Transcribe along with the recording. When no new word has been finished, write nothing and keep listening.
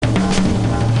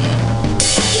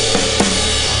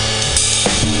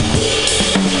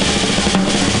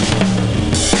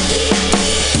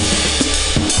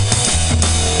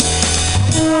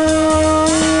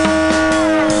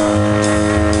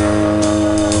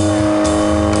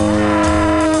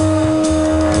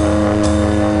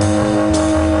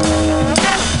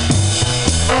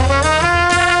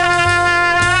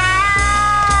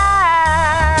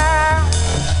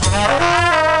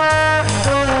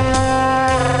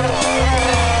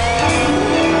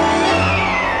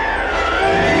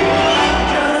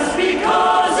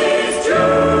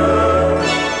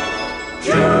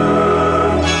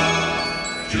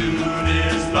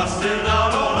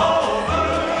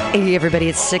everybody.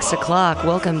 It's 6 o'clock.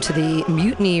 Welcome to the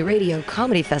Mutiny Radio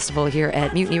Comedy Festival here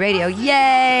at Mutiny Radio.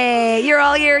 Yay! You're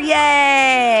all here.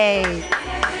 Yay!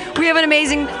 We have an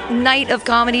amazing night of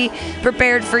comedy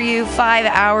prepared for you. 5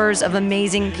 hours of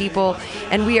amazing people.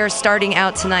 And we are starting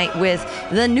out tonight with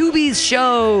The Newbies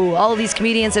Show. All of these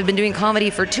comedians have been doing comedy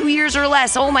for 2 years or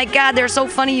less. Oh my God, they're so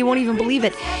funny you won't even believe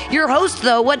it. Your host,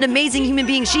 though, what an amazing human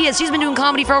being she is. She's been doing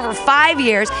comedy for over 5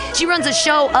 years. She runs a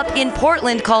show up in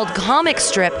Portland called Comic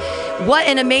Strip. What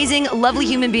an amazing, lovely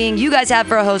human being you guys have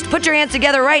for a host. Put your hands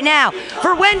together right now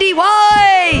for Wendy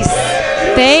Weiss.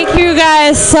 Thank you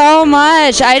guys so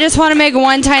much. I just want to make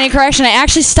one tiny correction. I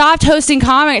actually stopped hosting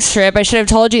Comic Strip. I should have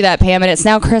told you that, Pam, and it's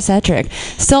now Chris Edrick,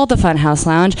 still at the Funhouse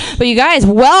Lounge. But you guys,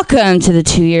 welcome to the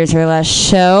 2 years or less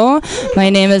show. My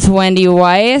name is Wendy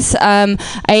Weiss. I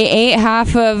ate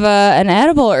half of an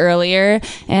edible earlier,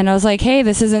 and I was like, hey,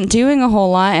 this isn't doing a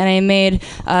whole lot, and I made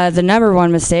the number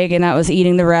one mistake, and that was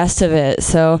eating the rest of it.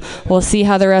 So we'll see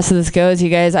how the rest of this goes, you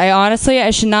guys.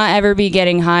 I should not ever be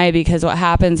getting high, because what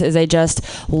happens is I just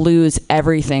lose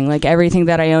everything. Like, everything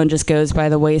that I own just goes by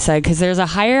the wayside, because there's a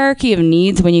hierarchy of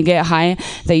needs when you get high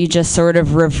that you just sort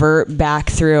of revert back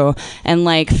through. And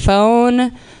like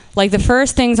phone, like the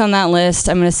first things on that list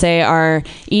I'm going to say are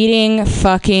eating,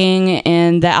 fucking,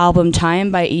 and the album Time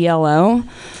by ELO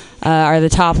are the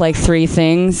top like three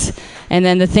things. And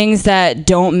then the things that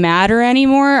don't matter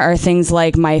anymore are things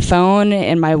like my phone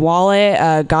and my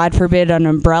wallet, God forbid an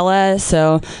umbrella.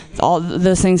 So all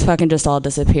those things fucking just all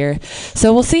disappear.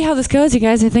 So we'll see how this goes, you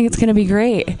guys. I think it's going to be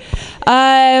great.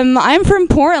 I'm from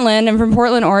Portland. I'm from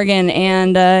Portland, Oregon.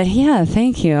 And yeah,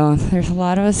 thank you. There's a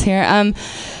lot of us here.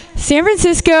 San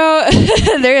Francisco,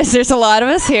 there's a lot of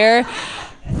us here.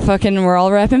 Fucking, we're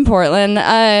all repping Portland.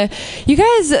 You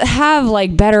guys have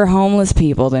like better homeless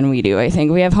people than we do, I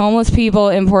think. We have homeless people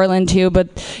in Portland too, but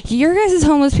your guys'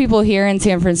 homeless people here in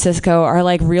San Francisco are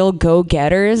like real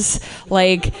go-getters.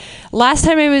 Like, last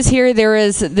time I was here, there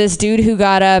was this dude who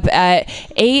got up at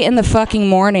 8 in the fucking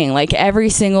morning, like every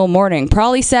single morning.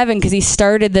 Probably 7, because he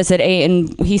started this at 8,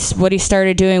 and what he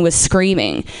started doing was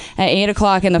screaming at 8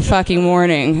 o'clock in the fucking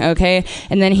morning, okay?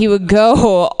 And then he would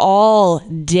go all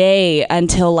day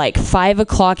until like 5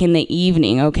 o'clock in the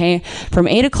evening, okay? From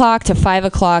 8 o'clock to 5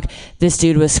 o'clock, this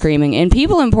dude was screaming. And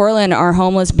people in Portland are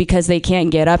homeless because they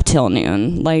can't get up till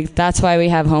noon. Like, that's why we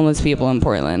have homeless people in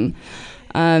Portland.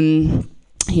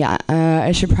 Yeah,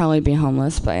 I should probably be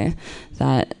homeless by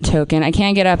that token. I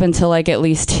can't get up until like at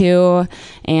least 2,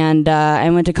 and I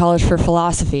went to college for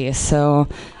philosophy, so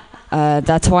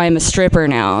that's why I'm a stripper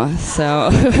now. So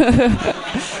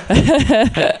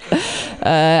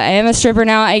I am a stripper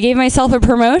now. I gave myself a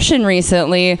promotion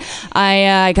recently.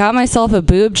 I got myself a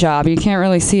boob job. You can't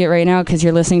really see it right now because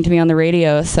you're listening to me on the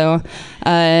radio. So,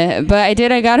 but I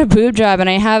did. I got a boob job, and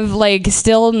I have like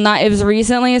still not. It was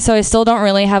recently, so I still don't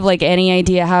really have like any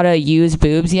idea how to use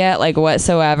boobs yet, like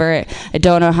whatsoever. I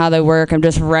don't know how they work. I'm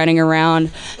just running around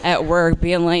at work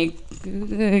being like,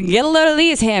 get a load of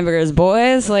these hamburgers,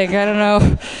 boys. Like, I don't know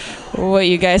what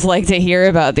you guys like to hear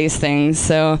about these things,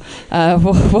 so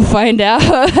we'll find out.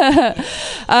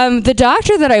 The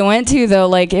doctor that I went to, though,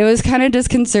 like, it was kind of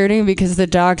disconcerting because the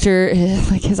doctor,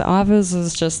 like, his office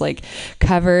was just like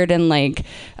covered in like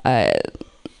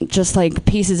just like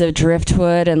pieces of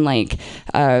driftwood and like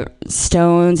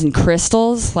stones and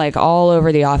crystals. Like, all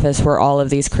over the office were all of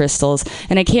these crystals,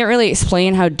 and I can't really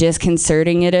explain how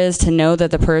disconcerting it is to know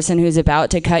that the person who's about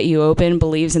to cut you open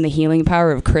believes in the healing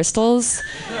power of crystals.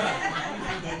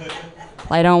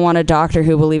 I don't want a doctor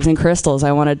who believes in crystals.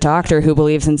 I want a doctor who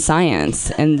believes in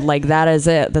science, and like, that is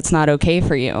it. That's not okay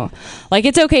for you. Like,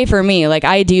 it's okay for me. Like,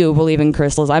 I do believe in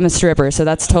crystals. I'm a stripper, so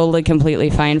that's totally completely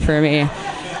fine for me.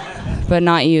 But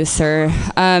not you, sir.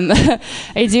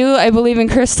 I believe in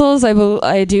crystals. I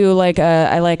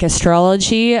like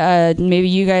astrology. Maybe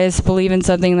you guys believe in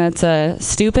something that's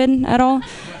stupid at all?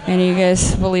 Any of you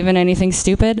guys believe in anything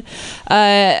stupid?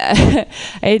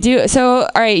 I do. So, all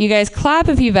right, you guys, clap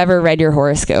if you've ever read your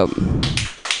horoscope.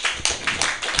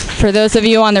 For those of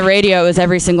you on the radio, it was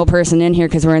every single person in here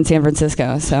because we're in San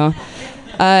Francisco. So,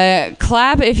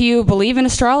 clap if you believe in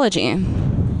astrology.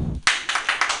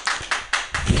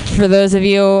 For those of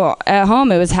you at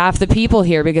home, it was half the people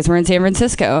here because we're in San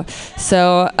Francisco.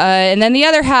 So, and then the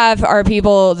other half are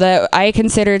people that I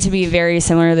consider to be very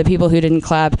similar, the people who didn't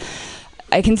clap.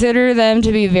 I consider them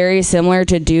to be very similar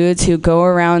to dudes who go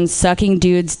around sucking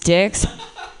dudes' dicks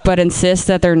but insist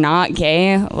that they're not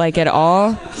gay, like, at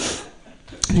all.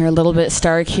 They're a little bit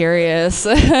star curious.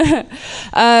 Yeah,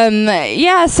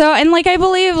 so, and like I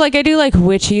believe, like I do like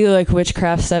witchy, like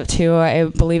witchcraft stuff too. I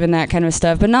believe in that kind of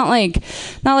stuff, but not like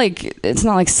it's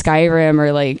not like Skyrim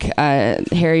or like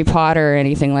Harry Potter or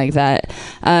anything like that.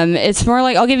 It's more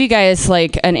like, I'll give you guys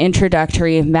like an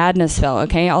introductory madness spell,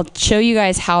 okay? I'll show you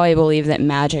guys how I believe that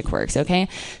magic works, okay?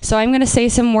 So I'm gonna say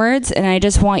some words, and I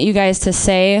just want you guys to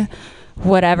say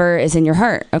whatever is in your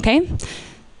heart, okay?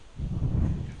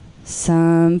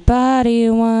 Somebody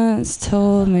once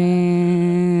told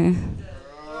me.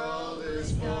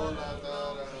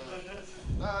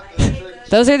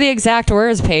 Those are the exact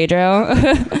words, Pedro.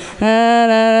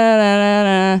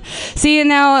 See,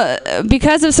 now,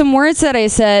 because of some words that I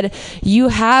said, you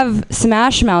have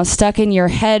Smash Mouth stuck in your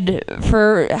head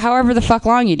for however the fuck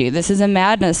long you do. This is a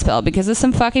madness spell. Because of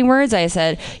some fucking words I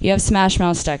said, you have Smash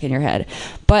Mouth stuck in your head.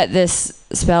 But this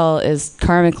spell is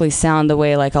karmically sound the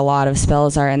way like a lot of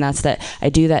spells are, and that's that I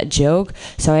do that joke,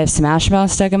 so I have Smash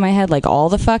Mouth stuck in my head like all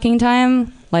the fucking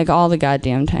time. Like all the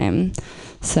goddamn time.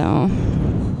 So...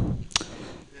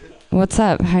 what's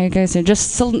up? How you guys doing?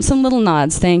 Just some little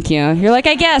nods. Thank you. You're like,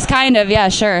 I guess, kind of. Yeah,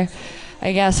 sure.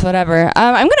 I guess, whatever.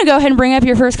 I'm going to go ahead and bring up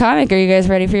your first comic. Are you guys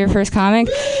ready for your first comic?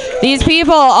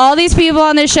 All these people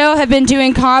on this show have been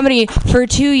doing comedy for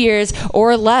 2 years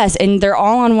or less, and they're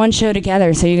all on one show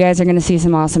together. So you guys are going to see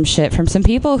some awesome shit from some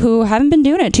people who haven't been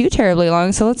doing it too terribly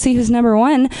long. So let's see who's number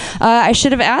one. I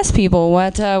should have asked people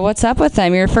what's up with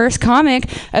them. Your first comic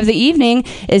of the evening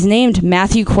is named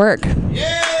Matthew Quirk.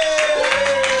 Yeah!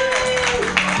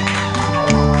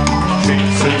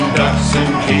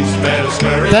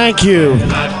 Thank you,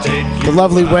 the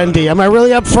lovely Wendy. Am I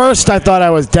really up first? I thought I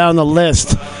was down the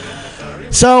list.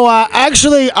 So,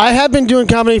 actually, I have been doing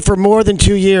comedy for more than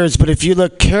 2 years, but if you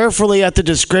look carefully at the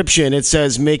description, it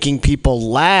says making people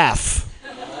laugh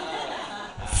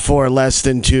for less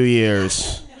than 2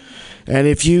 years. And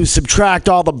if you subtract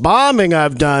all the bombing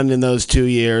I've done in those 2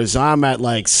 years, I'm at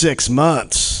like 6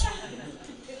 months.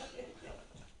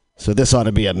 So this ought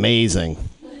to be amazing.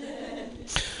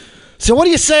 So what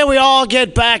do you say we all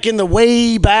get back in the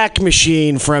way back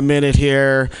machine for a minute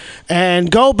here and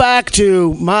go back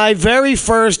to my very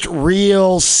first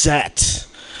real set.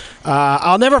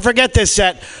 I'll never forget this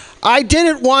set. I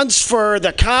did it once for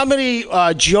the comedy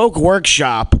joke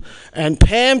workshop, and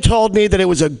Pam told me that it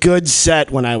was a good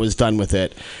set when I was done with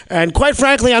it. And quite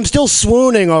frankly, I'm still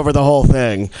swooning over the whole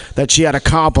thing, that she had a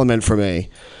compliment for me.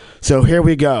 So here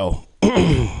we go.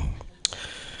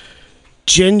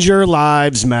 Ginger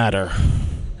Lives Matter.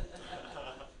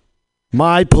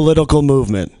 My political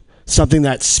movement, something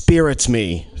that spirits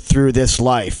me through this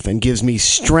life and gives me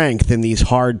strength in these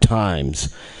hard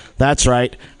times. That's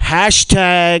right.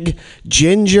 Hashtag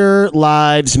Ginger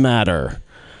Lives Matter.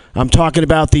 I'm talking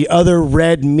about the other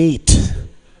red meat.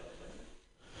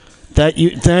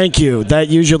 Thank you. That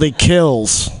usually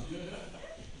kills.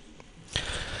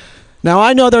 Now,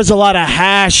 I know there's a lot of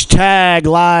hashtag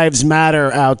lives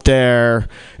matter out there,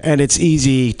 and it's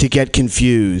easy to get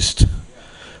confused.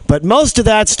 But most of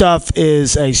that stuff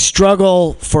is a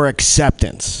struggle for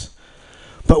acceptance.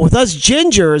 But with us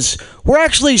gingers, we're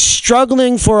actually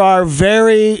struggling for our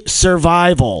very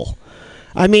survival.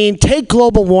 I mean, take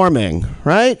global warming,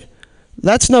 right?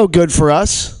 That's no good for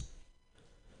us.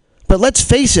 But let's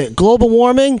face it, global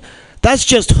warming, that's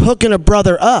just hooking a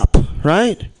brother up,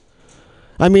 right?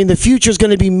 I mean, the future's going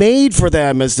to be made for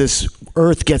them as this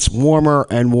earth gets warmer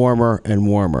and warmer and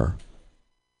warmer.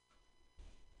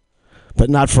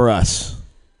 But not for us.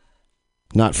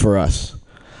 Not for us.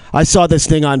 I saw this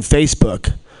thing on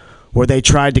Facebook where they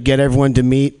tried to get everyone to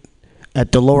meet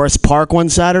at Dolores Park one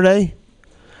Saturday.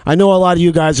 I know a lot of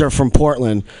you guys are from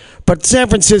Portland, but San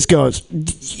Francisco's,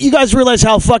 you guys realize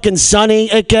how fucking sunny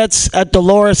it gets at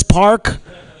Dolores Park?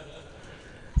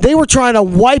 They were trying to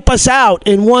wipe us out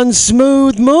in one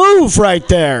smooth move right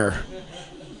there.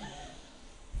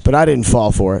 But I didn't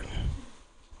fall for it.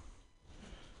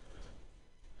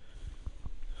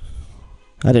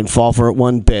 I didn't fall for it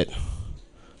one bit.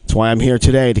 That's why I'm here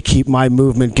today, to keep my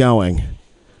movement going.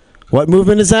 What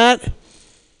movement is that?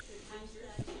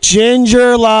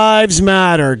 Ginger Lives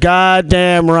Matter.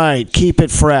 Goddamn right. Keep it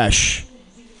fresh.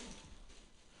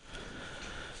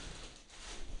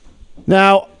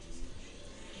 Now,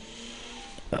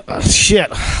 shit,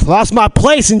 lost my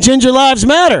place in Ginger Lives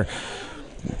Matter.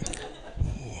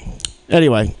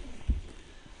 Anyway,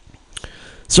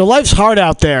 so life's hard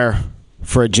out there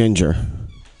for a ginger.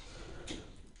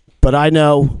 But I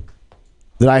know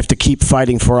that I have to keep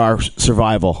fighting for our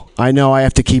survival. I know I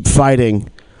have to keep fighting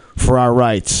for our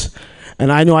rights.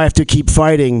 And I know I have to keep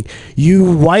fighting you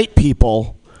white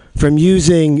people from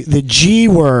using the G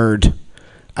word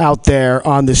out there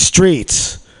on the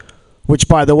streets, which,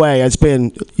 by the way, you've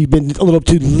been a little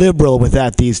too liberal with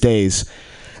that these days.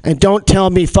 And don't tell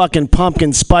me fucking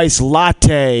pumpkin spice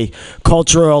latte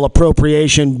cultural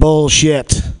appropriation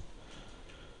bullshit.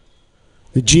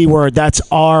 The G word, that's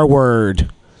our word.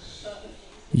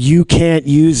 You can't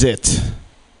use it.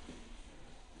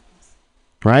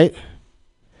 Right?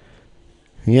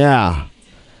 Yeah.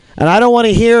 And I don't want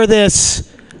to hear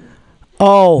this,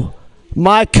 oh,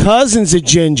 my cousin's a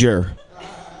ginger,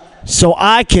 so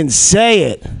I can say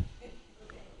it.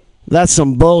 That's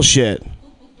some bullshit.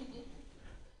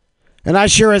 And I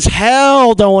sure as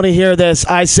hell don't want to hear this.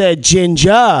 I said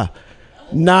ginger,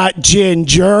 not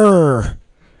ginger.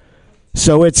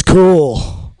 So it's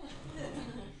cool.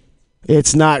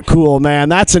 It's not cool, man.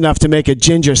 That's enough to make a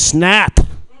ginger snap.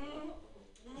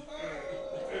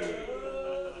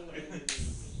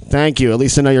 Thank you. At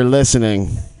least I know you're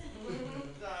listening.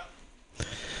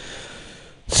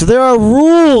 So there are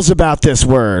rules about this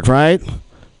word, right?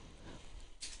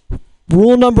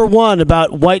 Rule number 1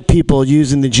 about white people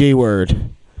using the G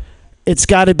word. It's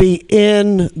got to be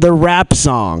in the rap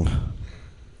song.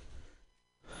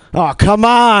 Oh, come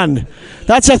on.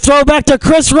 That's a throwback to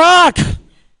Chris Rock.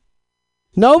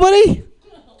 Nobody?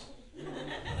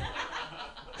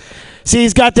 See,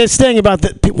 he's got this thing about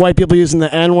the white people using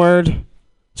the N-word.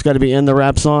 It's got to be in the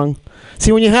rap song.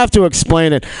 See, when you have to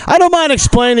explain it. I don't mind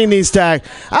explaining these tags.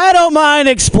 I don't mind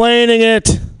explaining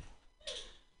it.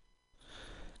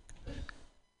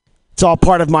 It's all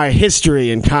part of my history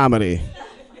in comedy.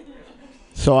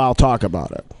 So I'll talk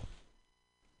about it.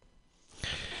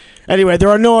 Anyway, there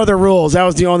are no other rules. That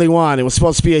was the only one. It was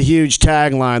supposed to be a huge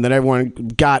tagline that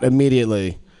everyone got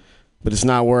immediately. But it's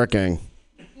not working.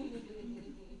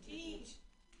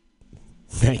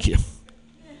 Thank you.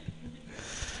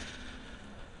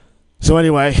 So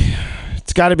anyway,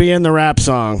 it's got to be in the rap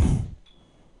song.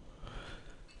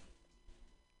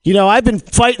 You know, I've been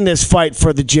fighting this fight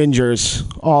for the gingers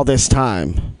all this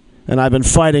time. And I've been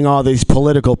fighting all these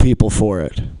political people for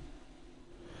it.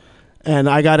 And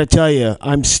I got to tell you,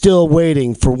 I'm still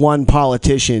waiting for one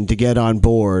politician to get on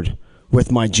board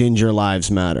with my Ginger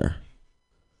Lives Matter.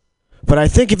 But I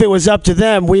think if it was up to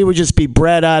them, we would just be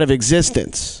bred out of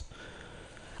existence.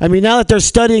 I mean, now that they're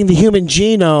studying the human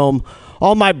genome,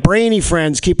 all my brainy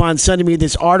friends keep on sending me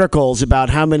these articles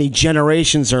about how many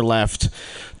generations are left,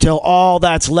 till all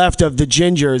that's left of the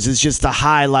gingers is just the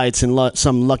highlights in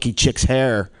some lucky chick's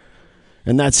hair.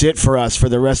 And that's it for us for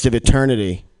the rest of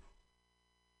eternity.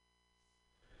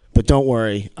 But don't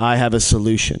worry, I have a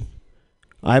solution.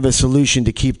 I have a solution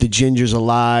to keep the gingers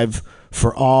alive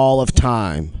for all of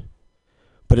time.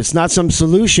 But it's not some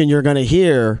solution you're going to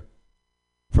hear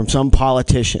from some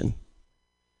politician.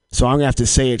 So I'm going to have to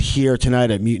say it here tonight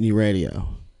at Mutiny Radio.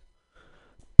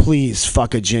 Please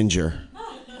fuck a ginger.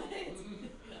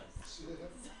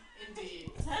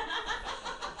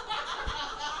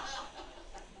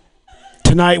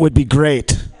 Tonight would be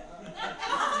great.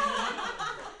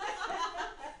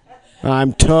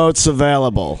 I'm totes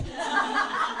available.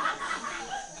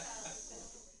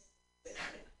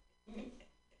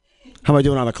 How am I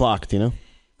doing on the clock, do you know?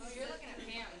 Oh, you're looking at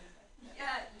Pam. Yeah,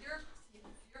 you're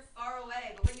far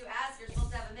away, but when you ask, you're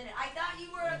supposed to have a minute. I thought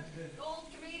you were a gold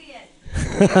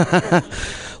comedian.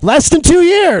 Less than 2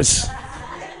 years.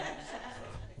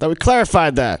 That we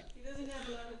clarified that. He doesn't have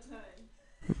a lot of time.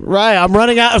 Right, I'm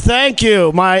running out. Thank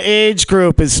you. My age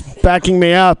group is backing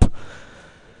me up.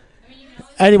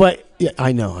 Anyway, yeah,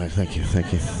 I know. Thank you.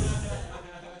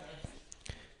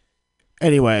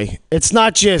 Anyway, it's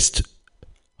not just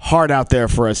hard out there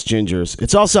for us gingers.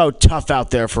 It's also tough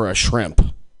out there for a shrimp.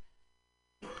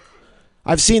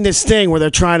 I've seen this thing where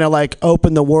they're trying to like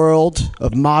open the world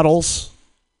of models,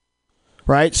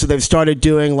 right? So they've started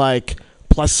doing like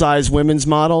plus size women's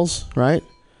models, right?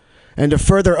 And to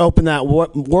further open that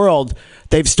world,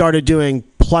 they've started doing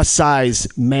plus size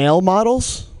male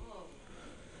models.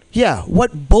 Yeah,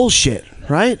 what bullshit,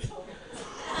 right?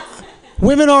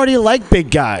 Women already like big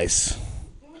guys.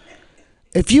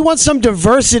 If you want some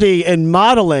diversity in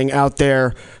modeling out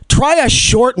there, try a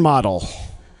short model.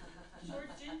 Short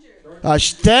ginger.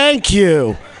 Thank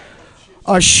you.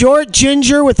 A short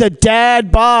ginger with a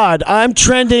dad bod. I'm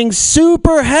trending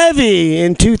super heavy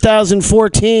in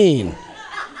 2014.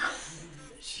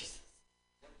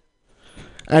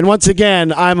 And once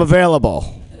again, I'm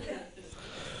available.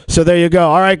 So there you go.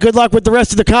 All right, good luck with the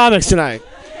rest of the comics tonight.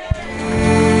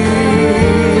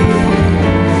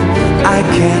 I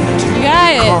can't. You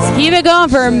guys, keep it going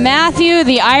for Matthew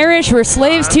the Irish. We're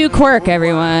slaves to quirk,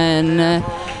 everyone.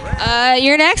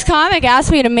 Your next comic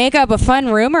asked me to make up a fun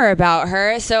rumor about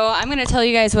her, so I'm going to tell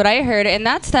you guys what I heard, and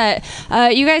that's that,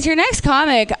 you guys, your next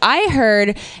comic I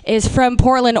heard is from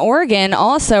Portland, Oregon,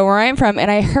 also where I'm from,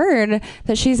 and I heard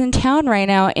that she's in town right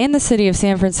now in the city of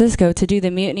San Francisco to do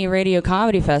the Mutiny Radio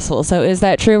Comedy Festival. So is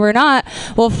that true or not?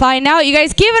 We'll find out. You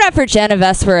guys give it up for Jenna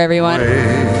Vesper, everyone.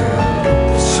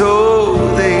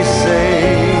 So they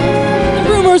say. The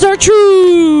rumors are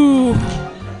true.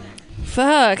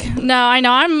 Fuck. No, I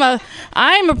know.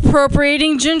 I'm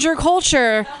appropriating ginger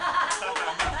culture.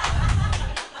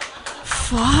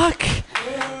 Fuck.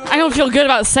 I don't feel good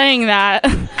about saying that.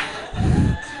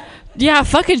 Yeah,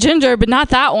 fuck a ginger, but not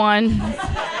that one.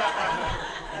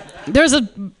 There's a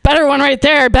better one right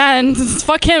there, Ben.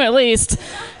 Fuck him at least.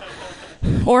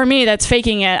 Or me that's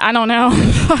faking it. I don't know.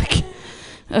 Fuck.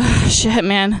 Ugh, shit,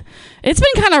 man. It's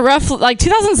been kind of rough. Like,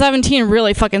 2017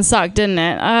 really fucking sucked, didn't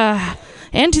it?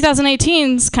 And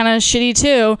 2018's kind of shitty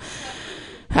too.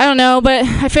 I don't know, but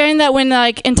I find that when,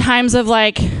 like, in times of,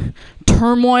 like,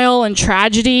 turmoil and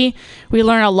tragedy, we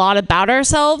learn a lot about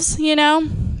ourselves, you know?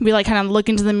 We, like, kind of look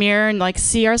into the mirror and, like,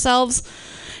 see ourselves.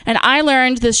 And I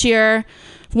learned this year,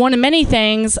 one of many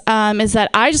things, is that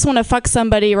I just want to fuck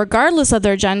somebody regardless of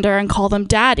their gender and call them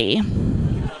daddy.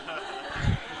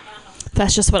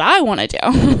 That's just what I want to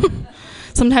do.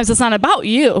 Sometimes it's not about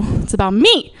you. It's about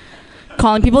me.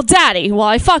 Calling people daddy while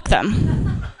I fuck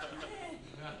them.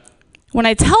 When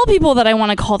I tell people that I want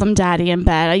to call them daddy in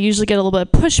bed, I usually get a little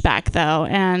bit of pushback, though,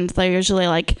 and they're usually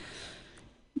like,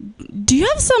 do you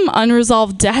have some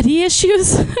unresolved daddy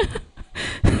issues? Of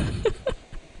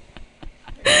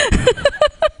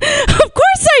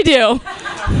course I do.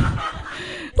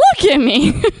 Look at me.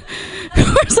 Of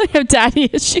course I have daddy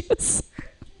issues.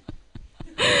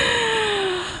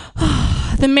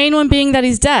 The main one being that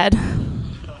he's dead.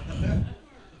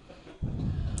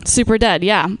 Super dead,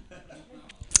 yeah.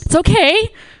 It's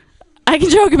okay. I can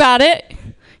joke about it.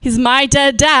 He's my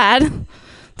dead dad.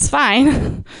 It's fine.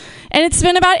 And it's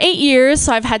been about 8 years,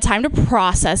 so I've had time to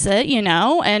process it, you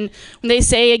know. And when they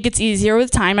say it gets easier with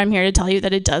time, I'm here to tell you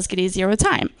that it does get easier with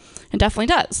time. It definitely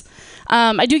does.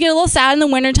 I do get a little sad in the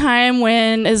wintertime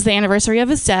when is the anniversary of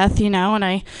his death, you know, and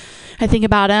I think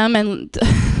about him, and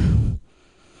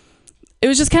it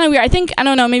was just kind of weird. I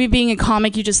don't know, maybe being a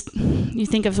comic, you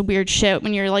think of the weird shit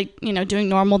when you're, like, you know, doing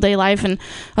normal day life. And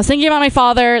I was thinking about my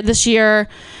father this year,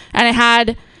 and I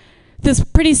had this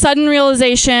pretty sudden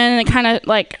realization, and it kind of,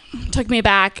 like, took me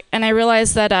back. And I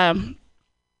realized that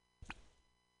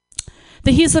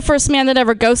he's the first man that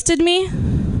ever ghosted me.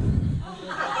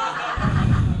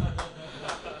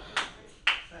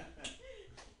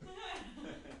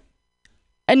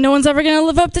 And no one's ever going to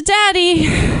live up to daddy.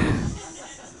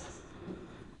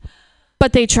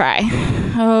 But they try.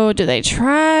 Oh, do they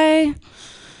try?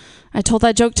 I told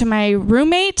that joke to my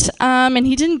roommate, and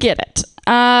he didn't get it.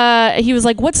 He was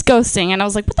like, what's ghosting? And I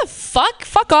was like, what the fuck?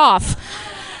 Fuck off.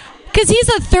 Because he's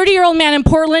a 30-year-old man in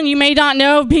Portland. You may not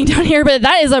know being down here, but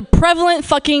that is a prevalent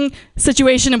fucking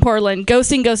situation in Portland.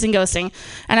 Ghosting, ghosting, ghosting.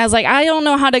 And I was like, I don't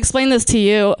know how to explain this to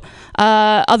you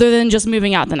other than just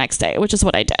moving out the next day, which is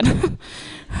what I did.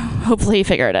 Hopefully he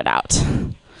figured it out.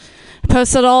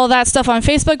 Posted all of that stuff on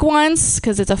Facebook once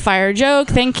because it's a fire joke.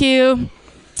 Thank you.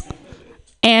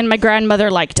 And my grandmother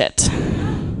liked it.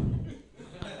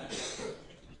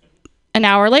 An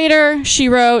hour later, she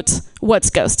wrote, "What's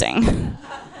ghosting?"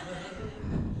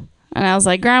 And I was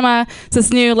like, Grandma, it's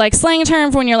this new, like, slang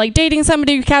term for when you're, like, dating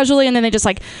somebody casually and then they just,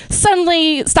 like,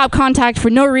 suddenly stop contact for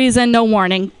no reason, no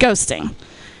warning. Ghosting.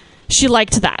 She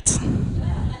liked that.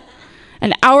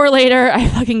 An hour later, I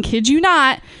fucking kid you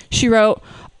not, she wrote,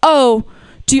 "Oh,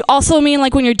 do you also mean,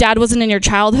 like, when your dad wasn't in your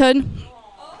childhood?"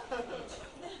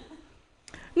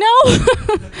 No.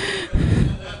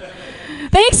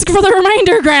 Thanks for the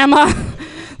reminder, Grandma.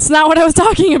 It's not what I was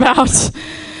talking about.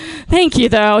 Thank you,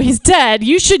 though. He's dead.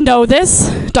 You should know this.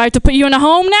 Do I have to put you in a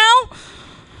home now?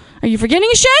 Are you forgetting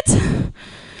shit?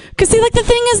 Because, see, like, the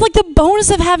thing is, like, the bonus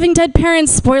of having dead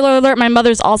parents, spoiler alert, my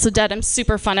mother's also dead. I'm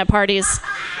super fun at parties.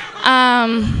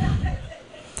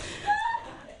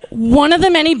 One of the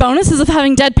many bonuses of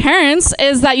having dead parents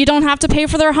is that you don't have to pay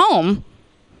for their home.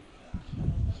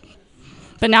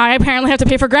 But now I apparently have to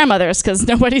pay for grandmothers because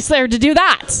nobody's there to do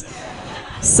that.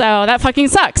 So that fucking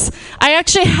sucks. I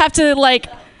actually have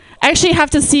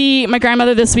to see my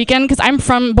grandmother this weekend because I'm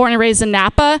born and raised in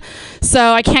Napa.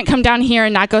 So I can't come down here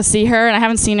and not go see her. And I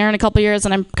haven't seen her in a couple years,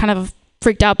 and I'm kind of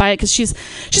freaked out by it because she's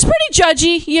pretty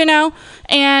judgy, you know,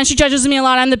 and she judges me a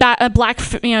lot. I'm the black,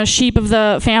 sheep of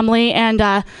the family, and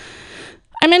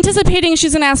I'm anticipating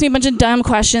she's gonna ask me a bunch of dumb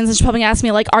questions, and she'll probably ask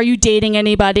me, like, "Are you dating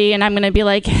anybody?" And I'm gonna be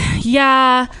like,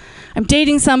 "Yeah, I'm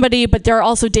dating somebody, but they're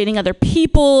also dating other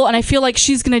people, and I feel like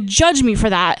she's going to judge me for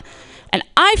that. And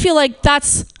I feel like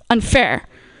that's unfair,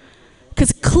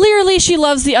 because clearly she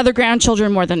loves the other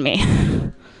grandchildren more than me.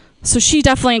 So she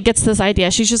definitely gets this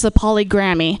idea. She's just a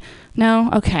polygrammy. No?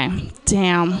 Okay.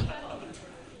 Damn.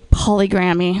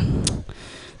 Polygrammy.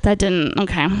 That didn't,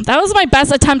 okay. That was my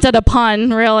best attempt at a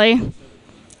pun, really.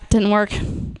 Didn't work.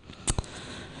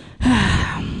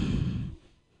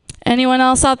 Anyone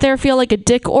else out there feel like a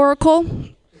dick oracle?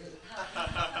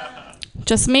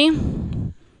 Just me?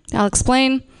 I'll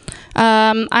explain.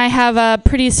 I have a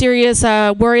pretty serious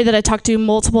worry that I talked to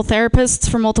multiple therapists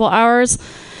for multiple hours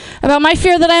about my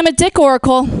fear that I'm a dick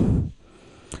oracle.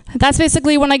 That's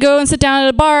basically when I go and sit down at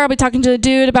a bar, I'll be talking to a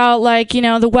dude about, like, you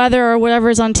know, the weather or whatever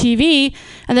is on TV,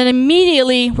 and then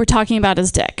immediately we're talking about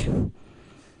his dick.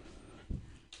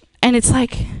 And it's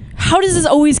like, how does this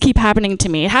always keep happening to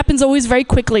me? It happens always very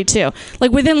quickly, too.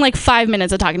 Like, within, like, 5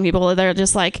 minutes of talking to people, they're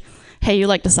just like, hey, you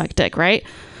like to suck dick, right?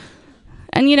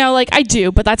 And, you know, like, I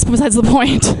do, but that's besides the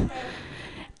point.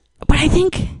 But I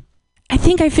think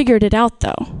I figured it out,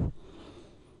 though.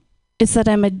 It's that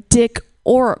I'm a dick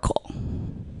oracle.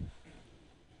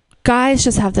 Guys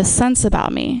just have this sense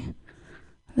about me.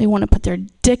 They want to put their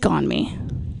dick on me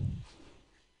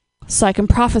so I can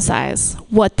prophesize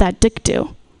what that dick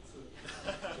do.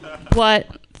 What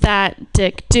that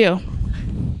dick do.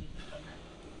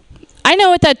 I know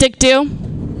what that dick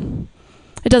do.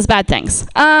 It does bad things.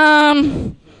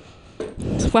 Wow,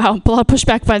 a lot of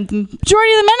pushback by the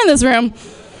majority of the men in this room.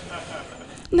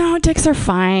 No, dicks are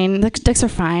fine. Dicks are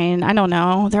fine. I don't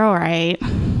know. They're all right.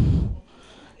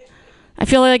 I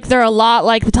feel like they're a lot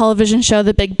like the television show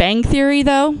The Big Bang Theory,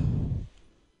 though.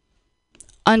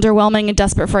 Underwhelming and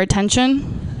desperate for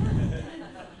attention.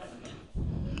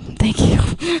 Thank you.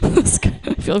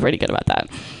 I feel pretty good about that.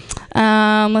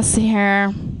 Let's see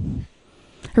here.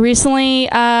 I recently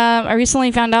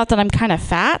found out that I'm kind of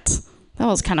fat. That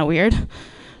was kind of weird.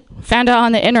 Found out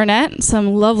on the internet.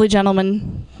 Some lovely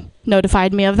gentleman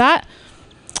notified me of that.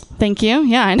 Thank you.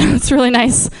 Yeah, I know. It's really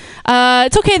nice.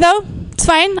 It's okay, though. It's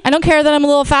fine. I don't care that I'm a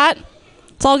little fat.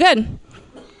 It's all good.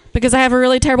 Because I have a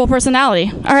really terrible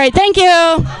personality. All right, thank you.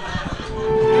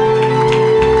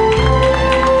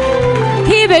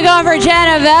 Keep it going for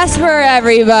Jenna Vesper,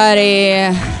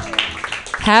 everybody.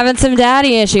 Having some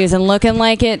daddy issues and looking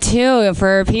like it, too.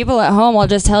 For people at home, I'll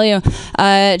just tell you,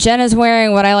 Jenna's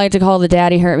wearing what I like to call the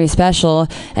Daddy Hurt Me special,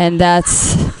 and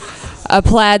that's a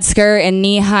plaid skirt and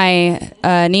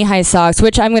knee-high socks,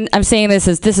 which I'm saying this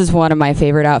is one of my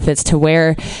favorite outfits to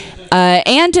wear.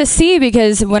 And to see,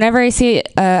 because whenever I see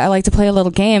it, I like to play a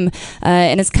little game,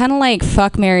 and it's kind of like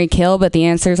fuck, marry, kill, but the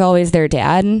answer is always their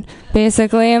dad,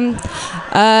 basically. You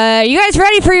guys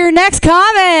ready for your next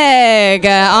comic?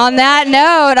 On that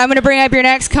note, I'm going to bring up your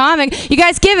next comic. You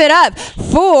guys give it up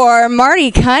for Marty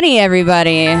Cunny,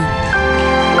 everybody.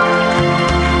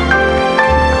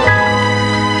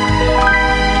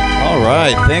 All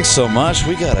right, thanks so much.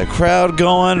 We got a crowd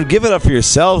going. Give it up for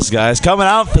yourselves, guys. Coming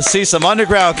out to see some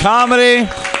underground comedy.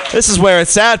 This is where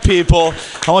it's at, people.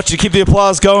 I want you to keep the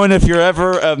applause going if you're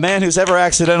ever a man who's ever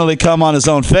accidentally come on his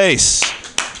own face.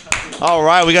 All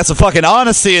right, we got some fucking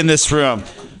honesty in this room.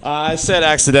 I said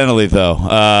accidentally,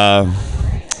 though.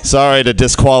 Sorry to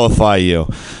disqualify you.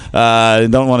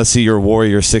 Don't want to see your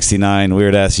Warrior 69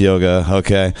 weird-ass yoga,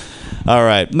 okay? All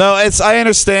right. No, I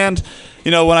understand. You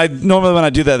know, when I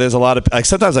do that, there's a lot of, like,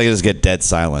 sometimes I just get dead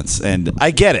silence, and I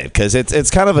get it, because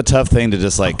it's kind of a tough thing to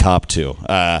just, like, cop to.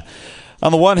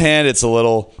 On the one hand, it's a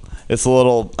little, I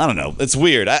don't know, it's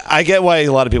weird. I get why a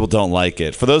lot of people don't like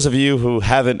it. For those of you who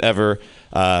haven't ever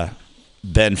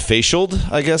been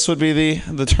facialed, I guess would be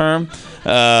the term.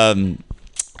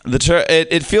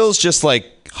 It feels just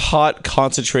like hot,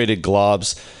 concentrated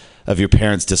globs of your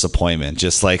parents' disappointment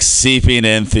just like seeping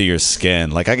in through your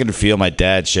skin. Like I can feel my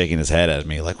dad shaking his head at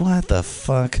me like, what the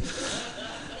fuck?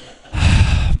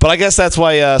 But I guess that's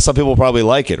why some people probably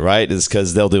like it, right? Is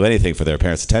because they'll do anything for their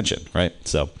parents' attention, right?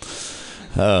 So,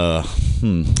 no,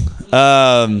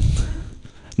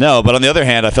 but on the other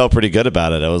hand, I felt pretty good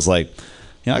about it. I was like,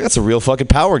 you know, I got some real fucking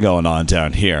power going on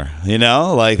down here. You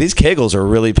know, like these kegels are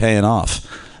really paying off.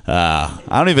 I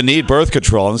don't even need birth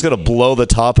control. I'm just going to blow the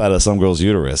top out of some girl's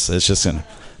uterus. It's just going to,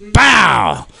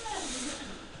 BOW!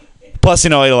 Plus, you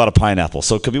know, I ate a lot of pineapple,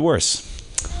 so it could be worse.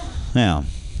 Yeah.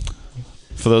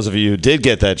 For those of you who did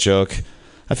get that joke,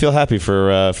 I feel happy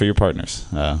for your partners.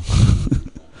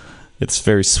 It's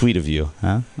very sweet of you.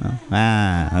 Huh?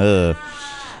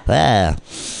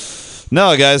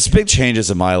 No, guys, big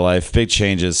changes in my life. Big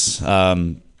changes.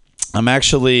 I'm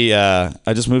actually,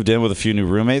 I just moved in with a few new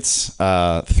roommates.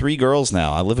 3 girls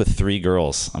now. I live with 3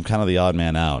 girls. I'm kind of the odd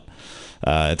man out.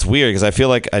 It's weird because I feel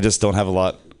like I just don't have a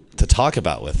lot to talk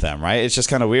about with them, right? It's just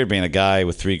kind of weird being a guy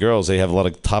with 3 girls. They have a lot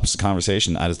of topics of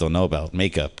conversation I just don't know about.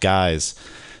 Makeup, guys,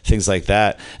 things like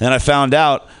that. And then I found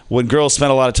out when girls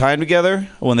spend a lot of time together,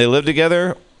 when they live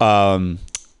together,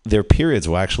 their periods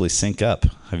will actually sync up.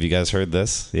 Have you guys heard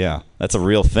this? Yeah, that's a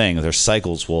real thing. Their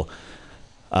cycles will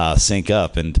sync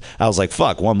up. And I was like,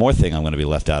 fuck, one more thing I'm going to be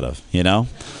left out of, you know?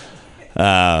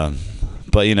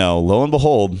 But, you know, lo and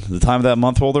behold, the time that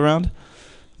month rolled around,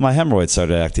 my hemorrhoids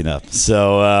started acting up.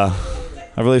 So I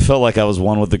really felt like I was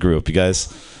one with the group. You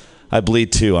guys, I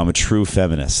bleed too. I'm a true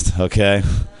feminist, okay?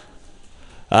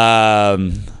 No,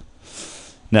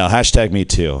 hashtag me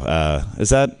too. Is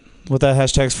that what that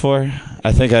hashtag's for?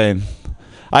 I think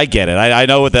I get it. I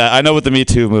know what the Me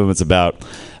Too movement's about.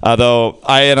 Though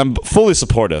I'm fully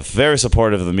supportive, very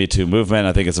supportive of the Me Too movement.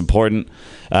 I think it's important.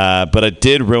 But it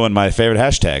did ruin my favorite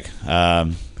hashtag.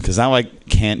 Because now I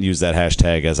can't use that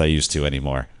hashtag as I used to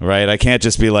anymore, right? I can't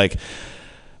just be like,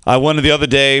 I went the other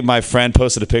day, my friend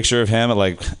posted a picture of him at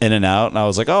like In-N-Out, and I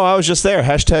was like, oh, I was just there,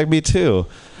 hashtag me too.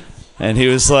 And he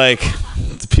was like,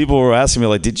 people were asking me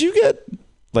like, did you get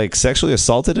like sexually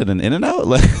assaulted at an In-N-Out?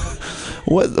 Like,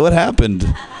 what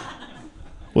happened?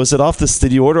 Was it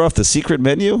did you order off the secret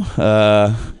menu?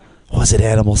 Was it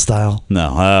animal style?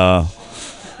 No.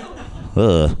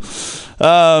 No.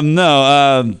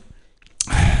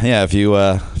 Yeah, if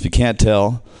you can't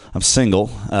tell, I'm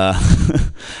single.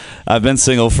 I've been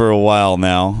single for a while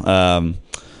now.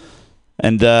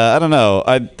 And I don't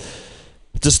know.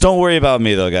 Just don't worry about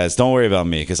me, though, guys. Don't worry about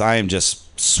me, because I am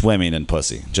just swimming in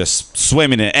pussy. Just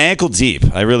swimming in ankle deep.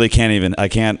 I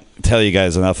can't tell you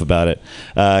guys enough about it.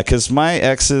 Because my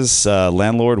ex's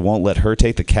landlord won't let her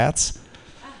take the cats.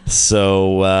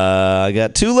 So I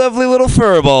got 2 lovely little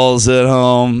fur balls at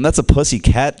home. That's a pussy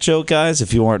cat joke, guys,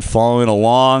 if you weren't following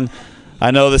along. I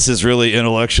know this is really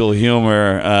intellectual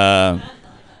humor.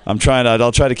 I'll try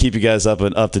to keep you guys up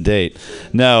to date.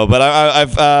 No, but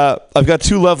I've got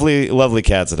 2 lovely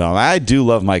cats at home. I do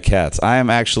love my cats. I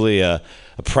am actually a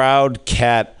proud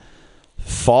cat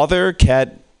father,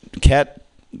 cat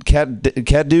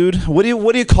dude. What do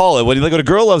you call it when a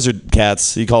girl loves her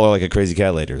cats? You call her like a crazy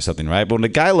cat lady or something, right? But when a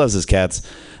guy loves his cats,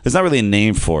 there's not really a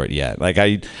name for it yet. Like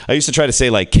I used to try to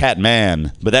say like cat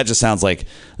man, but that just sounds like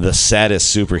the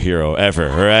saddest superhero ever,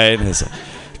 right? It's like,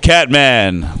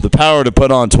 Catman, the power to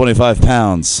put on 25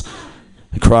 pounds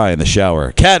and cry in the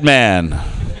shower. Catman,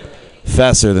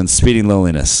 faster than speeding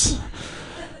loneliness.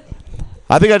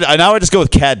 I think I just go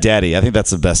with Cat Daddy. I think that's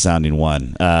the best sounding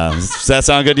one. Does that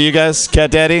sound good to you guys?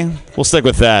 Cat Daddy? We'll stick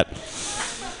with that.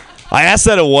 I asked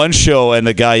that at one show and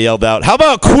the guy yelled out, "How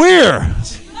about queer?"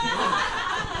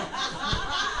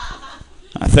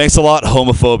 Thanks a lot,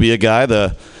 homophobia guy.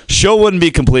 The show wouldn't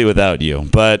be complete without you.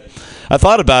 But I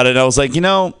thought about it and I was like,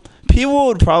 people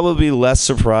would probably be less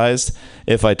surprised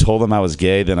if I told them I was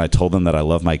gay than I told them that I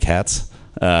love my cats.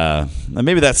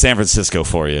 Maybe that's San Francisco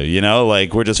for you,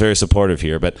 like we're just very supportive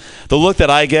here. But the look that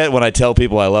I get when I tell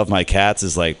people I love my cats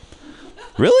is like,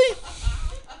 really?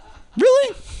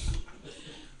 Really?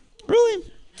 Really?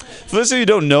 For those of you who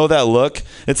don't know that look,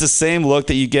 it's the same look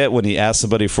that you get when you ask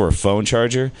somebody for a phone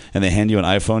charger and they hand you an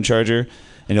iPhone charger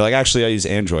and you're like, actually, I use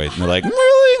Android. And they're like,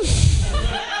 really?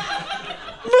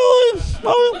 Really?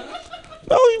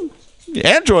 Oh,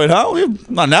 Android, huh? You're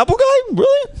not an Apple guy?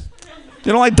 Really?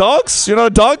 You don't like dogs? You're not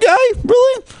a dog guy?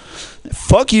 Really?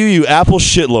 Fuck you, you Apple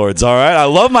shitlords, all right? I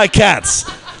love my cats.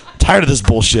 Tired of this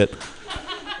bullshit.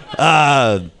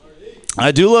 I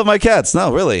do love my cats.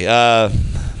 No, really.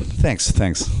 Thanks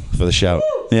for the shout.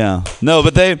 Yeah. No,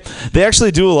 but they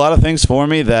actually do a lot of things for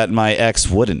me that my ex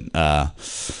wouldn't. Head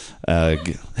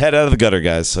out of the gutter,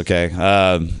 guys, okay?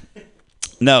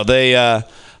 No,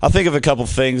 I'll think of a couple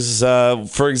things.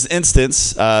 For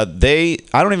instance, I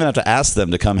don't even have to ask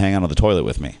them to come hang out on the toilet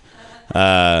with me.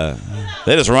 They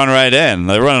just run right in.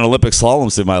 They run an Olympic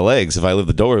slalom through my legs if I leave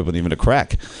the door open even a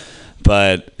crack.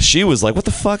 But she was like, what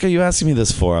the fuck are you asking me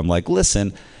this for? I'm like,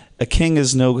 listen, a king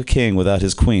is no king without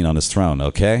his queen on his throne,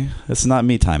 okay? It's not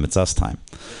me time, it's us time.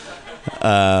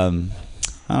 I don't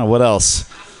know, what else?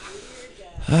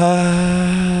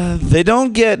 They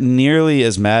don't get nearly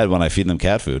as mad when I feed them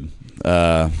cat food.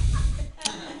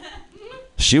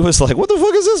 She was like, what the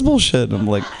fuck is this bullshit? I'm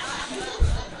like,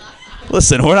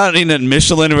 listen, we're not eating at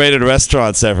Michelin-rated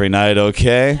restaurants every night,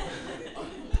 okay?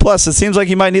 Plus, it seems like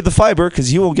you might need the fiber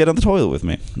because you won't get on the toilet with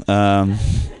me.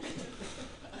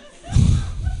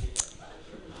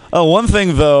 Oh, one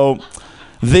thing, though,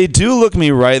 they do look me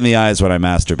right in the eyes when I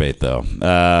masturbate, though.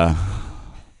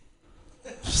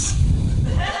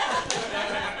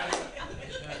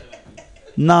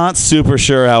 Not super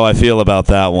sure how I feel about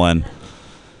that one.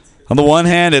 On the one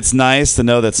hand, it's nice to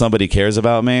know that somebody cares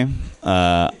about me.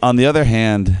 On the other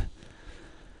hand,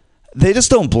 they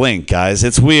just don't blink, guys.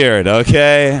 It's weird,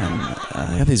 okay?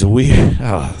 I got these weird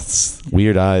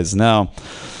eyes. No.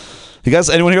 You guys,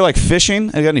 anyone here like fishing?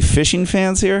 You got any fishing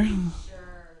fans here?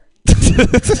 Sure.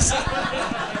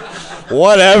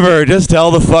 Whatever, just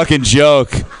tell the fucking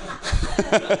joke.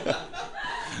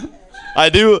 I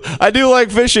do like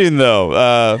fishing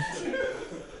though.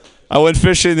 I went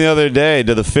fishing the other day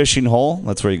to the fishing hole.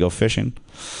 That's where you go fishing,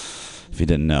 if you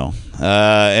didn't know.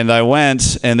 And I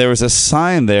went, and there was a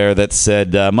sign there that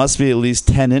said, must be at least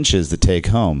 10 inches to take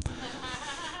home.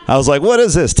 I was like, what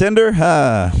is this, Tinder?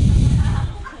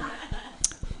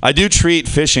 I do treat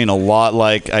fishing a lot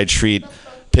like I treat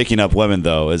picking up women,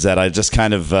 though, is that I just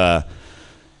kind of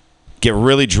get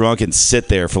really drunk and sit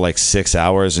there for like 6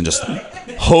 hours and just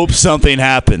hope something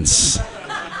happens,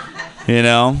 you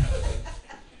know?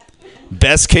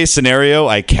 Best case scenario,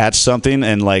 I catch something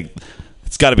and like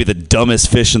it's got to be the dumbest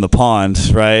fish in the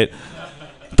pond, right?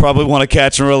 Probably want to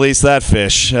catch and release that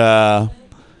fish. But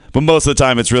most of the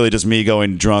time, it's really just me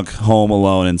going drunk home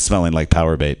alone and smelling like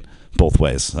power bait both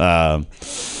ways.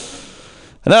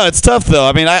 No, it's tough though.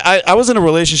 I mean, I was in a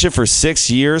relationship for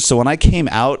 6 years, so when I came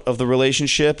out of the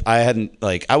relationship,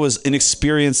 I was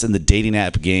inexperienced in the dating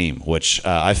app game, which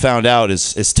I found out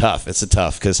is tough. It's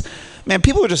tough because, man,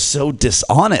 people are just so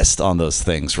dishonest on those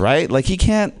things, right? Like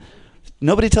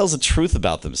nobody tells the truth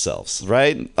about themselves,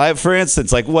 right? For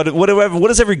instance, like what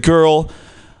does every girl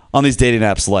on these dating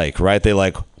apps like, right? They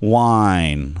like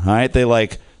wine, right? They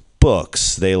like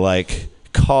books, they like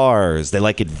cars, they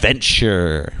like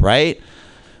adventure, right?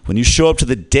 When you show up to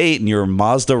the date in your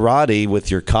Maserati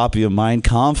with your copy of Mein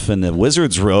Kampf and a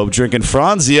wizard's robe drinking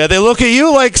Franzia, they look at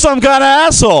you like some kind of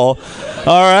asshole.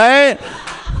 All right?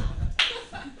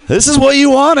 This is what you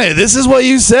wanted. This is what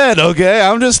you said, okay?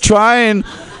 I'm just trying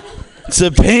to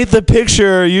paint the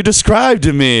picture you described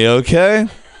to me, okay?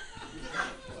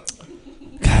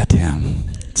 God damn.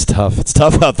 It's tough. It's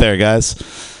tough out there, guys.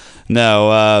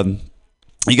 No,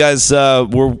 you guys,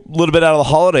 we're a little bit out of the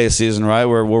holiday season, right?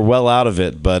 We're well out of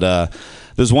it, but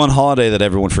there's one holiday that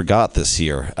everyone forgot this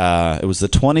year. It was the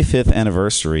 25th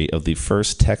anniversary of the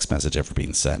first text message ever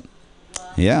being sent.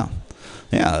 Yeah.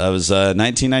 Yeah, that was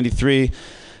 1993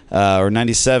 or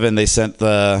 97. They sent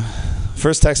the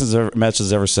first text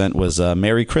message ever sent was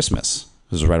Merry Christmas.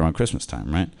 It was right around Christmas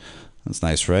time, right? That's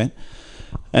nice, right?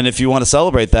 And if you want to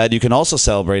celebrate that, you can also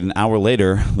celebrate an hour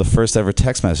later the first ever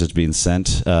text message being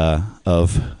sent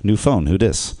of new phone. Who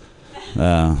dis?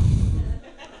 And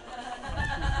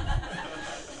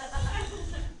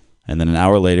then an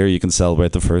hour later, you can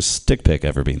celebrate the first dick pic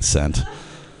ever being sent.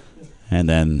 And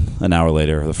then an hour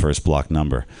later, the first blocked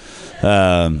number.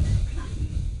 I'm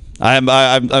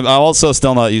also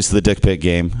still not used to the dick pic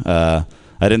game. I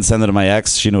didn't send it to my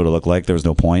ex. She knew what it looked like. There was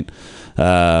no point.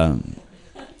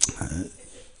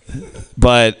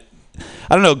 But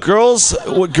I don't know, girls,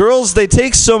 they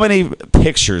take so many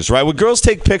pictures, right? When girls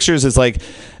take pictures, it's like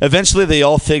eventually they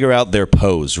all figure out their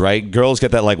pose, right? Girls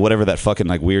get that, like, whatever that fucking,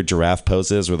 like, weird giraffe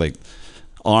pose is, where, like,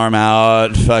 arm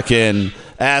out, fucking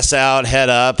ass out, head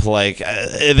up, like,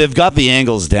 they've got the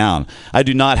angles down. I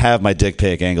do not have my dick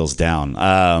pic angles down.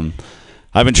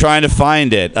 I've been trying to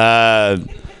find it.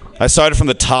 I started from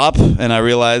the top, and I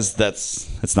realized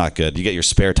it's not good. You get your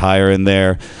spare tire in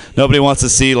there. Nobody wants to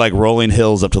see, like, rolling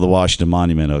hills up to the Washington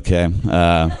Monument, okay?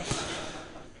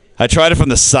 I tried it from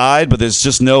the side, but there's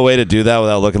just no way to do that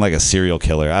without looking like a serial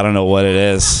killer. I don't know what it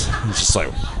is. It's just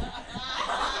like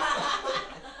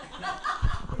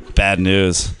bad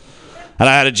news. And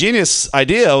I had a genius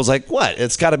idea. I was like, what?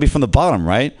 It's got to be from the bottom,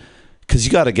 right? Because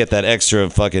you got to get that extra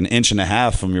fucking inch and a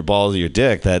half from your balls to your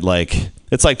dick. That, like,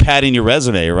 it's like padding your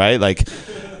resume, right? Like,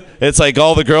 it's like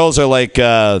all the girls are like,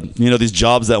 these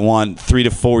jobs that want 3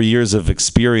 to 4 years of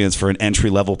experience for an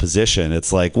entry-level position.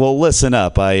 It's like, well, listen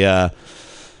up.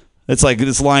 It's like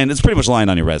this line. It's pretty much lying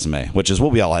on your resume, which is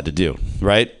what we all had to do,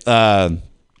 right?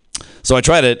 So I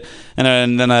tried it,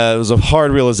 and then it was a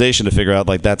hard realization to figure out,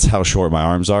 like, that's how short my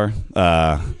arms are.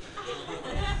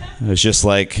 It was just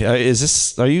like, are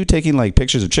you taking, like,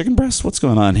 pictures of chicken breasts? What's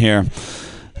going on here?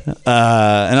 And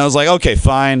I was like, okay,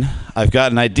 fine. I've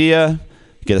got an idea.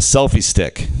 Get a selfie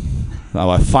stick. Oh,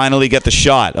 I finally get the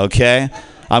shot, okay?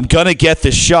 I'm going to get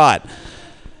the shot.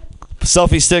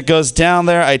 Selfie stick goes down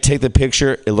there. I take the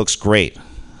picture. It looks great.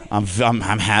 I'm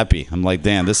happy. I'm like,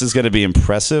 damn, this is going to be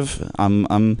impressive.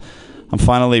 I'm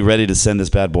finally ready to send this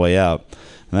bad boy out.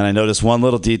 And then I noticed one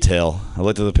little detail. I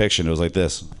looked at the picture, and it was like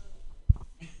this.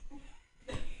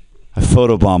 I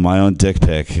photobombed my own dick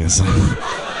pic.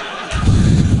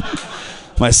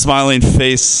 My smiling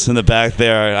face in the back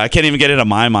there. I can't even get it in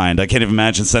my mind. I can't even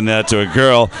imagine sending that to a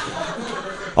girl.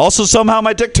 Also, somehow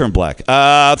my dick turned black.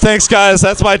 Thanks, guys.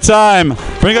 That's my time.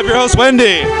 Bring up your host, Wendy.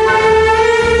 We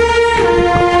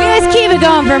guys keep it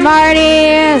going for Marty.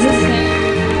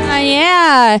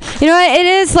 Yeah. You know what? It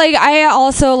is like, I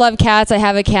also love cats. I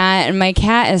have a cat, and my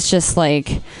cat is just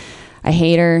like, I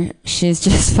hate her. She's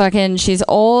just fucking, she's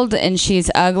old and she's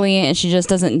ugly and she just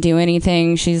doesn't do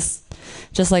anything. She's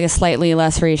just like a slightly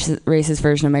less racist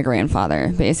version of my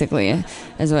grandfather, basically,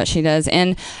 is what she does.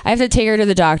 And I have to take her to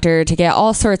the doctor to get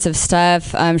all sorts of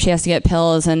stuff. She has to get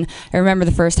pills. And I remember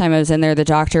the first time I was in there, the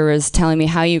doctor was telling me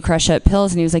how you crush up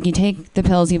pills. And he was like, you take the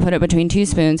pills, you put it between 2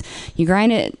 spoons, you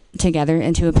grind it together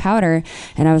into a powder.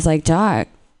 And I was like, Doc,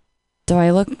 do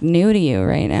I look new to you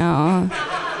right now?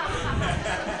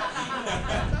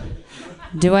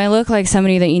 Do I look like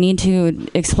somebody that you need to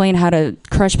explain how to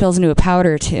crush pills into a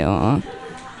powder to?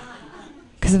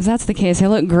 Because if that's the case, I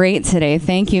look great today.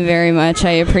 Thank you very much.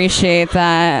 I appreciate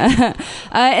that.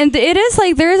 And it is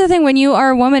like, there is a thing when you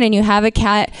are a woman and you have a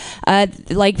cat,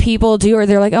 like people do, or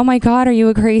they're like, oh my God, are you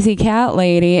a crazy cat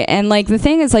lady? And like, the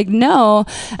thing is like, no,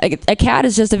 a cat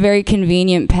is just a very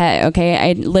convenient pet, okay?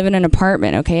 I live in an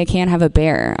apartment, okay? I can't have a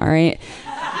bear, all right?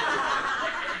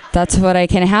 That's what I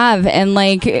can have. And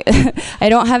like, I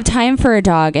don't have time for a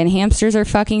dog, and hamsters are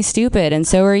fucking stupid. And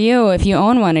so are you if you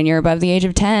own one and you're above the age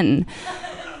of 10.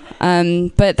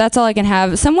 But that's all I can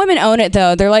have. Some women own it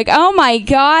though. They're like, oh my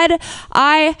God,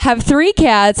 I have 3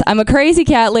 cats. I'm a crazy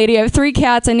cat lady. I have 3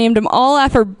 cats. I named them all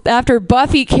after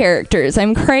Buffy characters.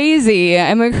 I'm crazy.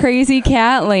 I'm a crazy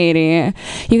cat lady.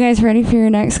 You guys ready for your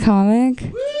next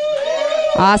comic?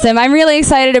 Awesome. I'm really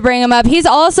excited to bring him up. He's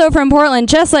also from Portland,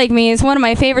 just like me. He's one of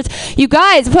my favorites. You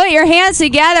guys, put your hands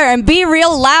together and be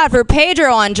real loud for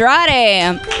Pedro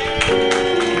Andrade.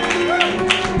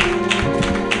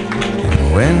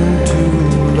 When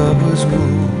two lovers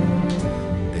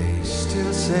woo, they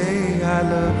still say I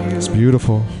love you. It's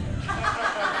beautiful.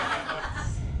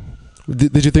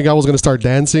 Did you think I was going to start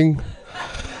dancing?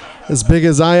 As big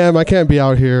as I am, I can't be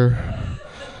out here.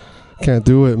 Can't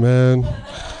do it, man.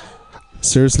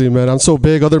 Seriously, man, I'm so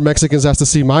big, other Mexicans have to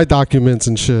see my documents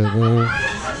and shit, man.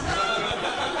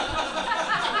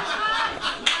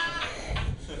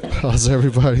 How's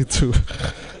everybody too?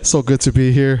 So good to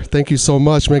be here. Thank you so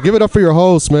much, man. Give it up for your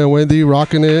host, man. Wendy,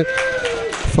 rocking it.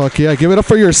 Fuck yeah. Give it up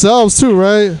for yourselves too,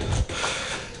 right?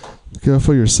 Give it up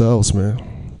for yourselves,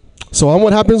 man. So I'm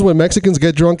what happens when Mexicans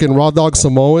get drunk and raw dog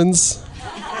Samoans.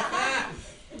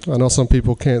 I know some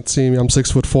people can't see me. I'm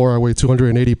 6'4". I weigh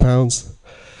 280 pounds.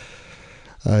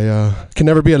 I can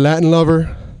never be a Latin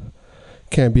lover.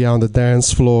 Can't be out on the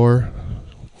dance floor,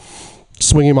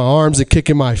 swinging my arms and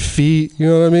kicking my feet, you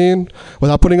know what I mean?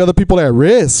 Without putting other people at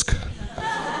risk.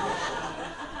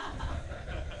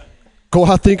 Go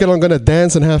out thinking I'm going to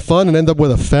dance and have fun and end up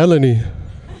with a felony.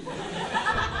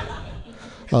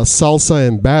 A salsa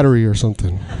and battery or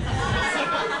something.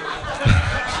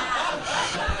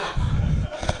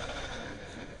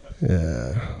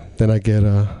 Yeah. Then I get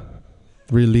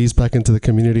released back into the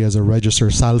community as a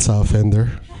registered salsa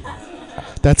offender.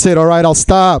 That's it. All right, I'll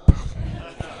stop.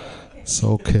 It's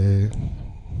okay.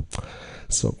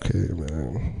 It's okay,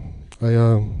 man.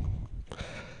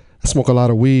 I smoke a lot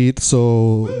of weed,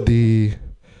 so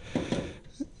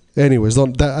anyways,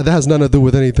 that has nothing to do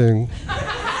with anything.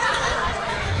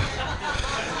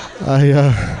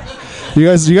 You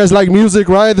guys like music,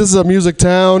 right? This is a music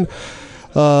town.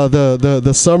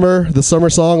 The summer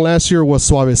song last year was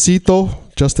Suavecito,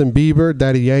 Justin Bieber,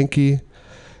 Daddy Yankee,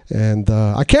 and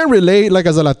I can't relate, like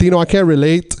as a Latino, I can't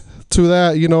relate to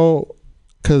that, you know,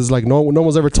 because like no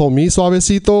one's ever told me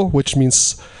Suavecito, which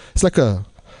means it's like a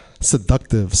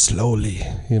seductive, slowly,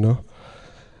 you know.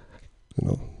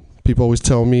 People always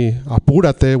tell me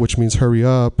Apúrate, which means hurry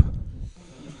up,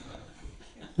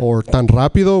 or Tan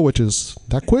Rápido, which is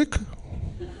that quick.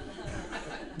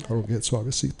 I don't get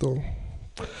Suavecito.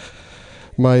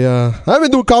 I haven't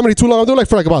been doing comedy too long. I'm doing like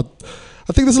for like about,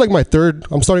 I think this is like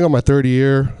I'm starting on my 3rd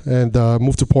year, and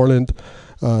moved to Portland.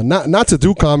 Not to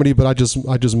do comedy, but I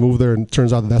just moved there, and it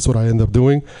turns out that's what I end up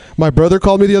doing. My brother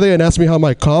called me the other day and asked me how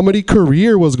my comedy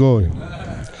career was going.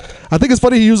 I think it's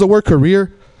funny he used the word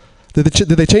career. Did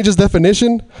they change his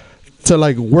definition to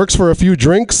like works for a few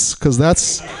drinks? Because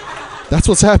that's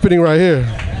what's happening right here.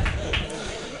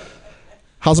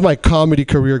 How's my comedy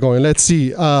career going? Let's see.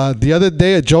 The other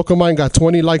day, a joke of mine got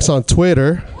 20 likes on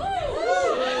Twitter.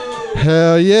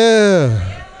 Hell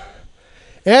yeah.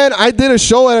 And I did a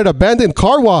show at an abandoned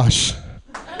car wash.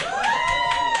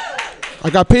 I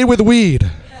got paid with weed.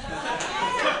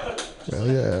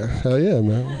 Hell yeah,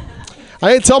 man.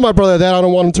 I didn't tell my brother that. I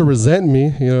don't want him to resent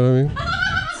me. You know what I mean?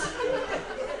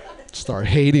 Start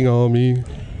hating on me.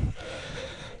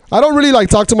 I don't really like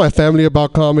talk to my family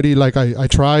about comedy. Like I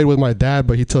tried with my dad,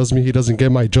 but he tells me he doesn't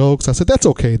get my jokes. I said, that's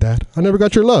okay, Dad. I never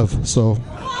got your love, so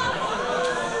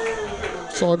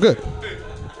it's all good.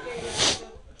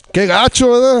 Que gacho,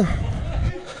 ¿verdad?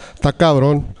 Está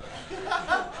cabrón.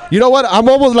 You know what? I'm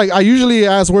almost like, I usually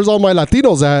ask, where's all my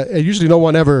Latinos at? And usually no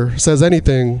one ever says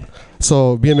anything.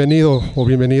 So, bienvenido or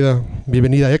bienvenida.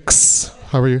 Bienvenida ex.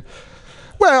 How are you?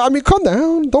 Well, I mean, calm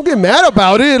down. Don't get mad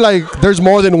about it. Like, there's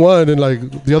more than one. And,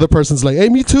 like, the other person's like, hey,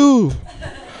 me too.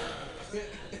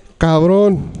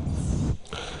 Cabrón.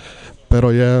 Pero,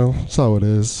 yeah, that's how it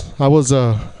is. I was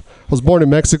born in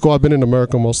Mexico. I've been in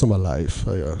America most of my life.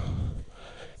 I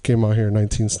came out here in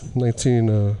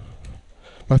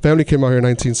my family came out here in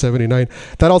 1979.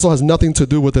 That also has nothing to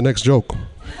do with the next joke.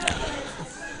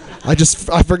 I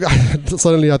forgot.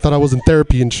 Suddenly I thought I was in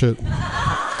therapy and shit.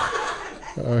 Out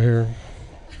here.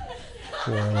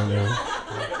 Yeah,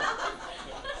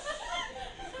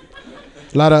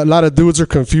 a lot of dudes are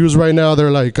confused right now. They're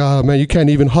like, oh, man, you can't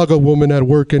even hug a woman at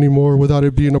work anymore without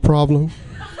it being a problem.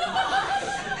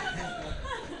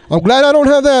 I'm glad I don't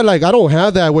have that. Like, I don't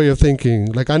have that way of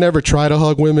thinking. Like, I never try to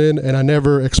hug women, and I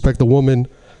never expect a woman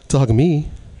to hug me.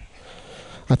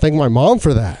 I thank my mom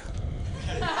for that.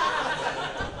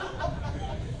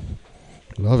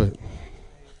 Love it.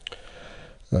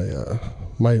 I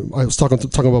was talking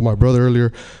about my brother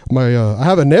earlier. I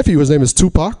have a nephew. His name is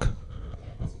Tupac.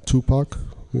 Tupac.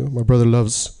 Yeah, my brother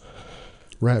loves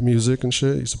rap music and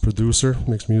shit. He's a producer,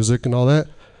 makes music and all that.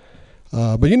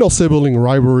 But you know, sibling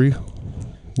rivalry.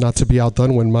 Not to be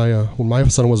outdone, when my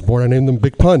son was born, I named him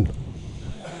Big Pun.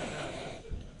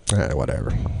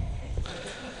 Whatever.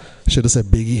 Should have said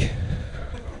Biggie.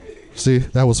 See,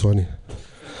 that was funny.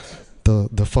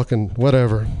 The fucking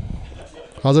whatever.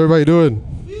 How's everybody doing?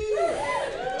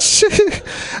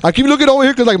 I keep looking over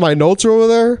here because like my notes are over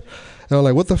there, and I'm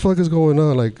like, what the fuck is going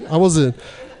on? Like I was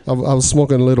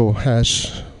smoking a little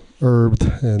hash herb,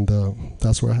 and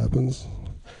that's what happens.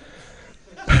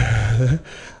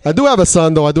 I do have a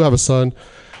son, though.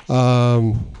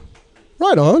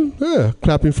 Right on. Yeah,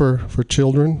 clapping for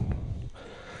children.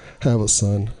 Have a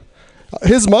son.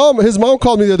 His mom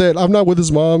called me the other day. I'm not with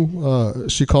his mom.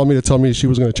 She called me to tell me she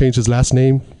was going to change his last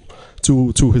name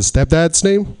to his stepdad's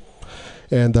name.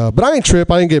 And but I ain't trip.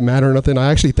 I didn't get mad or nothing.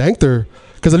 I actually thanked her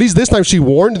because at least this time she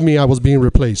warned me I was being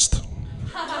replaced.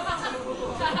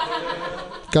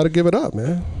 Got to give it up,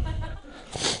 man.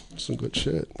 Some good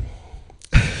shit.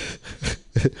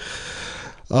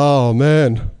 Oh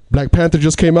man, Black Panther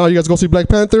just came out. You guys go see Black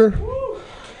Panther?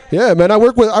 Yeah, man. I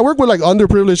work with like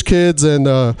underprivileged kids, and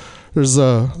there's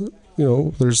a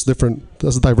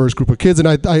diverse group of kids. And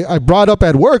I brought up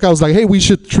at work. I was like, hey, we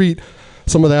should treat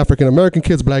some of the African American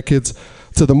kids, black kids,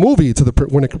 to the movie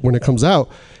when it comes out.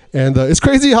 And it's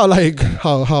crazy how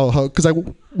because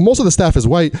most of the staff is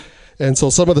white, and so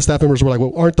some of the staff members were like,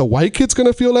 well, aren't the white kids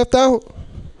gonna feel left out?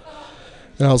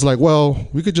 And I was like, well,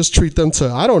 we could just treat them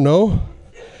to, I don't know,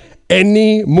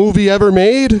 any movie ever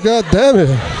made? God damn it.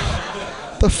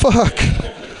 The fuck?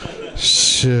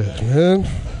 Shit, man.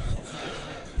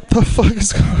 The fuck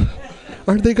is going on?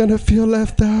 Aren't they gonna feel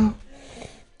left out?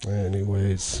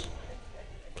 Anyways.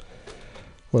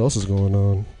 What else is going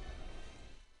on?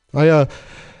 I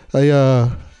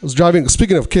was driving,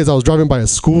 speaking of kids, I was driving by a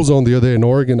school zone the other day in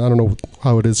Oregon. I don't know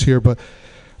how it is here, but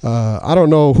I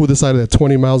don't know who decided that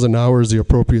 20 miles an hour is the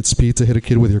appropriate speed to hit a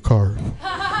kid with your car.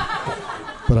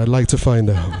 But I'd like to find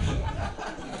out.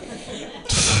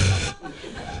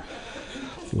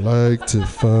 Like to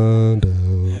find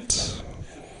out.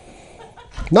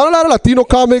 Not a lot of Latino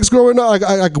comics growing up.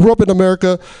 I grew up in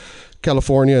America,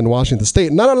 California, and Washington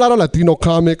State. Not a lot of Latino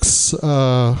comics.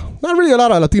 Not really a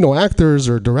lot of Latino actors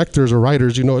or directors or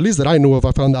writers, at least that I knew of.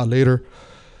 I found out later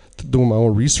doing my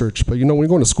own research. But when you're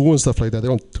going to school and stuff like that, they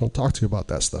don't talk to you about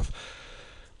that stuff.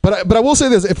 But I will say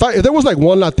this: if there was like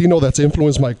one Latino that's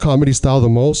influenced my comedy style the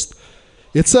most,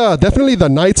 it's definitely the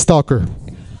Night Stalker,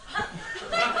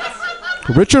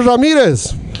 Richard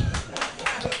Ramirez.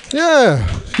 Yeah,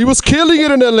 he was killing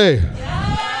it in LA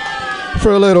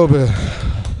for a little bit,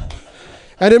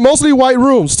 and in mostly white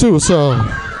rooms too. So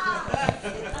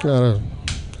gotta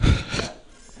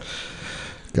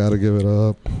give it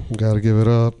up. Gotta give it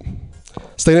up.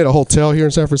 Staying at a hotel here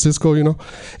in San Francisco,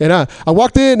 and I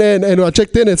walked in and I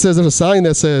checked in. It says there's a sign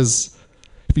that says,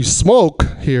 if you smoke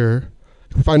here,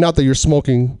 if we find out that you're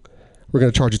smoking, we're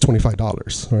gonna charge you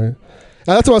 $25, right?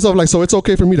 And I told myself, like, so it's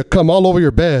okay for me to come all over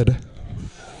your bed,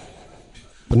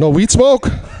 but no weed smoke?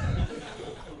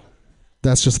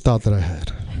 That's just a thought that I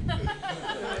had.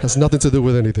 Has nothing to do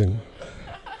with anything.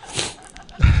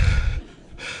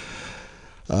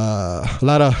 A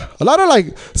lot of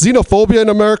like xenophobia in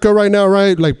America right now,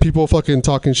 right? Like people fucking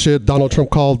talking shit. Donald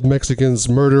Trump called Mexicans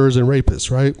murderers and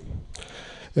rapists, right?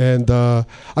 And I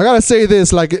gotta say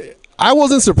this, like I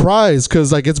wasn't surprised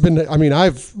because like it's been. I mean,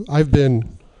 I've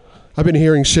been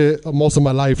hearing shit most of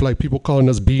my life, like people calling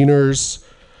us beaners,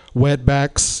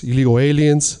 wetbacks, illegal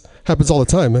aliens. Happens all the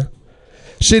time, man.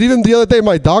 Shit, even the other day,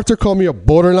 my doctor called me a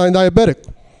borderline diabetic.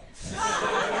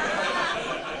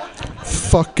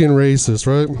 Fucking racist,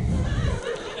 right?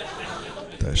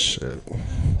 That shit.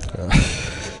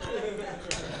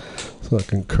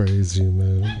 Fucking crazy,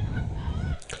 man.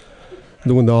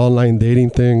 Doing the online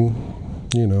dating thing,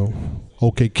 you know,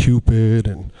 OkCupid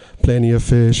and Plenty of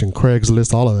Fish and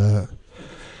Craigslist, all of that.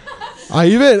 I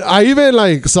even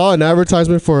like saw an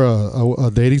advertisement for a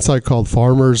dating site called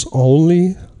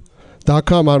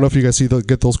FarmersOnly.com. I don't know if you guys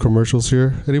get those commercials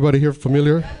here. Anybody here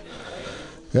familiar?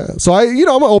 Yeah. So I'm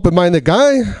an open-minded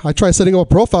guy. I try setting up a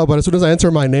profile, but as soon as I enter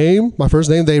my first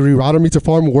name, they rerouted me to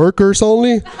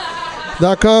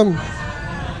FarmWorkersOnly.com.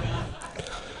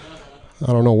 I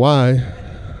don't know why.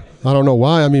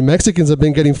 I mean, Mexicans have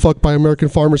been getting fucked by American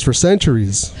farmers for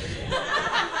centuries.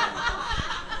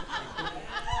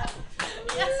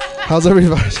 How's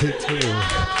everybody doing?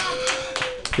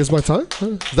 Is my time?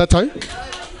 Is that time?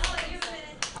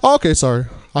 Oh, okay, sorry.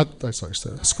 I sorry.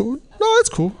 It's cool. No, it's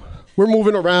cool. We're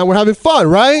moving around. We're having fun,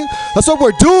 right? That's what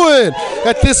we're doing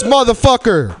at this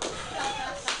motherfucker.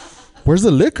 Where's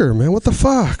the liquor, man? What the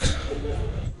fuck?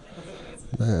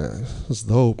 Man, that's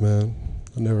dope, man.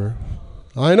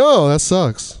 I know, that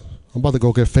sucks. I'm about to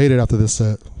go get faded after this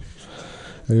set.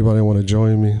 Anybody want to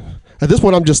join me? At this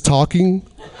point, I'm just talking,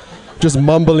 just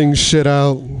mumbling shit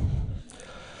out.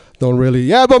 Don't really.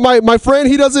 Yeah, but my friend,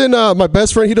 he doesn't, my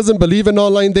best friend, he doesn't believe in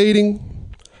online dating.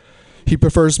 He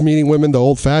prefers meeting women the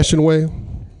old-fashioned way.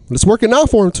 And it's working out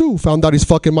for him, too. Found out he's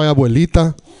fucking my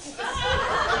abuelita.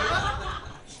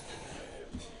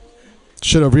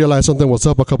 Should have realized something was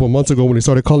up a couple months ago when he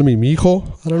started calling me mijo.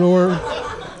 I don't know where.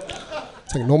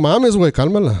 It's like, no mames, güey,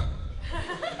 cálmala.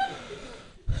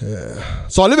 Yeah.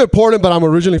 So I live in Portland, but I'm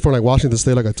originally from like Washington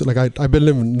State. I've been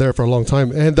living there for a long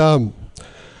time. And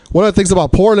one of the things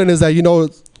about Portland is that, you know,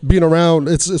 being around,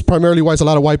 it's primarily white. It's a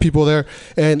lot of white people there,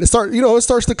 and Portland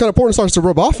starts to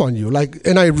rub off on you. Like,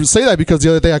 and I say that because the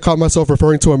other day I caught myself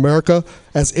referring to America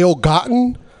as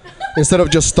ill-gotten instead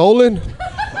of just stolen,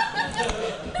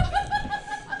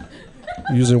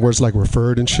 using words like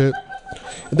referred and shit.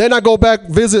 And then I go back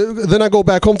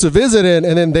home to visit, and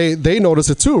then they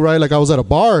notice it too, right? Like I was at a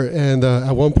bar, and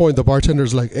at one point the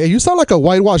bartender's like, "Hey, you sound like a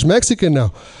whitewashed Mexican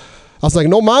now." I was like,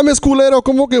 "No mames, culero,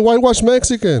 como que whitewashed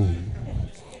Mexican?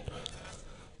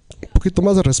 Un poquito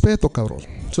más de respeto, cabrón.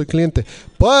 Soy cliente."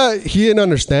 But he didn't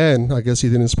understand. I guess he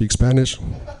didn't speak Spanish.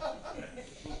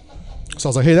 So I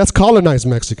was like, "Hey, that's colonized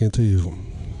Mexican to you."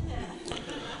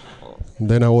 And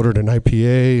then I ordered an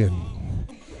IPA and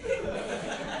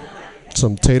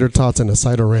some tater tots and a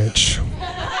cider ranch.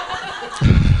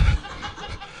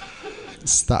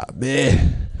 Stop,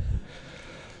 man.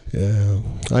 Yeah,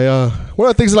 one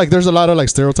of the things, like, there's a lot of like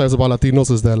stereotypes about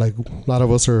Latinos is that like a lot of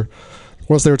us are.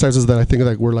 One of the stereotypes is that I think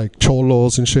like we're like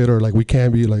cholos and shit, or like we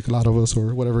can be like a lot of us,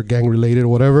 or whatever, gang related or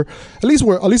whatever. At least in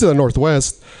the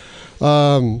Northwest.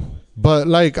 But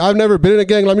like I've never been in a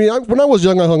gang. I mean, when I was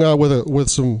young, I hung out with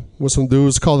some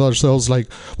dudes, called ourselves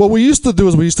like. What we used to do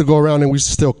is we used to go around and we used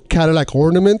to steal Cadillac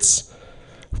ornaments,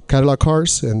 Cadillac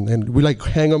cars, and we like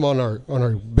hang them on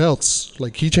our belts,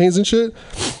 like keychains and shit.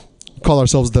 Call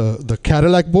ourselves the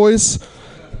Cadillac Boys.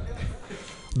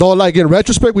 Though, like, in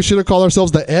retrospect, we should have called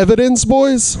ourselves the Evidence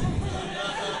Boys.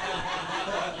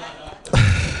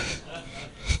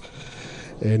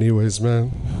 Anyways,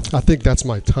 man, I think that's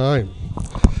my time.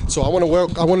 So I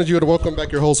wanted you to welcome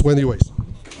back your host, Wendy Weiss.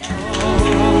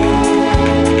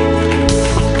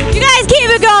 You guys keep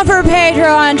it going for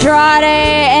Pedro Andrade.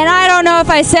 And I don't know if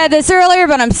I said this earlier,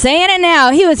 but I'm saying it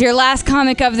now. He was your last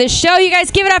comic of this show. You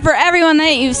guys give it up for everyone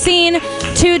that you've seen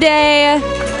today.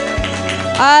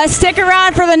 Stick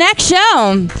around for the next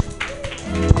show.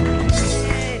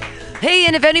 Hey,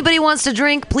 and if anybody wants to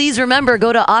drink, please remember,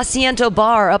 go to Asiento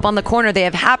Bar up on the corner. They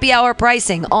have happy hour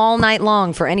pricing all night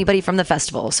long for anybody from the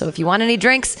festival. So if you want any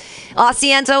drinks,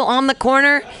 Asiento on the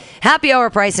corner, happy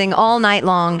hour pricing all night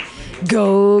long.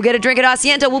 Go get a drink at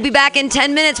Asiento. We'll be back in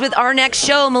 10 minutes with our next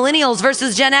show, Millennials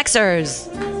versus Gen Xers.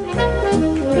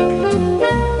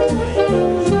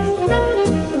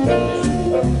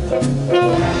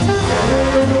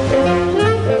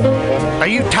 Are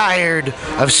you tired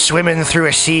of swimming through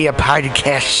a sea of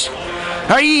podcasts?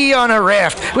 Are ye on a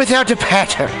raft without a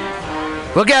paddle?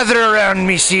 Well, gather around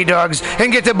me, sea dogs, and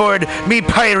get aboard me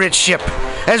pirate ship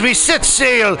as we set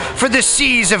sail for the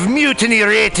seas of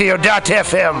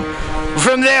MutinyRadio.fm.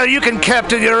 From there, you can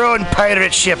captain your own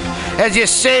pirate ship as you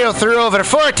sail through over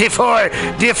 44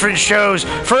 different shows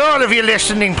for all of your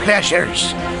listening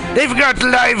pleasures. They've got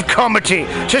live comedy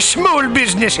to small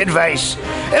business advice,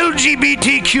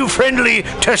 LGBTQ friendly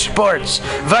to sports,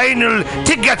 vinyl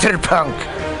to gutter punk.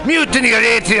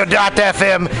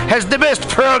 MutinyRadio.fm has the best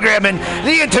programming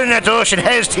the internet ocean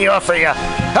has to offer you.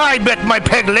 I bet my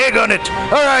peg leg on it,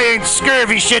 or I ain't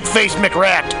scurvy shit-faced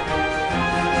McRat.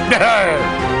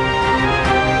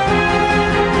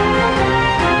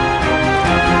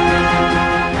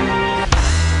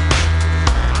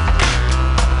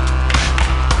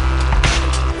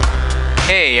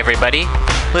 Hey everybody,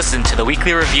 listen to the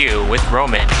Weekly Review with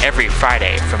Roman every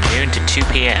Friday from noon to 2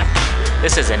 p.m.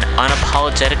 This is an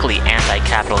unapologetically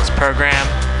anti-capitalist program.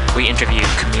 We interview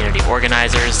community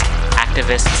organizers,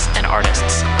 activists, and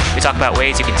artists. We talk about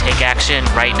ways you can take action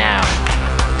right now.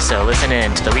 So listen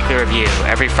in to the Weekly Review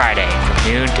every Friday from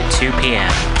noon to 2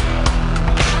 p.m.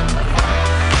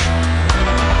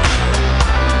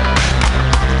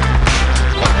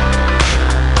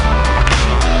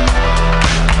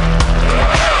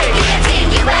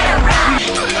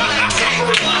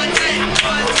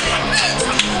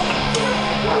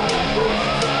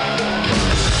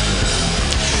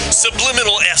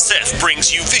 Subliminal SF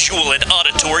brings you visual and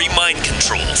auditory mind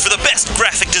control. For the best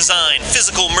graphic design,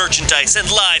 physical merchandise, and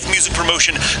live music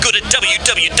promotion, go to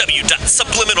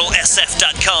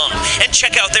www.subliminalsf.com and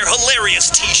check out their hilarious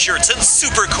t-shirts and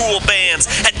super cool bands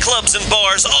at clubs and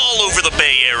bars all over the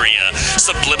Bay Area.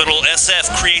 Subliminal SF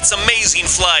creates amazing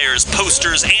flyers,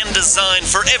 posters, and design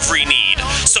for every need.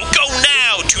 So go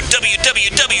now to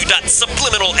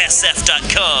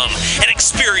www.subliminalsf.com and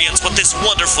experience what this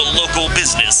wonderful local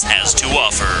business has to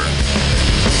offer.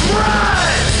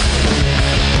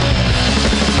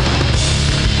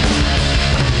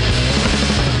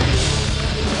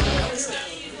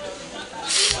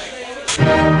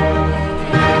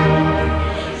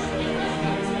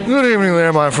 Good evening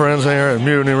there, my friends here at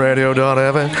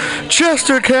MutinyRadio.fm.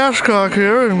 Chester Cashcock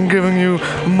here, and giving you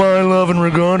my love and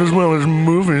regard as well as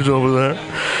movies over there.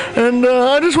 And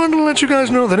I just wanted to let you guys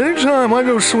know that anytime I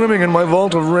go swimming in my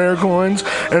vault of rare coins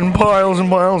and piles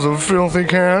of filthy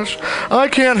cash, I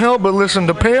can't help but listen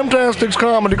to Pamtastic's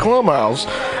Comedy Clubhouse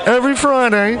every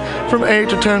Friday from 8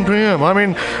 to 10 p.m. I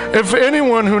mean, if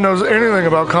anyone who knows anything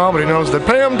about comedy knows that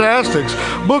Pamtastic's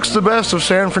books the best of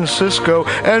San Francisco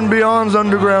and beyond's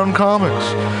underground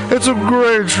comics. It's a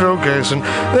great showcase, and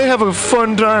they have a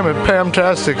fun time at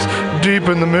Pamtastic's deep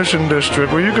in the Mission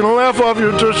District, where you can laugh off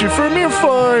your tushy for a mere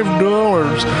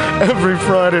 $5 every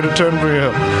Friday to 10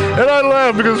 p.m. And I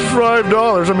laugh because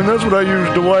 $5, I mean, that's what I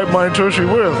use to wipe my tushy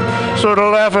with. So to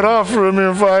laugh it off for a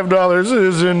mere $5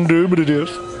 is indubitious.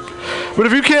 But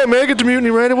if you can't make it to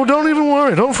Mutiny Radio, well, don't even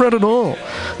worry. Don't fret at all.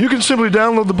 You can simply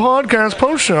download the podcast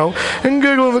post-show and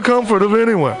giggle in the comfort of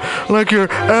anywhere, like your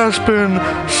Aspen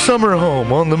summer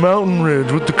home on the mountain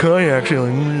ridge with the kayak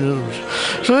feeling.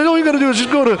 So all you got to do is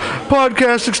just go to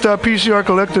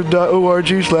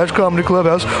podcastics.pcrcollective.org/comedy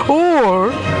clubhouse,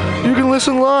 or you can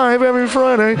listen live every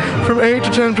Friday from 8 to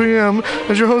 10 p.m.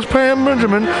 as your host Pam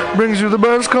Benjamin brings you the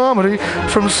best comedy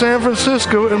from San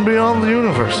Francisco and beyond the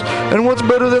universe. And what's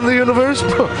better than the universe?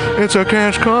 It's a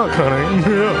cash cock, honey.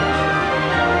 Yeah.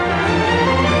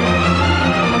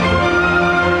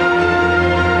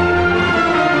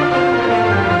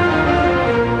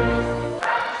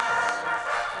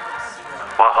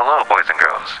 Well, hello, boys and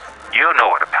girls. You know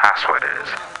what a password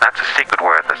is. That's a secret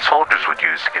word that soldiers would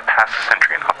use to get past the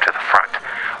sentry and up to the front.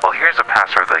 Well, here's a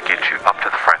password that gets you up to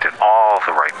the front in all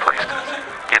the right places.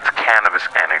 It's cannabis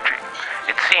energy.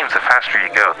 It seems the faster you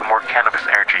go, the more cannabis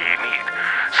energy you need.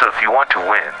 So if you want to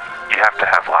win, you have to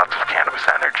have lots of cannabis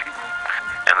energy.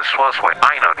 And the swellest way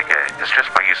I know to get it is just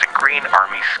by using Green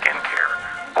Army Skincare.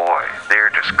 Boy,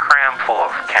 they're just crammed full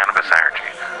of cannabis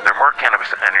energy. There are more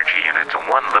cannabis energy units in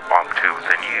one lip balm tube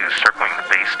than you use circling the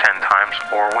base 10 times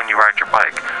or when you ride your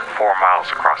bike 4 miles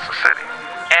across the city.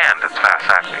 And it's fast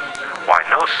acting. Why,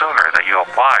 no sooner than you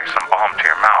apply some balm to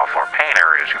your mouth or pain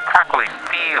areas, you practically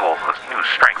feel the new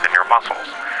strength in your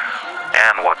muscles.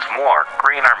 And what's more,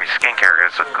 Green Army Skincare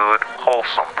is a good,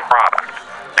 wholesome product.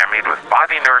 They're made with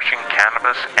body-nourishing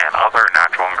cannabis and other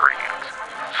natural ingredients.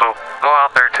 So go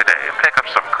out there today and pick up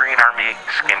some Green Army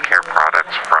Skincare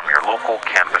products from your local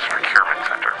cannabis procurement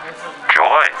center.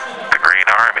 Join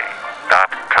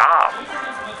thegreenarmy.com.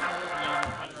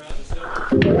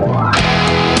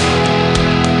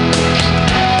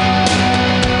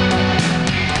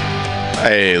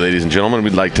 Hey, ladies and gentlemen,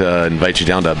 we'd like to invite you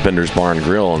down to Bender's Bar and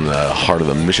Grill in the heart of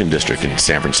the Mission District in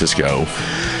San Francisco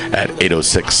at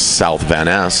 806 South Van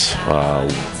Ness.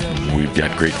 We've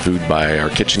got great food by our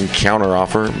kitchen counter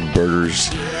offer, burgers,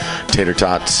 tater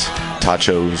tots,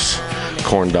 tachos,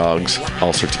 corn dogs,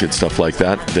 all sorts of good stuff like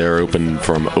that. They're open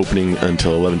from opening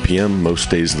until 11 p.m. most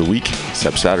days of the week,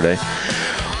 except Saturday.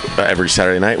 Every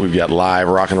Saturday night, we've got live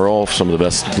rock and roll, some of the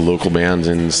best local bands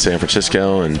in San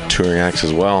Francisco and touring acts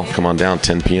as well. Come on down,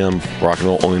 10 p.m., rock and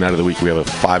roll, only night of the week. We have a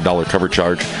 $5 cover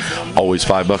charge, always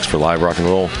 $5 for live rock and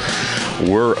roll.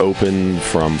 We're open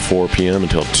from 4 p.m.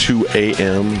 until 2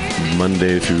 a.m.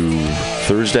 Monday through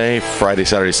Thursday, Friday,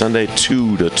 Saturday, Sunday,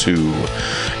 2 to 2.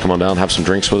 Come on down, have some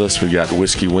drinks with us. We've got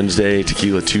Whiskey Wednesday,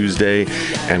 Tequila Tuesday,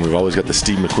 and we've always got the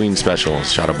Steve McQueen special,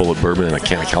 shot of Bullet Bourbon and a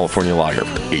can of California Lager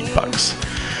for $8.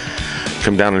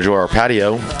 Come down and enjoy our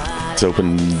patio. It's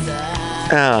open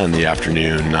in the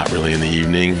afternoon, not really in the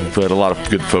evening, but a lot of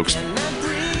good folks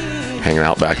hanging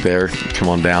out back there. Come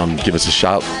on down, give us a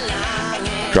shout.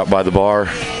 Drop by the bar,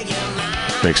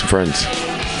 make some friends.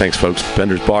 Thanks, folks.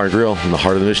 Bender's Bar and Grill in the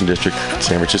heart of the Mission District,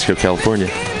 San Francisco, California.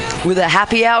 With a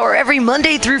happy hour every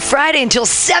Monday through Friday until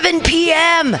 7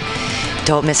 p.m.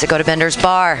 Don't miss it. Go to Bender's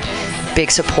Bar.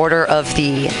 Big supporter of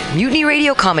the Mutiny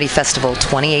Radio Comedy Festival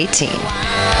 2018.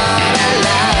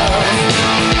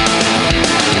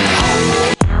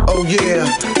 Oh yeah,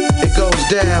 it goes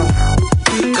down.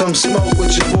 Come smoke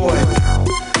with your boy.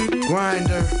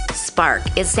 Grinder. Spark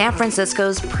is San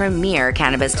Francisco's premier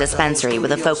cannabis dispensary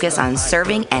with a focus on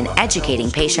serving and educating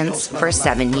patients for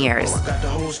 7 years.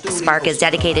 Spark is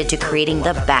dedicated to creating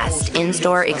the best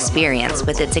in-store experience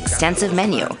with its extensive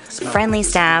menu, friendly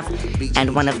staff,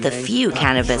 and one of the few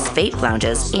cannabis vape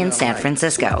lounges in San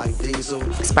Francisco.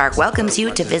 Spark welcomes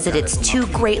you to visit its 2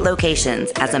 great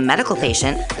locations as a medical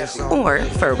patient or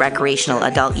for recreational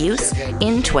adult use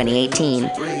in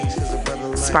 2018.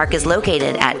 Spark is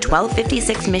located at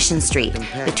 1256 Mission Street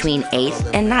between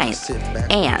 8th and 9th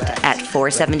and at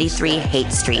 473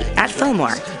 Haight Street at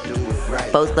Fillmore.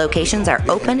 Both locations are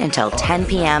open until 10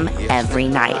 p.m. every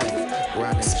night.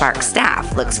 Spark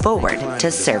staff looks forward to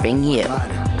serving you.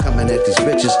 Coming at these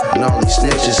bitches and all these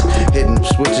snitches, hitting them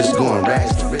switches, going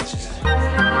rags to riches.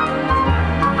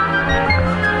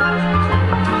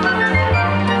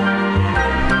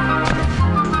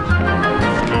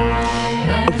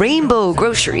 Rainbow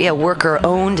Grocery, a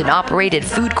worker-owned and operated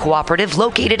food cooperative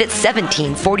located at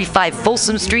 1745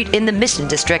 Folsom Street in the Mission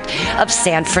District of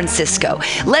San Francisco.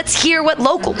 Let's hear what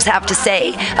locals have to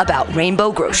say about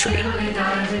Rainbow Grocery.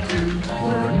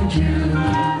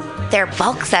 Their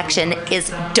bulk section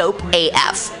is dope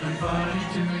AF.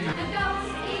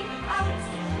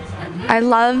 I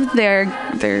love their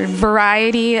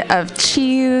variety of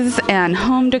cheese and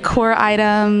home decor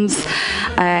items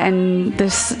and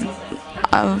this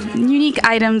unique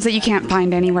items that you can't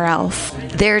find anywhere else.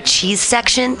 Their cheese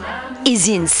section is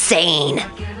insane.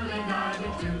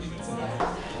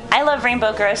 I love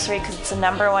Rainbow Grocery because it's the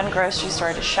 #1 grocery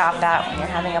store to shop at when you're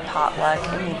having a potluck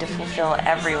and need to fulfill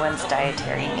everyone's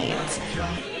dietary needs.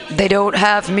 They don't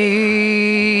have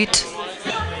meat.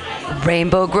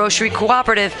 Rainbow Grocery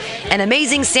Cooperative, an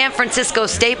amazing San Francisco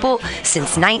staple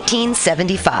since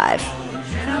 1975.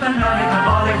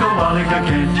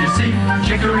 Can't you see?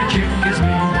 Chicory chick is me.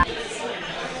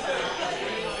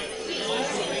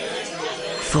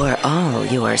 For all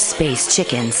your space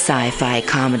chicken, sci-fi,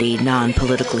 comedy,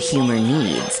 non-political humor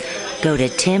needs, go to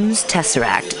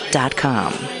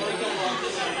timstesseract.com.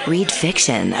 Read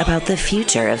fiction about the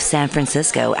future of San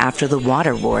Francisco after the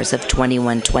water wars of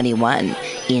 2121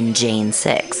 in Jane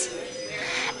 6.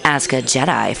 Ask a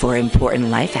Jedi for important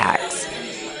life hacks.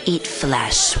 Eat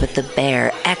flesh with the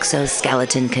bare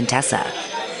exoskeleton Contessa.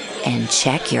 And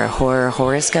check your horror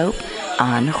horoscope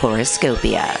on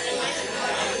Horoscopia.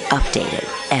 Updated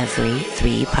every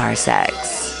 3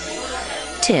 parsecs.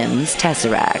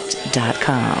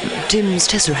 TimsTesseract.com.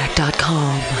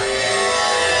 TimsTesseract.com.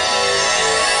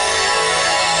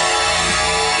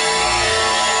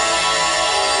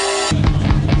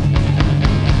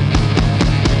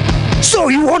 So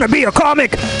you want to be a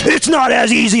comic? It's not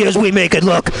as easy as we make it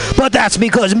look, but that's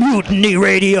because Mutiny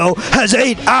Radio has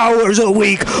 8 hours a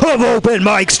week of open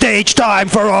mic stage time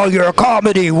for all your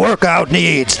comedy workout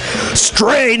needs.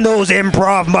 Strain those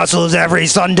improv muscles every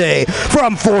Sunday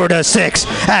from 4 to 6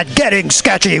 at Getting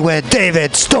Sketchy with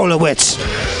David Stolowitz.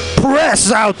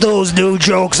 Press out those new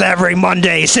jokes every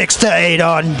Monday, 6 to 8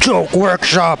 on Joke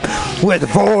Workshop with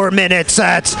 4-minute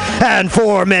sets and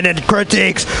 4-minute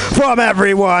critiques from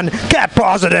everyone. Get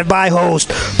Positive by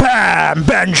host Pam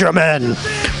Benjamin.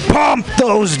 Pump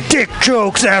those dick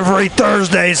jokes every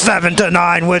Thursday, 7 to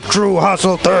 9 with True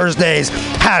Hustle Thursdays.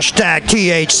 Hashtag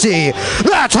THC.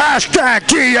 That's hashtag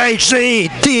THC.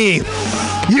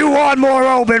 You want more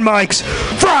open mics?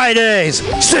 Fridays,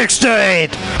 6 to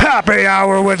 8. Happy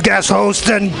hour with guest host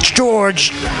and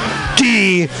George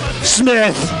D.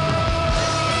 Smith.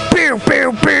 Pew,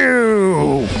 pew,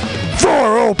 pew.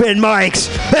 4 open mics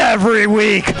every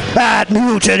week at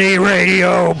Mutiny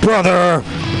Radio, brother.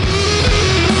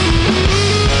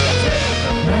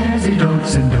 Lazy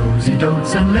dotes and dozy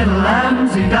dotes and little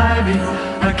lambsy divey,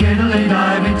 a kiddly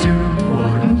divey too,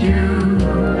 wouldn't you?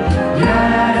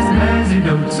 Yes, lazy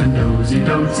dotes and dozy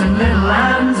dotes and little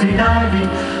lambsy divey,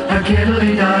 a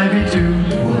kiddly divey too,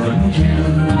 wouldn't you?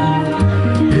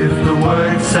 If the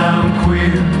words sound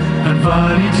queer and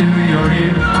funny to your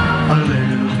ear, a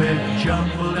little bit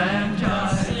jumbled and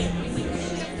jive.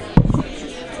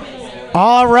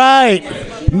 All right.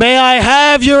 May I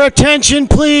have your attention,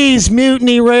 please,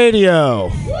 Mutiny Radio?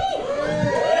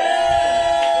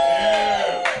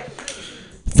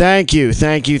 Thank you,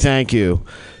 thank you, thank you.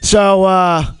 So,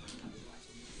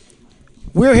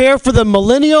 we're here for the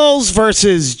Millennials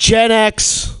versus Gen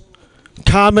X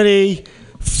comedy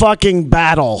fucking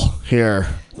battle here,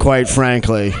 quite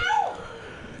frankly.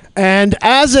 And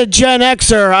as a Gen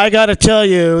Xer, I gotta tell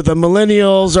you, the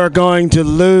Millennials are going to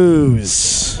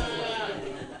lose.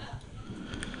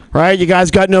 Right? You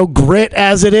guys got no grit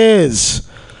as it is.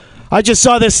 I just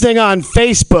saw this thing on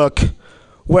Facebook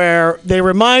where they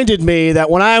reminded me that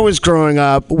when I was growing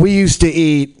up, we used to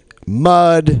eat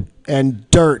mud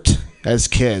and dirt as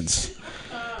kids.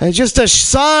 And just a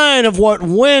sign of what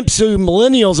wimps who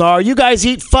millennials are, you guys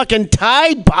eat fucking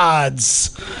Tide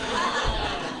Pods.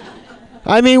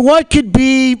 I mean, what could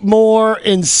be more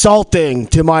insulting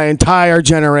to my entire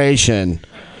generation?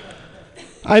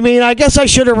 I mean, I guess I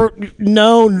should have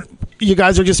known you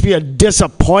guys would just be a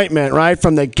disappointment, right,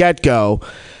 from the get-go.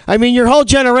 I mean, your whole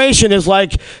generation is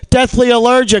like deathly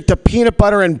allergic to peanut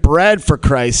butter and bread, for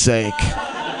Christ's sake.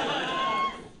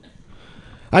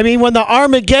 I mean, when the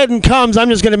Armageddon comes, I'm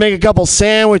just going to make a couple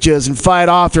sandwiches and fight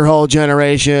off your whole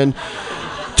generation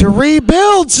to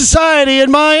rebuild society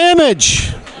in my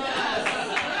image.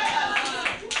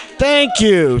 Thank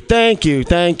you, thank you,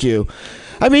 thank you.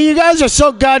 I mean, you guys are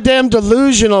so goddamn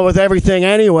delusional with everything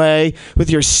anyway,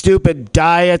 with your stupid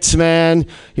diets, man.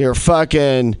 Your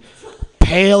fucking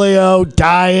paleo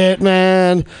diet,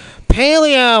 man.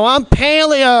 Paleo, I'm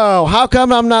paleo. How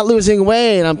come I'm not losing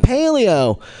weight? I'm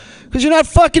paleo. Because you're not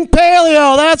fucking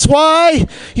paleo, that's why.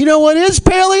 You know what is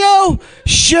paleo?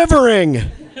 Shivering.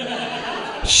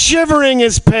 Shivering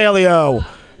is paleo.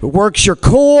 It works your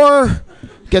core,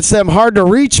 gets them hard to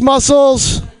reach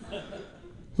muscles.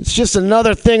 It's just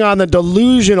another thing on the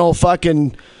delusional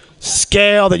fucking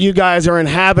scale that you guys are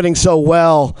inhabiting so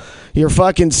well. Your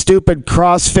fucking stupid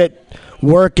CrossFit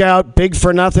workout, big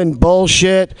for nothing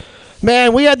bullshit.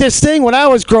 Man, we had this thing when I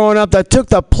was growing up that took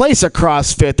the place of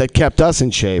CrossFit that kept us in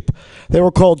shape. They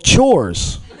were called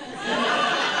chores.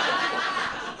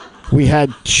 We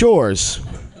had chores.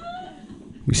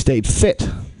 We stayed fit.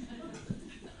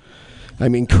 I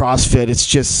mean, CrossFit, it's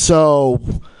just so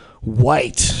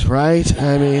white, right?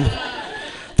 I mean,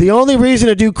 the only reason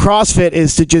to do CrossFit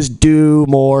is to just do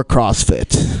more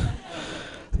CrossFit.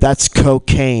 That's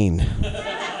cocaine.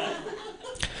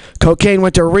 Cocaine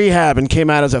went to rehab and came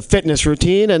out as a fitness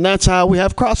routine, and that's how we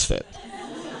have CrossFit.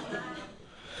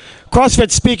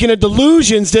 CrossFit, speaking of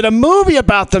delusions, did a movie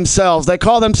about themselves. They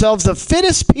call themselves the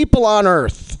fittest people on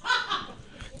earth.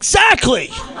 Exactly.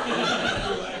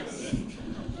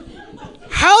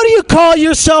 How do you call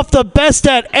yourself the best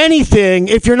at anything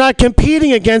if you're not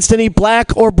competing against any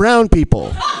black or brown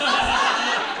people?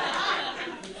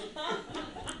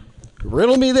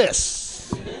 Riddle me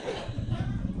this.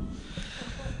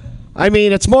 I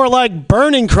mean, it's more like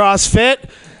burning CrossFit.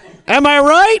 Am I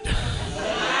right?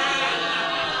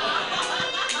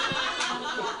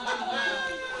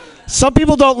 Some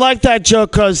people don't like that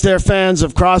joke because they're fans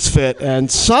of CrossFit, and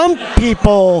some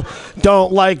people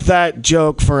don't like that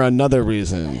joke for another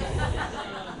reason.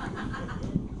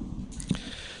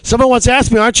 Someone once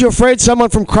asked me, aren't you afraid someone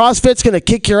from CrossFit's going to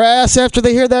kick your ass after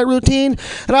they hear that routine?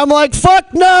 And I'm like,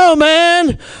 fuck no,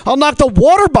 man. I'll knock the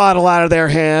water bottle out of their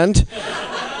hand.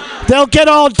 They'll get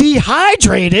all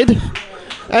dehydrated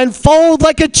and fold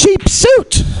like a cheap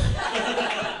suit.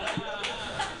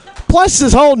 Plus,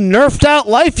 this whole nerfed out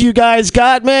life you guys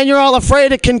got, man, you're all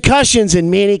afraid of concussions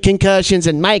and mini concussions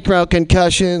and micro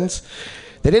concussions.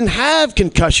 They didn't have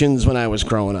concussions when I was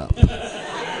growing up.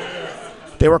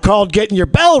 They were called getting your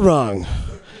bell rung,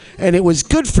 and it was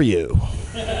good for you.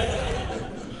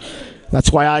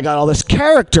 That's why I got all this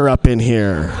character up in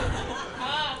here.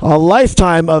 A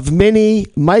lifetime of mini,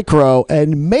 micro,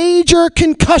 and major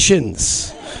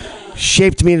concussions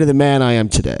shaped me into the man I am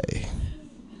today.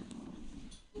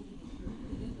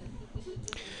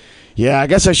 Yeah, I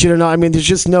guess I should have known. I mean, there's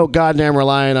just no goddamn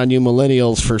relying on you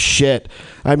millennials for shit.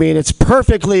 I mean, it's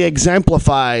perfectly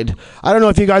exemplified. I don't know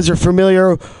if you guys are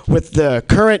familiar with the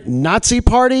current Nazi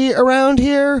party around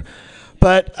here,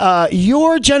 but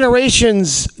your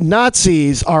generation's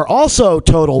Nazis are also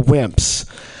total wimps.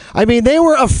 I mean, they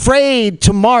were afraid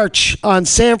to march on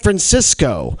San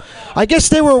Francisco. I guess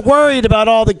they were worried about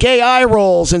all the gay eye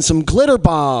rolls and some glitter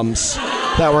bombs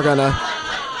that were going to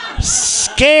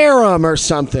scare them or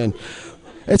something.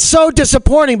 It's so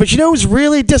disappointing, but you know who's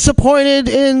really disappointed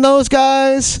in those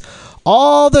guys?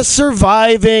 All the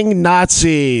surviving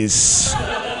Nazis.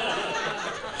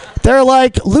 They're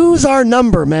like, lose our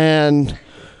number, man.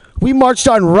 We marched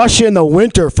on Russia in the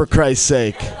winter, for Christ's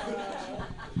sake.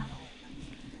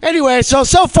 Anyway, so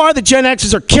far the Gen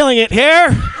Xers are killing it here.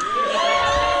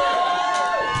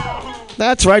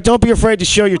 That's right, don't be afraid to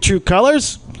show your true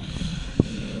colors.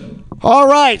 All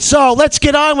right, so let's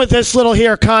get on with this little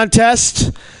here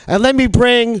contest. And let me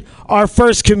bring our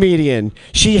first comedian.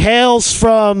 She hails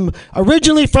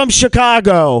originally from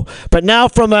Chicago, but now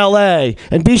from LA.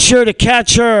 And be sure to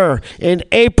catch her in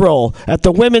April at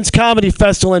the Women's Comedy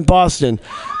Festival in Boston.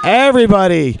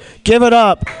 Everybody, give it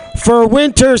up for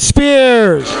Winter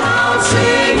Spears.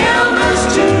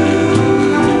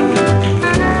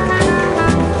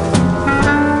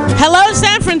 Hello,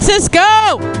 San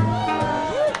Francisco.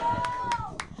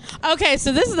 Okay,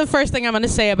 so this is the first thing I'm going to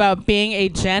say about being a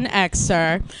Gen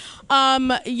Xer.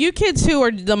 You kids who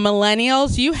are the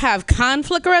millennials, you have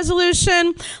conflict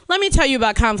resolution. Let me tell you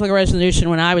about conflict resolution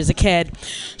when I was a kid.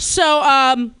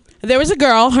 So there was a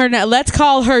girl, let's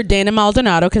call her Dana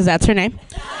Maldonado because that's her name.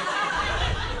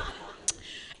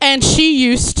 And she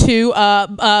used to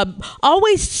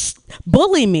always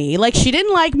bully me. Like, she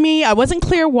didn't like me. I wasn't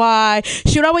clear why.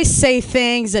 She would always say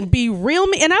things and be real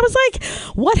mean. And I was like,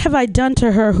 what have I done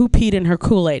to her? Who peed in her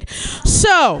Kool-Aid?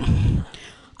 So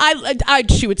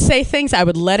she would say things. I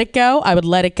would let it go. I would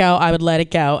let it go. I would let it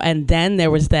go. And then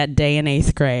there was that day in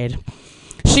 8th grade.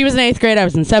 She was in 8th grade. I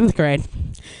was in 7th grade.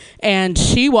 And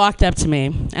she walked up to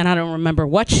me. And I don't remember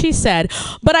what she said.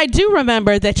 But I do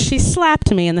remember that she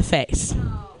slapped me in the face.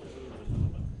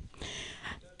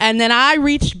 And then I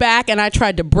reached back and I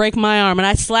tried to break my arm and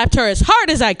I slapped her as hard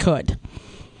as I could.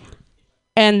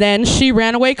 And then she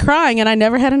ran away crying and I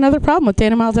never had another problem with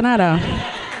Dana Maldonado.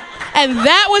 And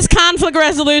that was conflict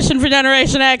resolution for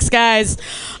Generation X, guys.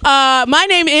 My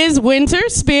name is Winter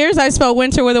Spears. I spell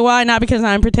winter with a Y, not because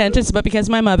I'm pretentious, but because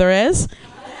my mother is.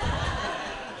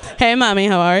 Hey, Mommy,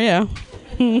 how are you?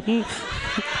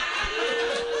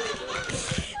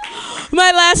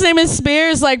 My last name is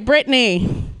Spears, like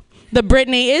Britney. The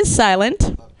Britney is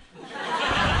silent.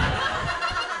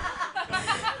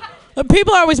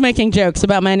 People are always making jokes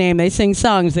about my name. They sing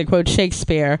songs, they quote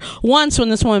Shakespeare. Once when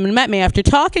this woman met me, after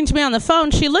talking to me on the phone,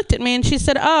 she looked at me and she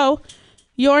said, "Oh,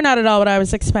 you're not at all what I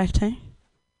was expecting."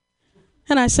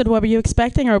 And I said, "What were you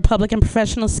expecting? A Republican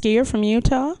professional skier from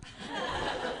Utah?"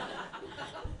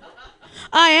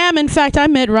 I am. In fact,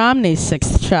 I'm Mitt Romney's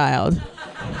 6th child.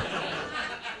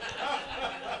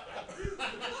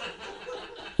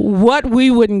 What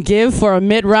we wouldn't give for a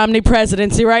Mitt Romney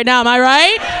presidency right now, am I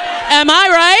right? Am I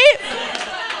right?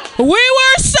 We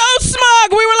were so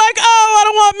smug. We were like, oh, I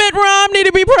don't want Mitt Romney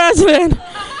to be president.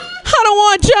 I don't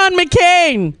want John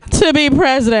McCain to be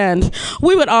president.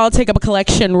 We would all take up a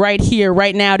collection right here,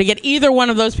 right now, to get either one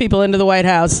of those people into the White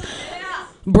House.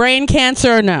 Brain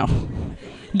cancer or no.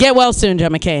 Get well soon,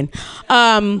 John McCain.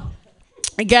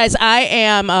 Guys, I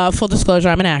am, full disclosure,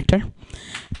 I'm an actor.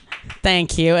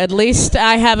 Thank you. At least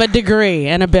I have a degree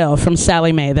and a bill from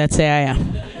Sally Mae. That's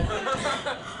AIM.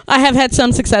 I have had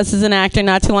some success as an actor.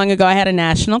 Not too long ago, I had a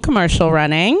national commercial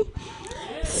running.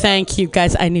 Thank you,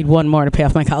 guys. I need one more to pay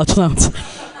off my college loans.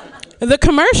 The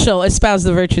commercial espoused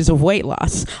the virtues of weight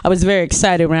loss. I was very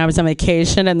excited when I was on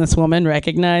vacation and this woman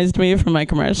recognized me from my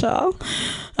commercial.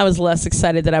 I was less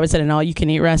excited that I was at an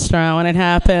all-you-can-eat restaurant when it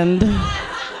happened.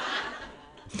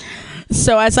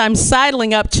 So as I'm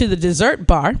sidling up to the dessert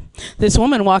bar, this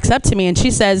woman walks up to me and she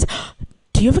says,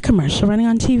 "Do you have a commercial running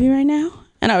on TV right now?"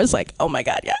 And I was like, oh my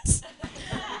God, yes.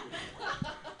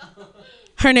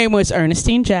 Her name was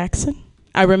Ernestine Jackson.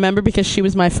 I remember because she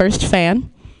was my first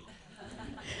fan.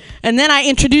 And then I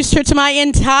introduced her to my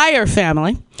entire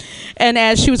family. And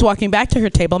as she was walking back to her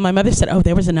table, my mother said, "Oh,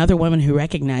 there was another woman who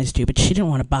recognized you, but she didn't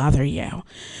want to bother you."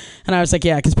 And I was like,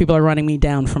 yeah, because people are running me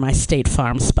down for my State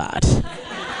Farm spot.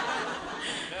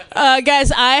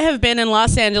 Guys, I have been in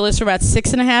Los Angeles for about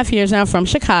 6.5 years now from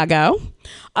Chicago.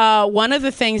 One of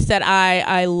the things that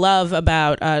I love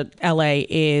about LA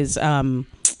is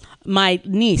my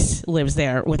niece lives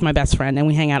there with my best friend, and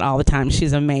we hang out all the time.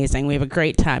 She's amazing. We have a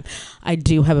great time. I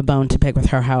do have a bone to pick with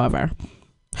her, however.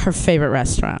 Her favorite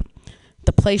restaurant,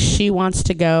 the place she wants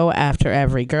to go after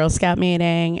every Girl Scout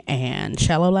meeting and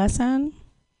cello lesson,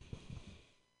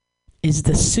 is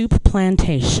the Soup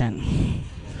Plantation.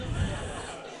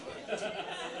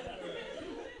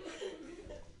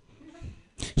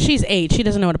 She's 8. She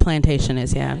doesn't know what a plantation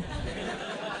is yet.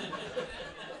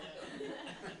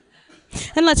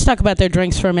 And let's talk about their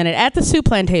drinks for a minute. At the Soup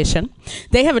Plantation,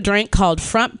 they have a drink called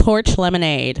Front Porch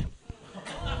Lemonade.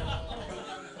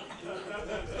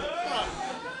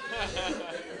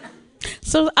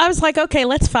 So I was like, okay,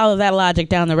 let's follow that logic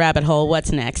down the rabbit hole.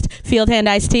 What's next? Field Hand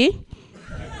Iced Tea?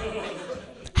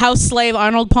 House Slave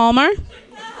Arnold Palmer?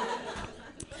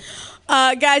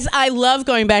 Guys, I love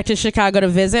going back to Chicago to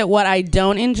visit. What I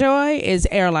don't enjoy is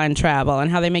airline travel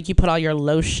and how they make you put all your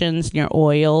lotions and your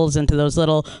oils into those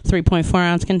little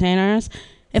 3.4-ounce containers.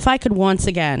 If I could once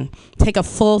again take a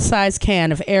full-size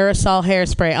can of aerosol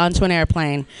hairspray onto an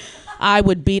airplane, I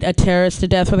would beat a terrorist to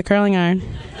death with a curling iron.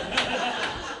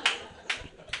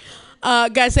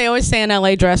 Guys, they always say in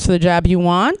LA, dress for the job you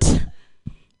want.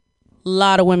 A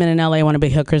lot of women in LA want to be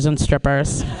hookers and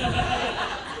strippers.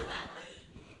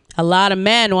 A lot of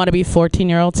men want to be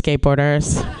 14-year-old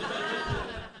skateboarders.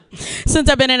 Since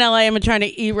I've been in LA, I've been trying to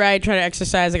eat right, trying to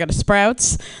exercise. I go to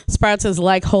Sprouts. Sprouts is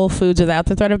like Whole Foods without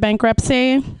the threat of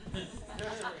bankruptcy.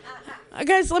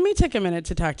 Guys, let me take a minute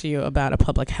to talk to you about a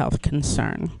public health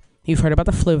concern. You've heard about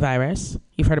the flu virus.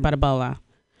 You've heard about Ebola.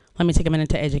 Let me take a minute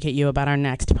to educate you about our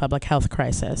next public health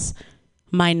crisis,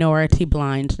 minority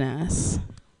blindness.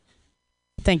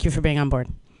 Thank you for being on board.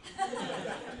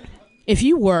 If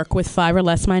you work with 5 or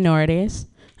less minorities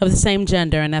of the same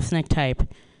gender and ethnic type,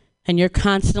 and you're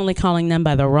constantly calling them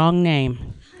by the wrong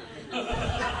name,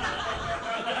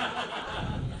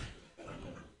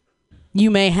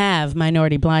 you may have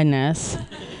minority blindness.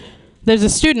 There's a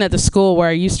student at the school where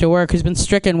I used to work who's been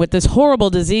stricken with this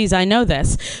horrible disease. I know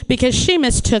this because she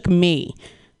mistook me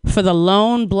for the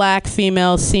lone black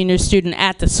female senior student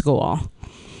at the school.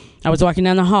 I was walking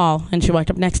down the hall, and she walked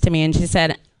up next to me, and she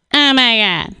said, "Oh, my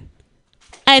God.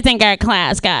 I think our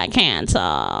class got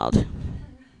canceled."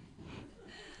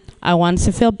 I wanted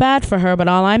to feel bad for her, but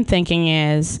all I'm thinking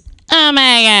is, oh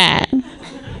my God.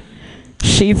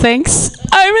 She thinks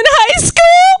I'm in high school.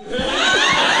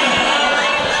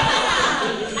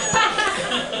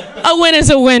 A win is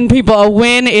a win, people. A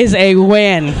win is a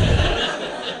win.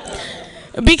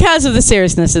 Because of the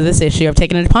seriousness of this issue, I've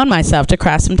taken it upon myself to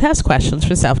craft some test questions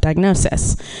for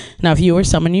self-diagnosis. Now, if you or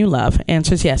someone you love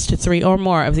answers yes to 3 or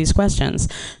more of these questions,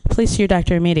 please see your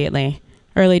doctor immediately.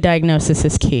 Early diagnosis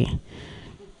is key.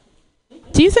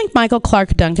 Do you think Michael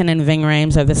Clark Duncan and Ving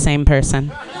Rhames are the same person?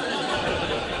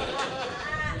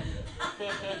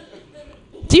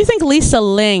 Do you think Lisa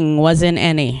Ling was in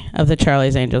any of the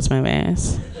Charlie's Angels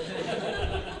movies?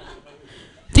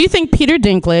 Do you think Peter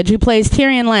Dinklage, who plays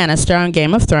Tyrion Lannister on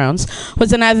Game of Thrones,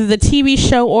 was in either the TV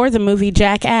show or the movie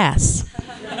Jackass?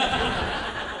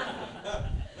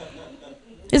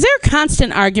 Is there a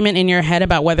constant argument in your head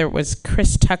about whether it was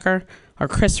Chris Tucker or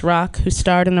Chris Rock who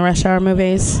starred in the Rush Hour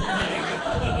movies?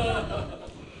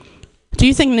 Do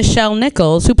you think Nichelle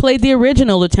Nichols, who played the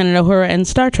original Lieutenant Uhura in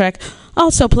Star Trek,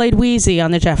 also played Wheezy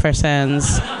on The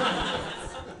Jeffersons?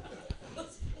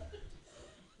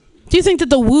 Do you think that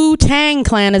the Wu-Tang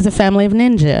Clan is a family of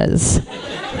ninjas?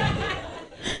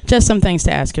 Just some things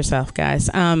to ask yourself, guys.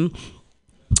 My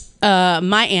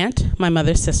aunt, my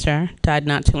mother's sister, died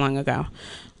not too long ago.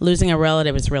 Losing a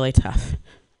relative is really tough,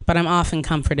 but I'm often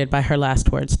comforted by her last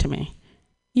words to me.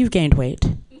 You've gained weight.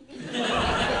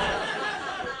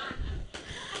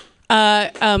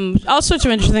 All sorts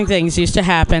of interesting things used to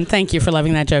happen. Thank you for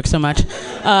loving that joke so much.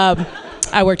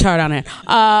 I worked hard on it.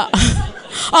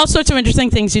 All sorts of interesting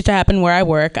things used to happen where I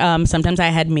work. Sometimes I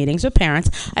had meetings with parents.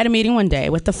 I had a meeting one day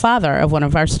with the father of one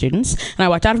of our students, and I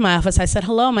walked out of my office. I said,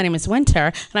 "Hello, my name is Winter,"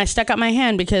 and I stuck out my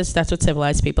hand because that's what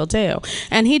civilized people do.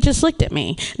 And he just looked at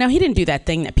me. Now, he didn't do that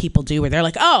thing that people do where they're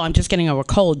like, "Oh, I'm just getting over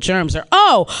cold, germs," or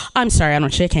 "Oh, I'm sorry, I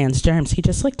don't shake hands, germs." He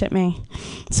just looked at me.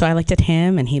 So I looked at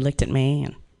him, and he looked at me,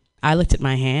 and I looked at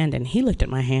my hand, and he looked at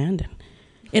my hand. And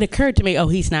it occurred to me, oh,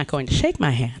 he's not going to shake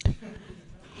my hand.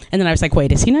 And then I was like,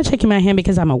 wait, is he not shaking my hand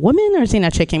because I'm a woman, or is he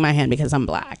not shaking my hand because I'm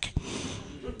black?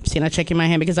 Is he not shaking my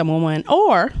hand because I'm a woman?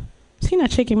 Or is he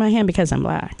not shaking my hand because I'm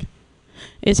black?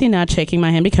 Is he not shaking my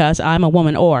hand because I'm a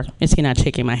woman? Or is he not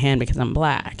shaking my hand because I'm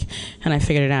black? And I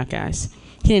figured it out, guys.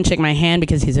 He didn't shake my hand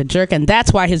because he's a jerk, and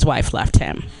that's why his wife left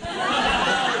him.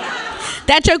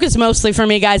 That joke is mostly for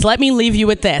me, guys. Let me leave you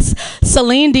with this.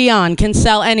 Celine Dion can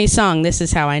sell any song. This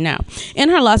is how I know. In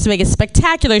her Las Vegas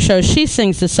spectacular show, she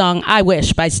sings the song I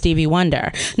Wish by Stevie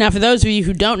Wonder. Now, for those of you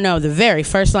who don't know the very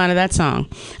first line of that song,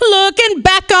 looking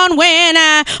back on when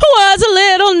I was a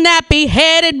little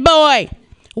nappy-headed boy.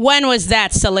 When was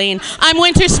that, Celine? I'm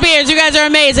Winter Spears. You guys are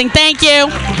amazing. Thank you.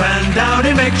 Van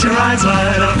Dowdy makes your eyes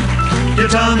light up. Your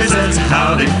tummy says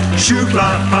howdy, shoot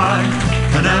right by.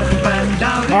 An apple Van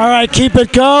Dowdy. All right, keep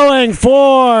it going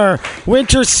for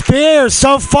Winter Spears.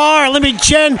 So far, let me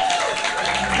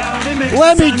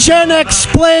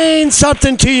explain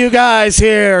something to you guys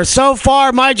here. So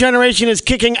far, my generation is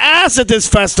kicking ass at this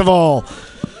festival.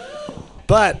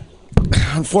 But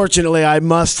unfortunately, I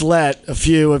must let a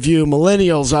few of you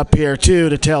millennials up here, too,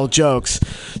 to tell jokes.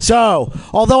 So,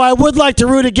 although I would like to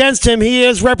root against him, he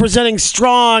is representing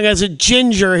strong as a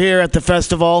ginger here at the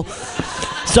festival.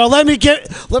 So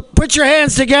put your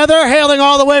hands together, hailing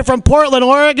all the way from Portland,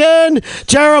 Oregon,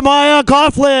 Jeremiah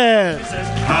Coughlin.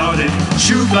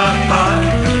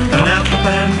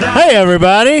 Hey,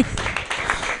 everybody.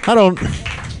 I don't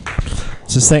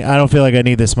feel like I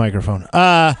need this microphone.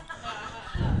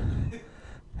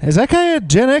 Is that guy a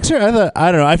Gen Xer?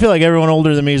 I don't know. I feel like everyone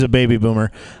older than me is a baby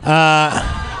boomer. And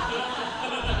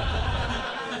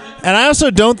I also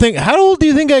don't think. How old do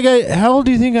you think I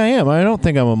am? I don't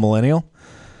think I'm a millennial.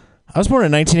 I was born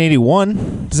in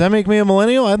 1981. Does that make me a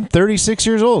millennial? I'm 36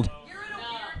 years old.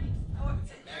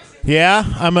 Yeah,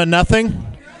 I'm a nothing.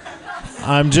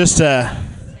 I'm just a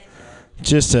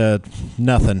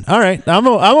nothing. All right, I'm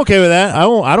okay with that. I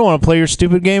don't want to play your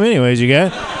stupid game anyways, you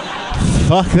guys.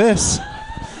 Fuck this.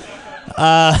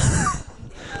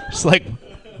 Just like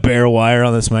bare wire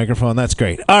on this microphone. That's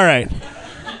great. All right.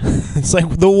 It's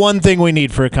like the one thing we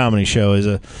need for a comedy show is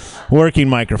a working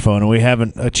microphone, and we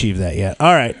haven't achieved that yet.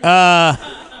 All right.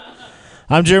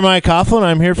 I'm Jeremiah Coughlin.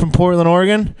 I'm here from Portland,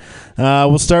 Oregon.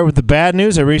 We'll start with the bad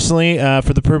news. I recently,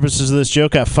 for the purposes of this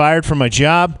joke, got fired from my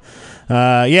job.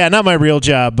 Yeah, not my real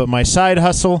job, but my side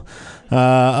hustle.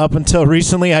 Up until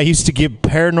recently, I used to give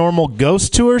paranormal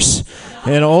ghost tours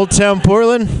in Old Town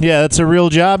Portland. Yeah, that's a real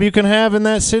job you can have in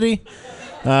that city.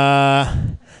 I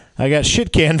got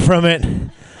shit canned from it.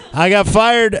 I got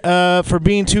fired for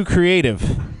being too creative.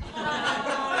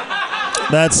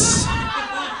 That's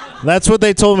what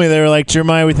they told me. They were like,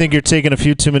 Jeremiah, we think you're taking a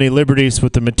few too many liberties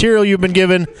with the material you've been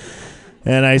given.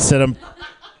 And I said, I'm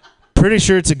pretty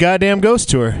sure it's a goddamn ghost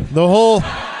tour. The whole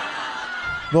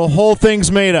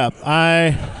thing's made up.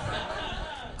 I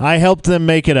helped them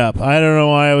make it up. I don't know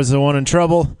why I was the one in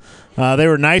trouble. They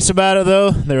were nice about it,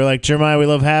 though. They were like, Jeremiah, we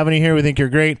love having you here. We think you're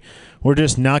great. We're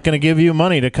just not going to give you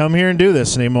money to come here and do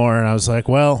this anymore. And I was like,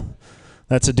 well,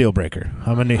 that's a deal breaker.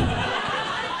 I'm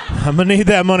gonna need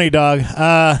that money, dog.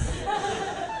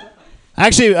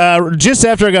 Actually, just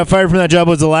after I got fired from that job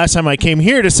was the last time I came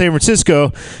here to San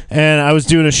Francisco, and I was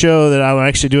doing a show that I'm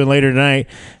actually doing later tonight,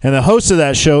 and the host of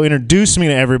that show introduced me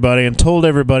to everybody and told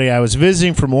everybody I was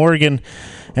visiting from Oregon,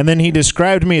 and then he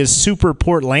described me as Super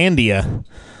Portlandia,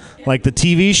 like the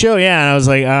TV show. Yeah, and I was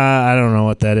like, I don't know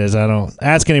what that is. I don't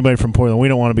ask anybody from Portland. We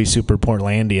don't want to be Super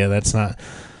Portlandia. That's not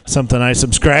something I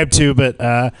subscribe to, but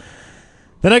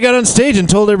then I got on stage and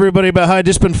told everybody about how I'd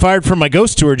just been fired from my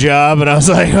ghost tour job, and I was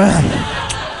like,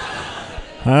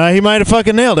 he might have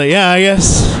fucking nailed it. Yeah,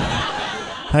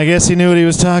 I guess he knew what he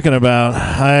was talking about.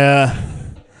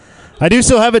 I do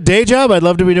still have a day job. I'd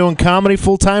love to be doing comedy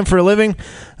full time for a living,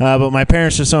 but my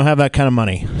parents just don't have that kind of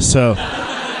money. So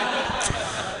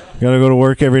gotta go to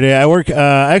work every day.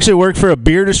 I actually work for a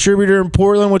beer distributor in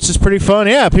Portland, which is pretty fun.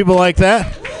 Yeah, people like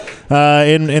that.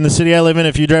 In the city I live in,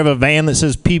 if you drive a van that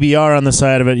says PBR on the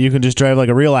side of it, you can just drive like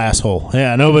a real asshole.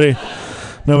 Yeah,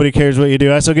 nobody cares what you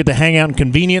do. I also get to hang out in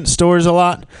convenience stores a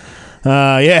lot.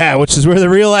 Yeah, which is where the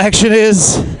real action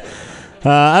is.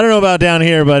 I don't know about down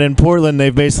here, but in Portland,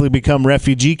 they've basically become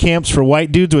refugee camps for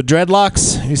white dudes with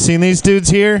dreadlocks. You seen these dudes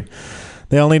here?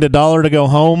 They all need $1 to go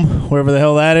home, wherever the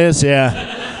hell that is.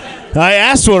 Yeah. I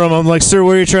asked one of them, I'm like, sir,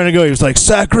 where are you trying to go? He was like,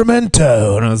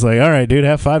 Sacramento. And I was like, all right, dude,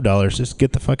 have $5. Just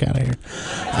get the fuck out of here.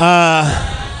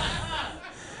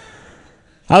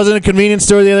 I was in a convenience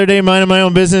store the other day, minding my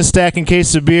own business, stacking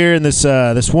cases of beer, and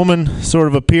this woman sort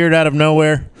of appeared out of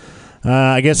nowhere.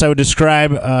 I guess I would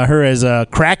describe her as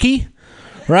cracky,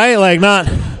 right? Like not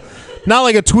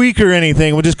like a tweak or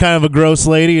anything, but just kind of a gross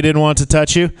lady who didn't want to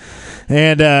touch you.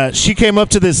 And she came up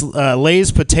to this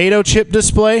Lay's potato chip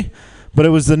display, but it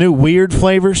was the new weird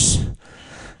flavors.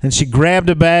 And she grabbed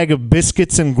a bag of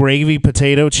biscuits and gravy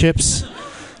potato chips.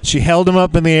 She held them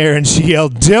up in the air and she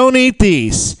yelled, "Don't eat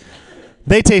these.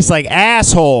 they taste like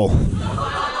asshole.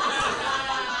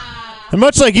 And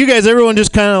much like you guys, everyone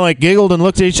just kind of like giggled and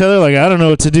looked at each other like, I don't know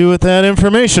what to do with that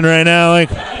information right now. Like,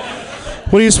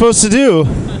 what are you supposed to do?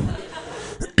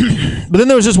 But then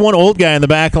there was just one old guy in the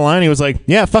back of the line. He was like,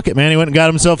 yeah, fuck it, man. He went and got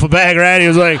himself a bag, right? He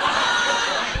was like,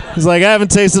 I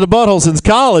haven't tasted a butthole since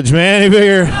college, man. He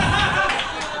figure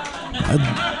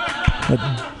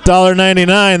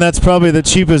 $1.99, that's probably the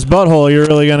cheapest butthole you're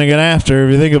really going to get after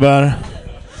if you think about it.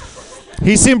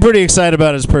 He seemed pretty excited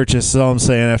about his purchase, is all I'm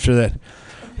saying after that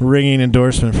ringing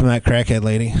endorsement from that crackhead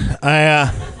lady.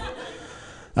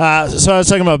 So I was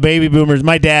talking about baby boomers.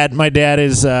 My dad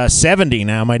is 70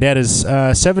 now. My dad is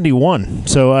 71.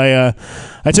 So I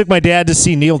took my dad to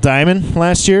see Neil Diamond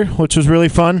last year, which was really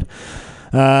fun.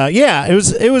 It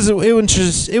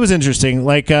was interesting.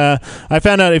 Like I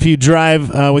found out if you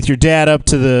drive with your dad up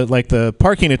to the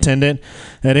parking attendant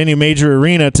at any major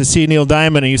arena to see Neil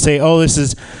Diamond, and you say, "Oh, this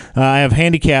is I have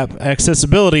handicap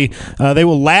accessibility," they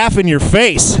will laugh in your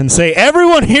face and say,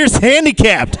 "Everyone here's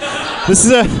handicapped.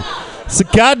 It's a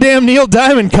goddamn Neil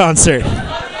Diamond concert.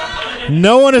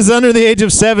 No one is under the age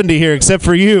of 70 here except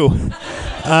for you."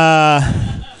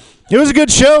 It was a good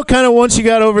show. Kind of once you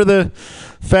got over the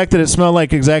fact that it smelled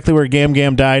like exactly where Gam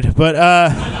Gam died, but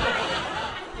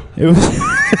it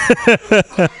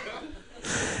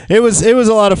was it was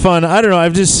a lot of fun. I don't know.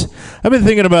 I've been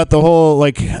thinking about the whole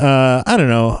I don't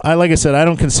know. Like I said, I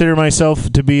don't consider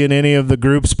myself to be in any of the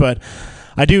groups, but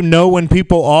I do know when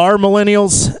people are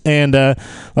millennials, and I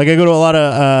go to a lot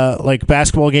of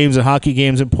basketball games and hockey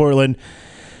games in Portland.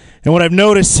 And what I've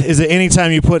noticed is that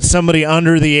anytime you put somebody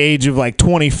under the age of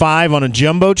 25 on a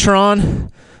Jumbotron,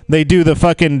 they do the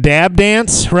fucking dab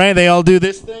dance, right? They all do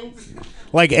this thing.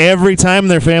 Every time,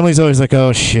 their family's always like,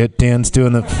 "Oh shit, Dan's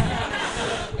doing the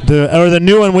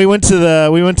new one." We went to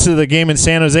the game in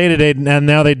San Jose today, and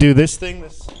now they do this thing.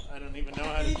 I don't even know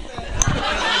how to.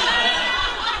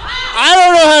 I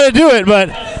don't know how to do it, but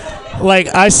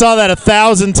I saw that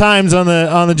 1,000 times on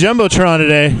the Jumbotron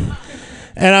today,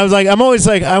 and I was like, I'm always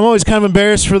kind of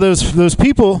embarrassed for those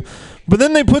people. But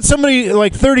then they put somebody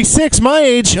 36, my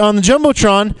age, on the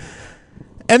Jumbotron,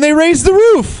 and they raise the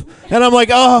roof. And I'm like,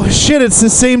 oh shit, it's the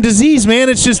same disease, man.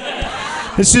 It's just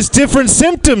different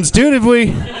symptoms, dude. If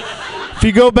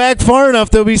you go back far enough,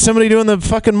 there'll be somebody doing the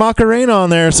fucking Macarena on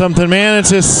there or something, man.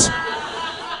 It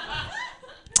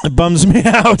bums me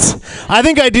out. I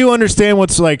think I do understand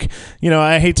what's I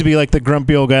hate to be the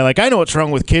grumpy old guy. I know what's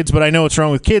wrong with kids, but I know what's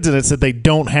wrong with kids, and it's that they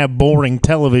don't have boring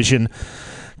television.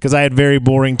 Because I had very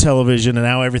boring television, and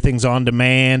now everything's on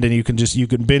demand, and you can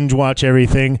binge watch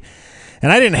everything.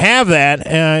 And I didn't have that.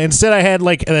 Instead, I had an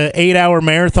 8-hour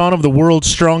marathon of the World's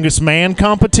Strongest Man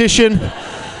competition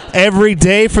every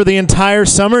day for the entire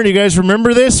summer. Do you guys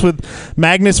remember this with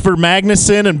Magnus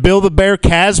Magnuson and Bill the Bear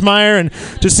Kazmaier and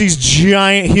just these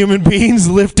giant human beings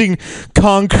lifting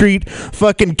concrete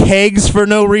fucking kegs for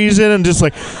no reason, and just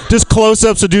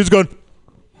close-ups of dudes going,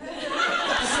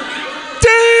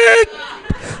 "Dude!"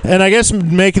 And I guess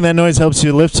making that noise helps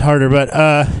you lift harder, but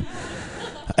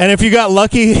and if you got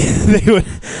lucky,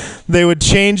 they would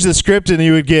change the script, and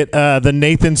you would get the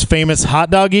Nathan's Famous Hot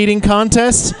Dog Eating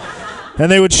Contest,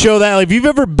 and they would show that. If you've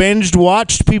ever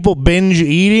watched people binge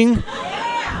eating,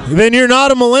 then you're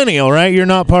not a millennial, right? You're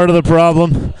not part of the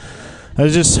problem. I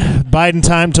was just biding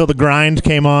time till the grind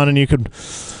came on, and you could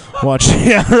watch.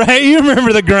 Yeah, right? You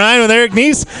remember the grind with Eric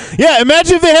Nies? Yeah,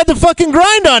 imagine if they had the fucking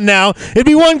grind on now. It'd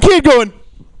be one kid going,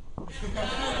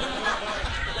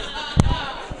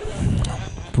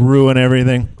 ruin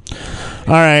everything.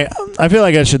 All right, I feel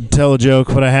like I should tell a joke,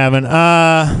 but I haven't.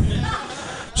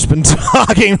 Just been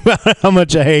talking about how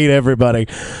much I hate everybody.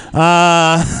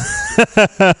 I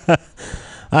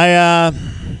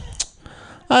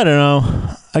don't know.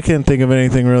 I can't think of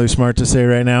anything really smart to say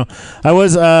right now. I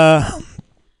will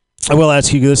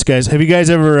ask you this, guys. Have you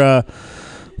guys ever?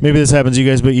 Maybe this happens to you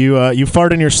guys, but you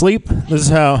fart in your sleep. This is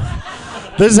how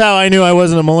I knew I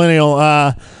wasn't a millennial.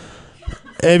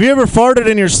 Have you ever farted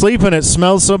in your sleep and it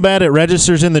smells so bad it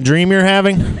registers in the dream you're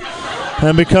having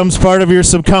and becomes part of your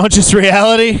subconscious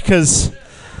reality? Because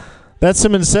that's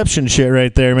some Inception shit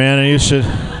right there, man. And you should.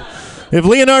 If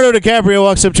Leonardo DiCaprio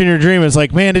walks up to you in your dream and is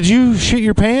like, "Man, did you shit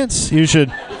your pants?" You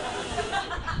should.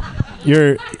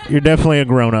 You're definitely a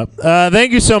grown up.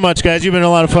 Thank you so much, guys. You've been a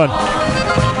lot of fun.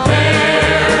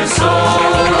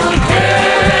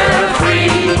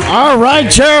 All right,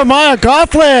 Jeremiah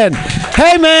Gofflin.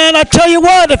 Hey, man, I tell you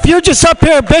what, if you're just up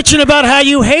here bitching about how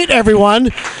you hate everyone,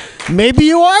 maybe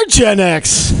you are Gen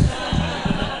X.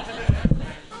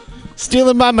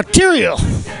 Stealing my material.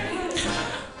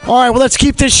 All right, well, let's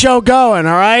keep this show going,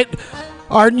 all right?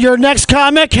 Your next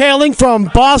comic hailing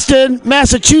from Boston,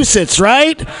 Massachusetts,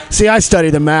 right? See, I study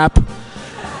the map.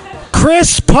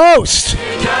 Chris Post.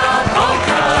 Pick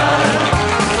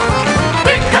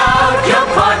out your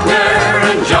partner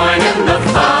and join in the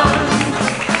fun.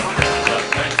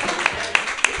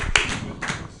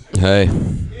 Hey.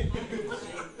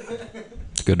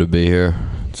 It's good to be here.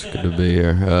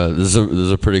 This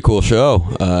is a pretty cool show.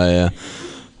 I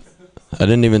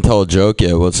didn't even tell a joke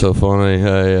yet. What's so funny?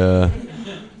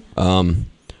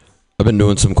 I've been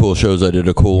doing some cool shows. I did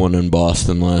a cool one in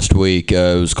Boston last week.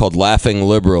 It was called Laughing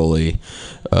Liberally.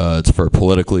 It's for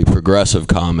politically progressive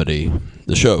comedy.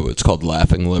 The show, it's called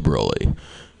Laughing Liberally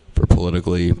for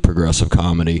politically progressive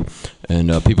comedy. And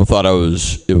people thought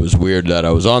it was weird that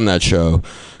I was on that show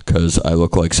because I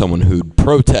look like someone who'd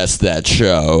protest that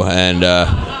show. And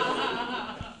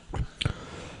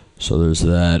so there's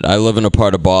that. I live in a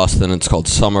part of Boston. It's called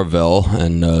Somerville,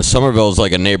 and Somerville is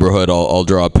like a neighborhood. I'll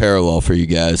draw a parallel for you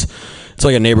guys. It's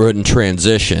like a neighborhood in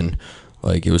transition.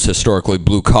 Like, it was historically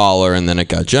blue collar, and then it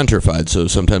got gentrified. So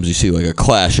sometimes you see like a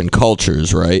clash in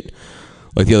cultures, right?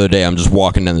 Like the other day, I'm just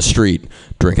walking down the street,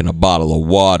 drinking a bottle of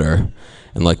water,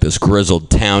 and like this grizzled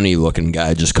townie-looking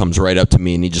guy just comes right up to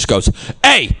me, and he just goes,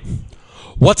 "Hey,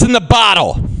 what's in the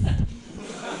bottle?"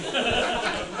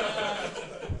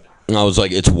 And I was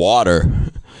like, "It's water."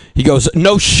 He goes,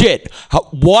 "No shit.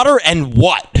 Water and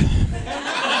what?"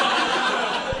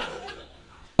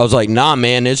 I was like, "Nah,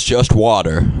 man, it's just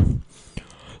water."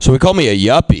 So he called me a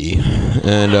yuppie.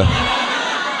 And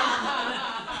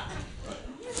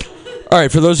all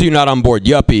right, for those of you not on board,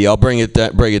 yuppie, I'll break it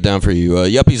down for you.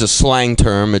 Yuppie's a slang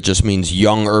term. It just means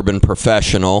young urban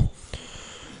professional.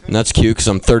 And that's cute because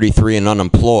I'm 33 and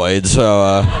unemployed,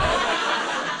 so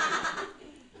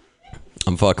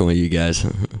I'm fucking with you guys.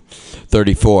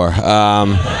 34.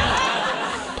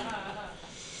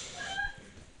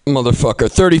 Motherfucker.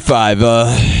 35.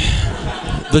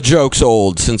 The joke's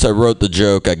old. Since I wrote the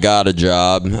joke, I got a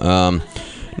job.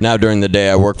 Now during the day,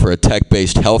 I work for a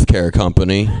tech-based healthcare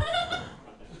company.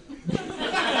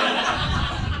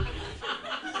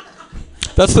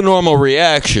 That's the normal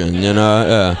reaction, you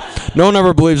know. No one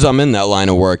ever believes I'm in that line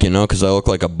of work, you know, because I look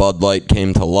like a Bud Light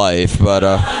came to life, but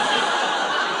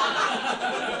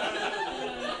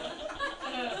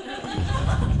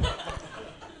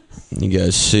you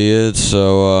guys see it.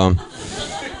 So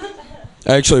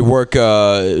I actually work,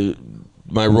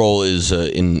 my role is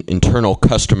in internal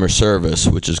customer service,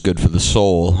 which is good for the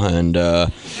soul, and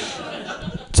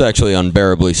it's actually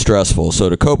unbearably stressful. So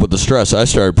to cope with the stress, I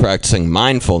started practicing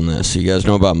mindfulness. You guys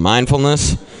know about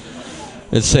mindfulness?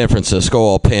 It's San Francisco,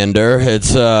 I'll pander.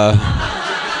 It's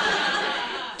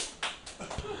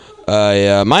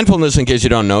mindfulness, in case you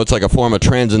don't know, it's like a form of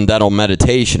transcendental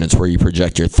meditation. It's where you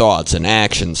project your thoughts and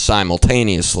actions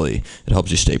simultaneously. It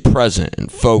helps you stay present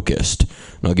and focused.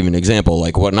 And I'll give you an example.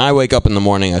 Like when I wake up in the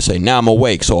morning, I say, now I'm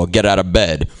awake, so I'll get out of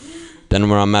bed. Then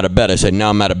when I'm out of bed, I say,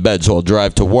 now I'm out of bed, so I'll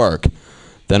drive to work.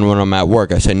 Then when I'm at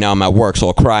work, I say, now I'm at work, so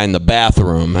I'll cry in the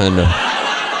bathroom. And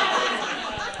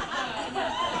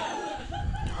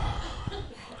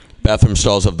bathroom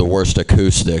stalls have the worst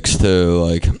acoustics too.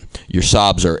 Like, your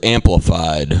sobs are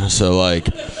amplified. So like,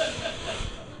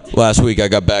 last week I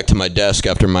got back to my desk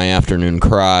after my afternoon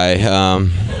cry.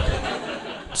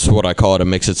 It's what I call it. It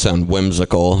makes it sound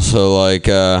whimsical. So like,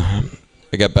 I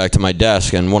got back to my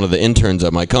desk, and one of the interns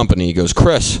at my company, he goes,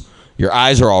 "Chris, your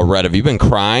eyes are all red. Have you been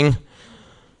crying?"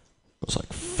 I was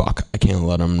like, fuck, I can't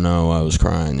let him know I was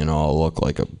crying, you know, I'll look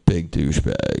like a big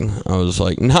douchebag. I was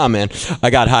like, nah, man,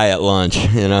 I got high at lunch,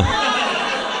 you know.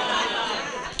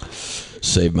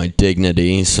 Save my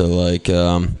dignity. So like,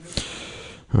 I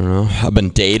don't know, I've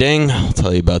been dating. I'll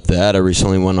tell you about that. I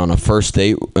recently went on a first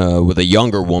date with a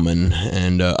younger woman,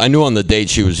 and I knew on the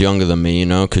date she was younger than me, you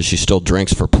know, because she still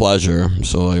drinks for pleasure.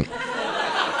 So like,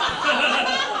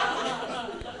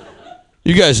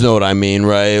 you guys know what I mean,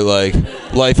 right? Like,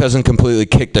 life hasn't completely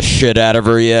kicked the shit out of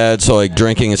her yet, so like,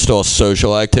 drinking is still a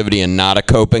social activity and not a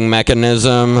coping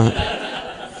mechanism.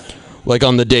 Like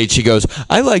on the date, she goes,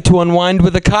 "I like to unwind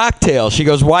with a cocktail." She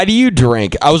goes, "Why do you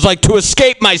drink?" I was like, "To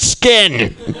escape my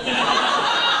skin."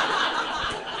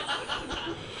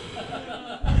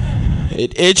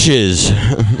 It itches.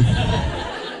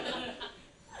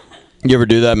 You ever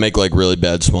do that? Make like really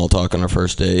bad small talk on a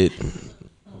first date?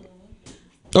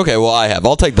 Okay, well, I have.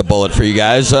 I'll take the bullet for you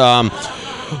guys.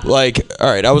 Like, all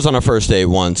right, I was on a first date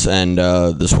once, and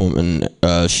this woman,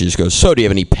 she just goes, "So, do you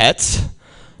have any pets?"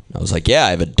 I was like, "Yeah,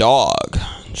 I have a dog."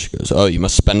 And she goes, "Oh, you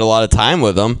must spend a lot of time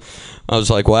with him." I was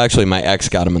like, "Well, actually, my ex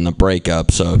got him in the breakup,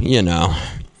 so, you know."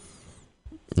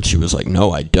 And she was like,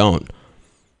 "No, I don't."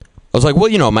 I was like, well,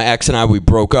 you know, my ex and I, we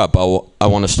broke up. I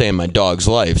want to stay in my dog's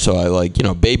life. So I, like, you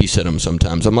know, babysit him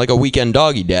sometimes. I'm like a weekend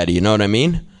doggy daddy, you know what I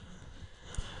mean?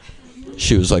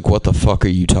 She was like, what the fuck are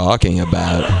you talking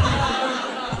about?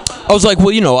 I was like,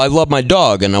 well, you know, I love my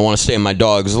dog and I want to stay in my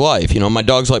dog's life. You know, my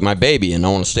dog's like my baby and I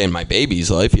want to stay in my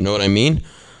baby's life. You know what I mean?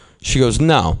 She goes,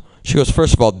 no. She goes,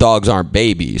 first of all, dogs aren't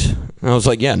babies. And I was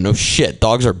like, yeah, no shit.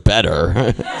 Dogs are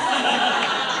better.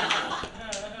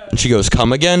 And she goes,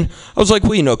 come again? I was like,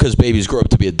 well, you know, because babies grow up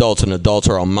to be adults, and adults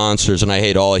are all monsters, and I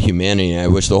hate all of humanity, and I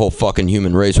wish the whole fucking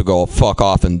human race would go all fuck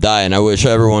off and die, and I wish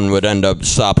everyone would end up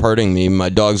stop hurting me. My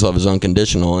dog's love is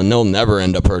unconditional, and they'll never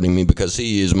end up hurting me because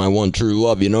he is my one true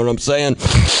love. You know what I'm saying?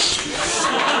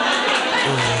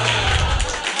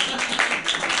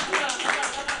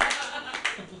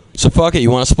 So fuck it, you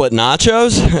want to split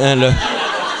nachos?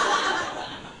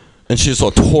 And she just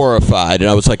looked horrified, and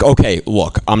I was like, okay,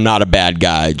 look, I'm not a bad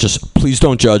guy. Just please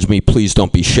don't judge me. Please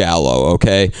don't be shallow,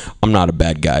 okay? I'm not a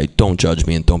bad guy. Don't judge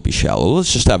me and don't be shallow.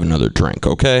 Let's just have another drink,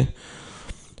 okay?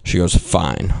 She goes,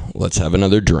 fine, let's have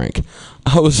another drink.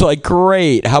 I was like,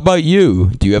 great. How about you?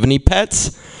 Do you have any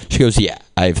pets? She goes, yeah,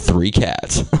 I have 3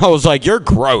 cats. I was like, you're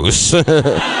gross.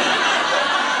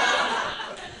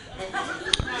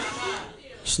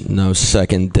 No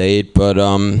second date, but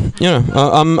you know,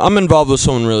 I'm involved with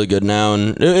someone really good now,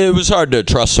 and it was hard to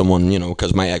trust someone, you know,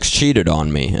 because my ex cheated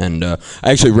on me, and I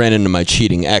actually ran into my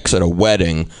cheating ex at a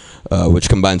wedding, which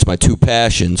combines my 2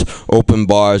 passions: open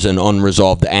bars and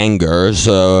unresolved anger.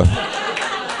 So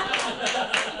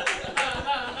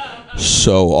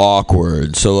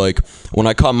awkward. So like when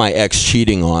I caught my ex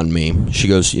cheating on me, she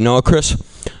goes, you know what, Chris?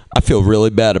 I feel really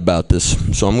bad about this,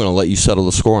 so I'm gonna let you settle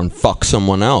the score and fuck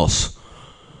someone else.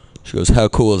 She goes, how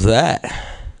cool is that?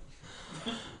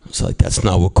 I was like, that's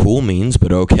not what cool means,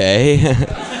 but okay.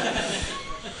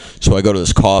 So I go to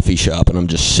this coffee shop, and I'm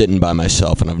just sitting by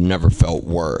myself, and I've never felt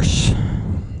worse.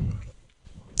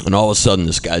 And all of a sudden,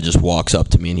 this guy just walks up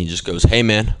to me, and he just goes, hey,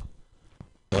 man,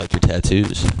 I like your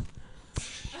tattoos.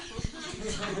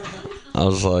 I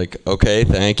was like, okay,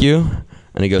 thank you.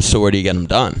 And he goes, so where do you get them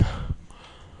done?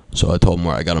 So I told him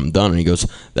where I got them done, and he goes,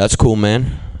 that's cool,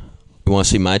 man. You want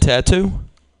to see my tattoo?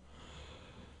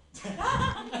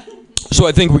 So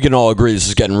I think we can all agree this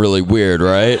is getting really weird,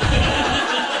 right?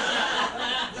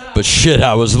 But shit,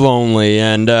 I was lonely,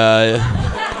 and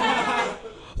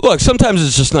look, sometimes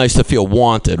it's just nice to feel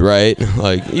wanted, right?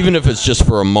 Like, even if it's just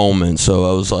for a moment. So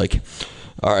I was like,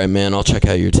 all right, man, I'll check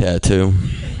out your tattoo.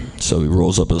 So he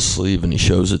rolls up his sleeve and he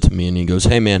shows it to me, and he goes,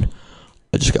 hey, man,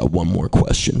 I just got one more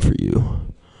question for you.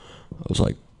 I was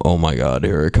like, oh my God,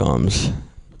 here it comes.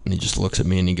 And he just looks at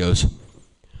me and he goes,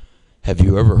 have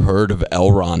you ever heard of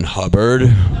L. Ron Hubbard?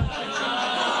 And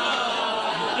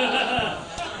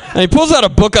he pulls out a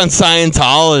book on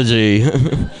Scientology.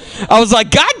 I was like,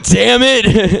 God damn it.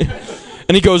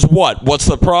 And he goes, what? What's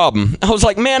the problem? I was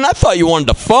like, man, I thought you wanted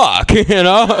to fuck, you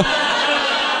know?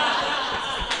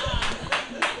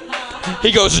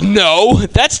 He goes, no,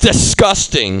 that's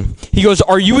disgusting. He goes,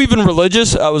 are you even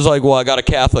religious? I was like, well, I got a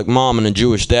Catholic mom and a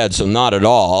Jewish dad, so not at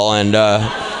all. And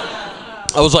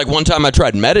I was like, one time I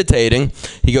tried meditating.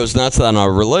 He goes, that's not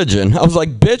our religion. I was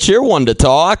like, bitch, you're one to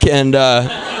talk. And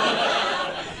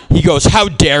he goes, how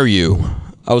dare you?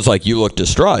 I was like, you look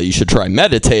distraught. You should try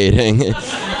meditating.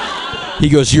 He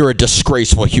goes, you're a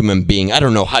disgraceful human being. I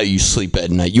don't know how you sleep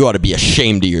at night. You ought to be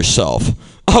ashamed of yourself.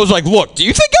 I was like, look, do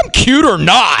you think I'm cute or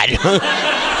not?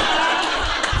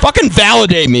 Fucking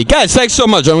validate me. Guys, thanks so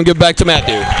much. I'm going to give back to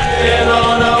Matthew.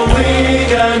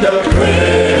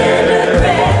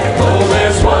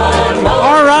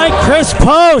 All right, Chris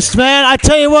Post, man. I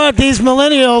tell you what, these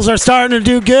millennials are starting to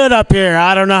do good up here.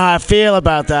 I don't know how I feel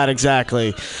about that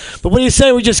exactly. But what do you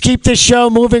say we just keep this show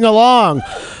moving along?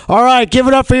 All right, give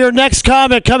it up for your next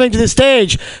comic coming to the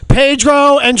stage,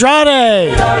 Pedro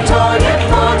Andrade.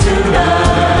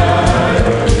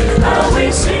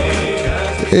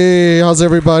 Hey, how's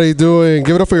everybody doing?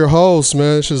 Give it up for your host,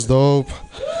 man. This is dope.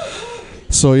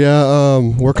 So yeah,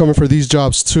 we're coming for these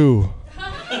jobs too.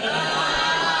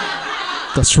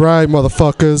 That's right,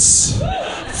 motherfuckers.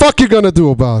 Fuck you gonna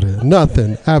do about it?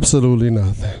 Nothing. Absolutely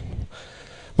nothing.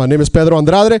 My name is Pedro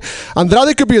Andrade.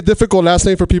 Andrade could be a difficult last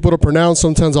name for people to pronounce.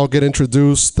 Sometimes I'll get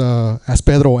introduced as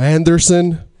Pedro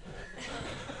Anderson.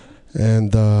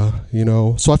 And you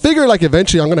know, so I figure like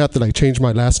eventually I'm gonna have to like change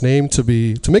my last name to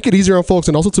make it easier on folks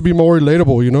and also to be more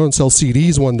relatable, you know, and sell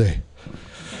CDs one day.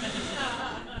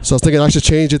 So I was thinking I should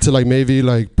change it to like maybe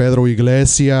like Pedro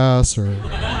Iglesias or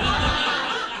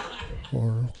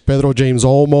Pedro James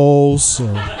Olmos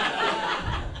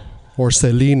or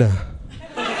Selena.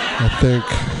 I think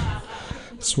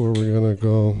that's where we're gonna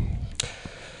go.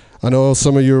 I know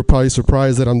some of you are probably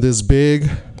surprised that I'm this big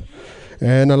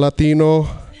and a Latino.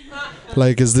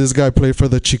 Like, is this guy play for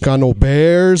the Chicano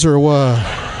Bears or what?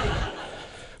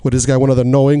 What, is this guy one of the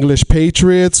No English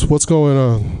Patriots? What's going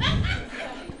on?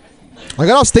 I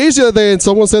got off stage the other day and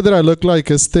someone said that I look like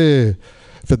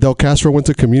Fidel Castro went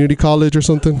to community college or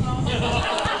something.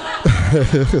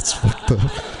 It's fucked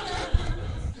up.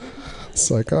 It's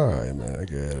like, all right, man, I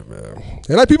get it, man.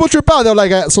 And like, people trip out. They're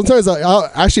like, sometimes I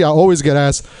always get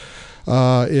asked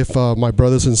if my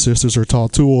brothers and sisters are tall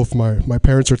too, or if my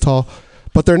parents are tall.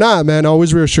 But they're not, man. I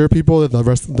always reassure people that the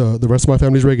rest of my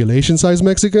family's regulation size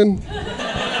Mexican.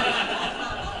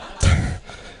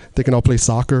 They can all play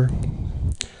soccer.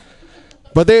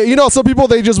 But they, some people,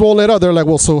 they just won't let up. They're like,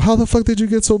 well, so how the fuck did you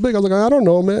get so big? I was like, I don't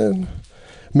know, man.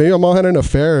 Maybe I'm out had an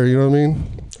affair, you know what I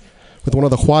mean? With one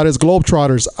of the Juarez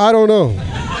Globetrotters. I don't know.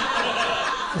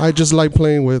 I just like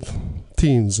playing with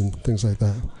teams and things like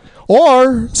that.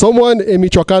 Or someone in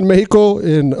Michoacan, Mexico,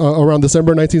 in around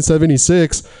December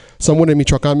 1976, someone in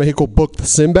Michoacan, Mexico booked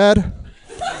Sinbad.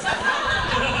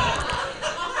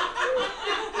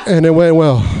 And it went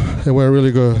well. It went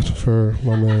really good for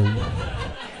my man.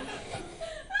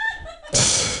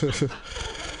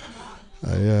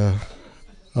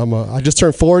 I just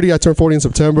turned 40. I turned 40 in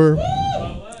September.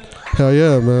 Hell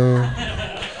yeah, man.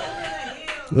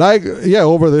 Like, yeah,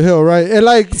 over the hill, right? And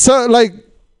like, so, like,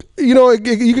 you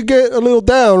could get a little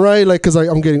down, right? Like, because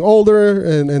I'm getting older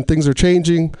and things are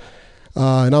changing.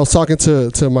 And I was talking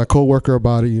to my coworker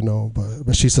about it,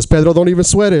 but she says, Pedro, don't even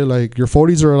sweat it. Like, your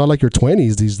 40s are a lot like your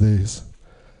 20s these days.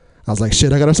 I was like,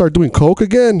 shit, I got to start doing coke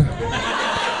again?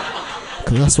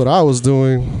 Because that's what I was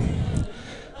doing.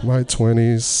 My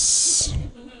 20s.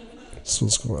 That's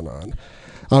what's going on.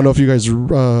 I don't know if you guys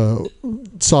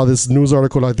saw this news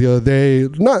article like the other day.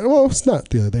 It's not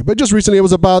the other day, but just recently it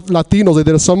was about Latinos. They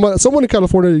did someone in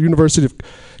California, University of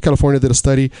California, did a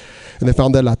study, and they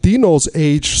found that Latinos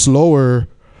age slower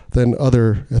than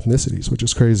other ethnicities, which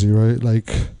is crazy, right?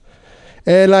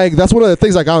 And that's one of the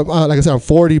things. Like I said, I'm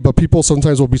 40, but people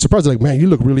sometimes will be surprised. Like, man, you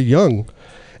look really young.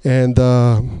 And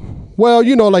well,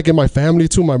 like in my family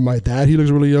too, my dad, he looks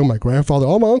really young. My grandfather,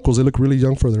 all my uncles, they look really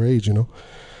young for their age,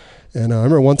 And I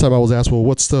remember one time I was asked, well,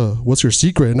 what's your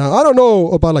secret? Now, I don't know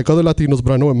about like other Latinos,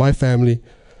 but I know in my family,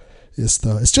 it's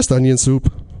just onion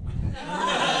soup.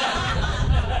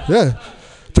 Yeah.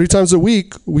 3 times a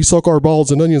week, we soak our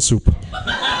balls in onion soup.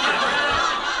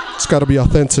 It's got to be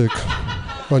authentic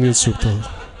onion soup, though.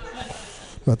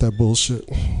 Not that bullshit.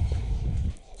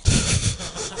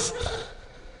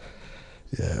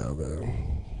 Yeah,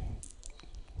 man.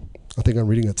 I think I'm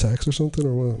reading a text or something,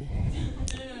 or what?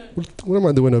 What am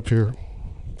I doing up here?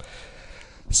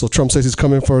 So Trump says they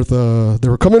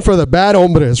were coming for the bad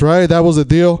hombres, right? That was the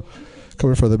deal.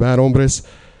 Coming for the bad hombres.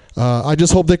 I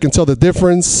just hope they can tell the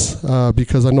difference,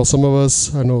 because I know some of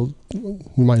us,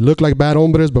 we might look like bad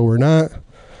hombres, but we're not.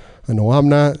 I know I'm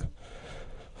not.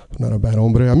 I'm not a bad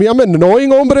hombre. I mean, I'm an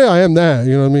annoying hombre. I am that.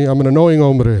 You know what I mean? I'm an annoying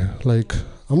hombre. Like,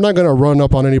 I'm not going to run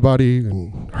up on anybody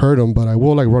and hurt them, but I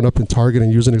will like run up in Target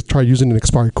and try using an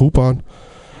expired coupon.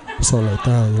 Something like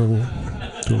that, you know what I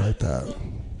mean? Do like that.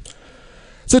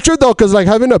 It's the truth though, because like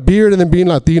having a beard and then being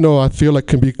Latino, I feel like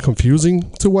can be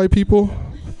confusing to white people.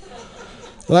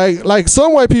 Like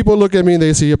some white people look at me and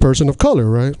they see a person of color,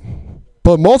 right?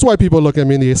 But most white people look at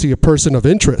me and they see a person of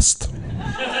interest.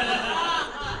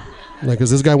 Like,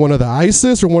 is this guy one of the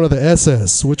ISIS or one of the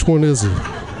SS? Which one is he?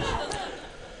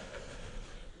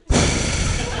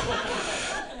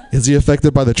 Is he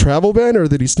affected by the travel ban, or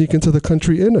did he sneak into the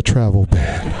country in a travel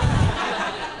ban?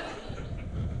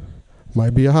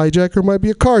 Might be a hijacker, might be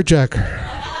a carjacker.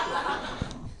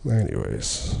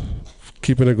 Anyways,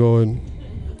 keeping it going.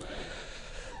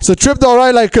 It's a trip though,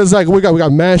 right? Like, cause like we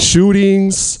got mass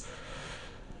shootings,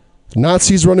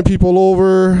 Nazis running people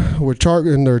over with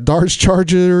in their darts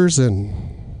chargers, and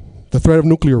the threat of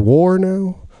nuclear war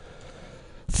now.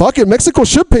 Fuck it, Mexico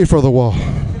should pay for the wall.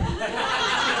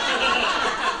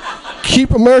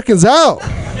 Keep Americans out.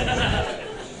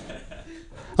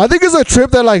 I think it's a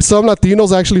trip that like some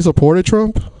Latinos actually supported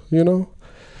Trump,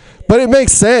 But it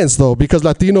makes sense though, because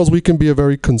Latinos, we can be a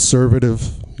very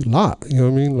conservative lot, you know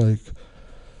what I mean? Like,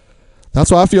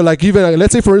 that's why I feel like even,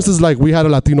 let's say for instance, like we had a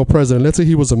Latino president, let's say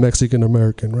he was a Mexican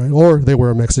American, right? Or they were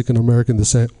a Mexican American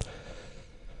descent.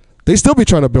 They still be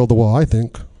trying to build the wall, I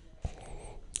think.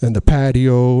 And the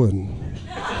patio and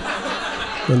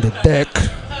the deck.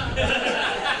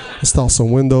 Install some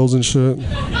windows and shit.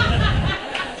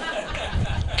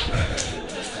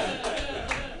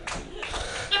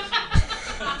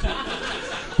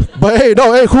 But hey,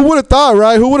 who would have thought,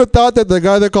 right? Who would have thought that the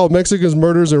guy that called Mexicans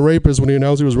murderers and rapists when he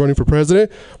announced he was running for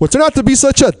president would turn out to be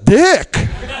such a dick?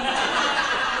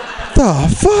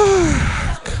 The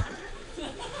fuck?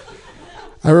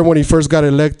 I remember when he first got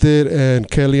elected and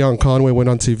Kellyanne Conway went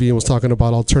on TV and was talking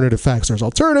about alternative facts.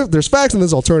 There's facts and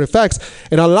there's alternative facts.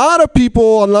 And a lot of people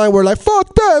online were like,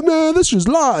 fuck that, man, this is just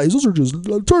lies. Those are just,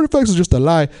 alternative facts is just a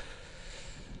lie.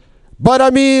 But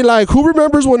I mean, like, who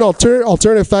remembers when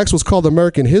alternative facts was called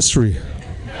American history?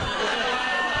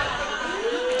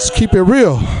 Let's keep it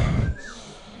real.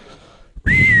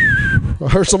 I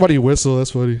heard somebody whistle, that's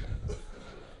funny.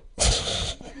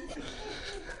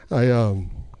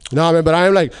 No, man, but I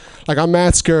am like I'm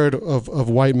mad scared of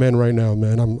white men right now,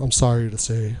 man. I'm sorry to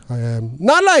say I am.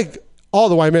 Not like all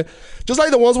the white men, just like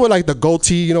the ones with like the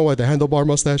goatee, you know, with the handlebar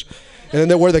mustache, and then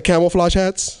they wear the camouflage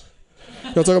hats. You know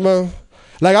what I'm talking about?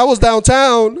 Like I was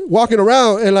downtown walking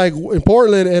around and like in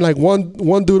Portland, and like one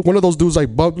dude, one of those dudes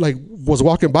was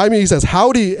walking by me. He says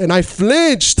howdy, and I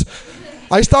flinched.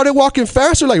 I started walking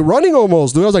faster, like running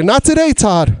almost, dude. I was like, not today,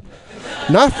 Todd.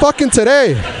 Not fucking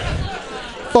today.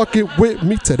 Fucking with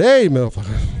me today,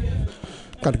 motherfucker.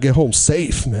 Gotta get home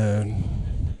safe, man.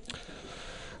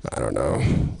 I don't know.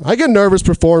 I get nervous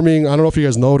performing. I don't know if you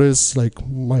guys notice, like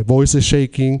my voice is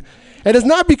shaking. And it's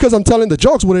not because I'm telling the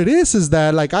jokes. What it is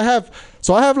that like I have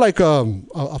like a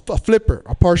flipper,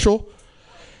 a partial.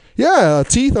 Yeah,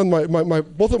 teeth on my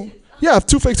both of them. Yeah, I have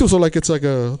two fake too, so like it's like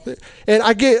a, and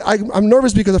I'm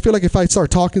nervous because I feel like if I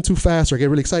start talking too fast or I get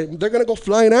really excited, they're gonna go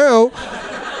flying out.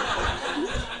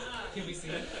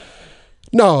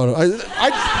 No, I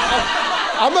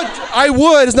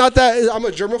would. It's not that I'm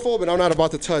a germaphobe, but I'm not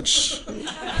about to touch.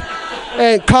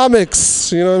 And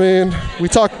comics, you know what I mean? We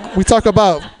talk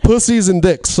about pussies and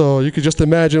dicks, so you could just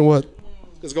imagine what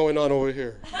is going on over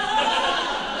here.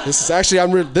 This is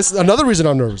actually this is another reason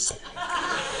I'm nervous.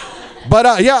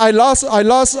 But yeah, I lost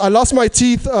my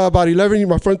teeth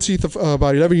my front teeth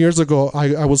about 11 years ago.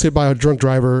 I was hit by a drunk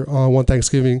driver on one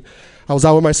Thanksgiving. I was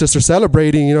out with my sister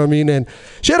celebrating, you know what I mean? And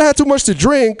she had too much to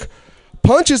drink,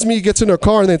 punches me, gets in her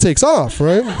car, and then takes off,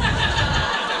 right?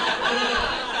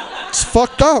 It's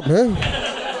fucked up, man.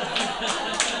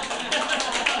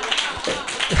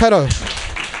 Had to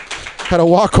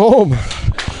walk home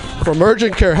from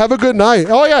urgent care. Have a good night.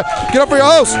 Oh yeah, get up for your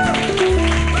host.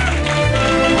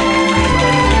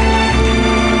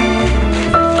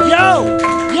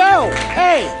 Yo,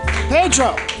 hey,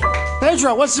 Pedro,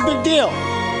 what's the big deal?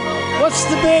 What's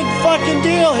the big fucking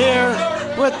deal here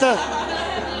with the...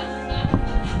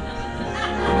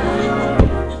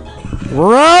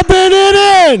 Rubbing it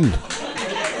in!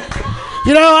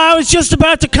 You know, I was just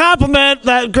about to compliment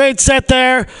that great set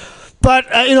there, but,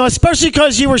 you know, especially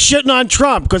because you were shitting on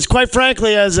Trump, because quite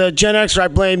frankly, as a Gen Xer, I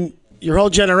blame your whole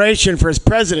generation for his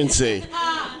presidency.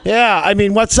 Yeah, I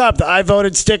mean, what's up? The I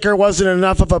voted sticker wasn't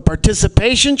enough of a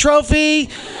participation trophy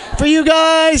for you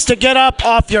guys to get up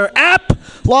off your app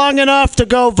long enough to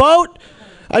go vote?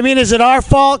 I mean, is it our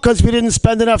fault because we didn't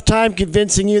spend enough time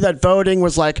convincing you that voting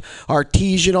was like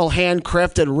artisanal,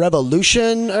 handcrafted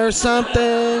revolution or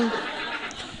something?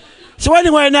 So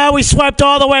anyway, now we swept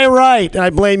all the way right, and I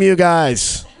blame you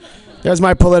guys. There's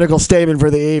my political statement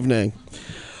for the evening.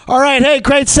 All right, hey,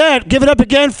 great set. Give it up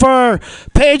again for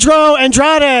Pedro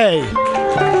Andrade.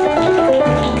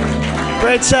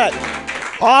 Great set.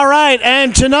 All right,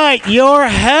 and tonight, your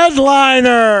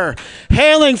headliner,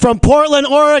 hailing from Portland,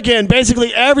 Oregon.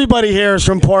 Basically, everybody here is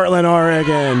from Portland,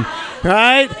 Oregon,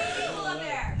 right?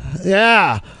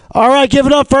 Yeah. All right, give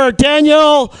it up for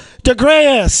Daniel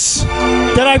DeGrayes.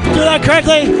 Did I do that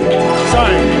correctly?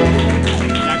 Sorry.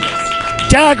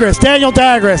 Dagras, Daniel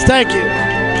Dagras, thank you.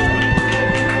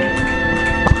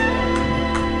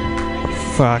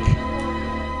 Fuck.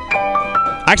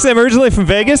 Actually, I'm originally from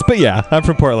Vegas, but yeah, I'm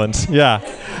from Portland. Yeah.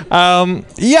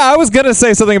 I was going to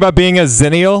say something about being a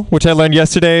zennial, which I learned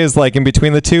yesterday is like in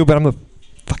between the two, but I'm the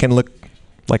fucking look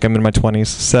like I'm in my 20s.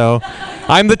 So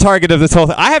I'm the target of this whole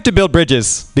thing. I have to build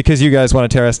bridges because you guys want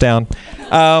to tear us down.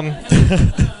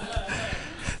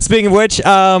 Speaking of which,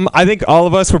 I think all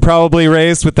of us were probably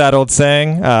raised with that old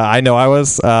saying. I know I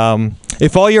was.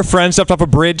 If all your friends jumped off a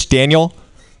bridge, Daniel,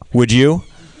 would you?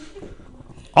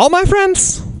 All my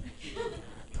friends?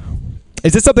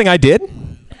 Is this something I did?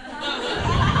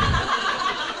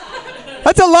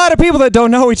 That's a lot of people that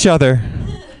don't know each other.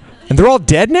 And they're all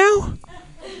dead now?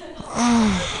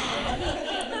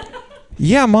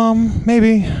 Yeah, Mom,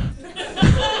 maybe.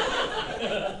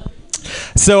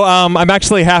 So I'm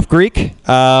actually half Greek. It's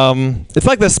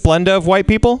like the Splenda of white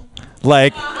people.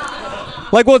 Like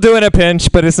we'll do it in a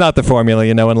pinch, but it's not the formula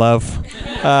you know and love.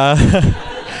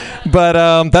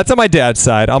 But that's on my dad's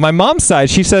side. On my mom's side,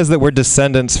 she says that we're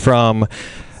descendants from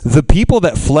the people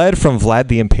that fled from Vlad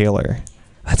the Impaler.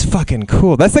 That's fucking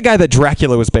cool. That's the guy that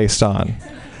Dracula was based on.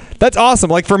 That's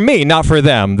awesome. Like, for me, not for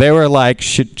them. They were like,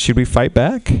 should we fight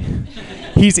back?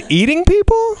 He's eating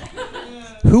people?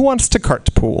 Who wants to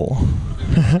cartpool?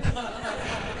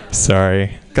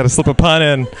 Sorry. Got to slip a pun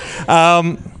in.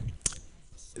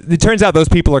 It turns out those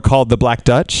people are called the Black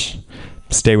Dutch.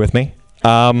 Stay with me.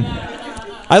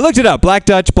 I looked it up. Black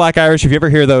Dutch, Black Irish. If you ever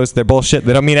hear those, they're bullshit.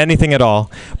 They don't mean anything at all.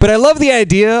 But I love the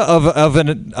idea of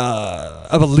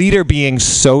a leader being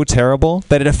so terrible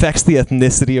that it affects the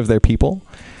ethnicity of their people.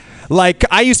 Like,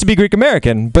 I used to be Greek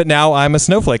American, but now I'm a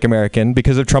snowflake American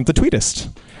because of Trump the Tweetist.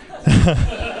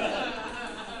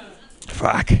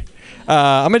 Fuck.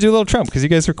 I'm gonna do a little Trump because you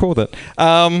guys are cool with it.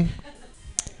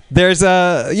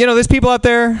 There's people out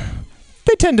there.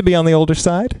 They tend to be on the older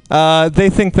side. They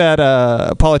think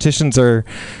that politicians are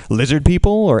lizard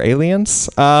people or aliens.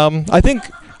 I think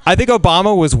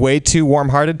Obama was way too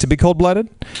warm-hearted to be cold-blooded.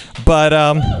 But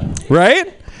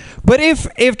right? But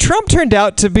if Trump turned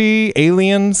out to be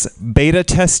aliens beta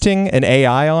testing an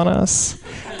AI on us,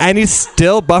 and he's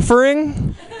still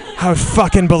buffering, I would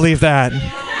fucking believe that.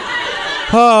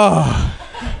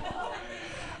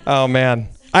 Oh man.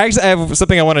 I have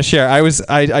something I want to share.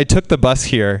 I took the bus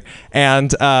here,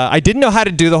 and I didn't know how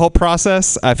to do the whole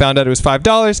process. I found out it was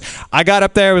 $5. I got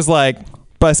up there, it was like,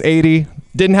 bus 80.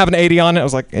 Didn't have an 80 on it. I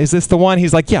was like, is this the one?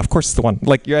 He's like, yeah, of course it's the one.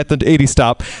 Like, you're at the 80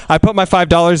 stop. I put my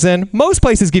 $5 in. Most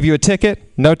places give you a ticket.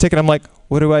 No ticket. I'm like,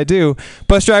 what do I do?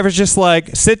 Bus driver's just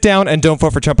like, sit down and don't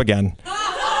vote for Trump again.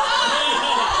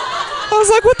 I was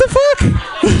like, what the fuck?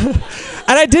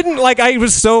 And I didn't, like, I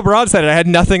was so broadsided. I had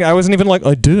nothing. I wasn't even like,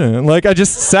 I didn't. Like, I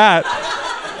just sat.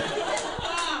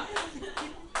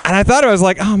 And I thought, I was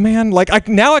like, oh man, like,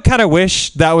 now I kind of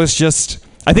wish that was just,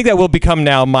 I think that will become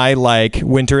now my, like,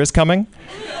 winter is coming.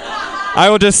 I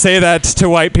will just say that to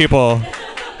white people,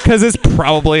 because it's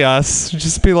probably us.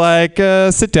 Just be like,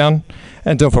 sit down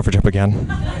and don't vote for Trump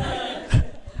again.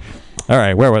 All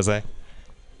right, where was I?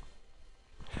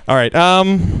 All right,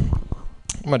 I'm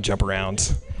gonna jump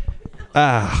around.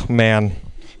 Ah, man.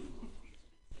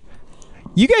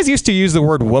 You guys used to use the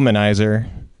word womanizer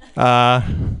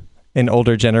in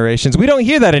older generations. We don't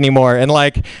hear that anymore. And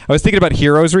like, I was thinking about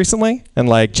heroes recently, and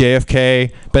like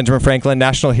JFK, Benjamin Franklin,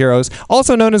 national heroes,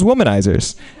 also known as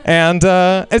womanizers. And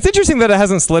it's interesting that it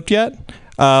hasn't slipped yet.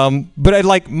 But in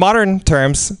like modern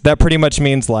terms, that pretty much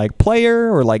means like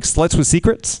player or like sluts with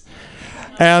secrets.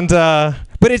 And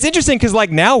but it's interesting because like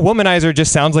now womanizer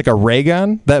just sounds like a ray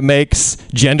gun that makes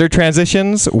gender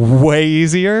transitions way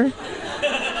easier.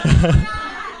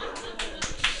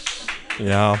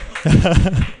 Yeah.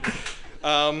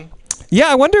 Yeah,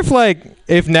 I wonder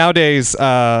if nowadays,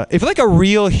 if like a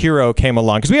real hero came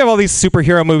along, because we have all these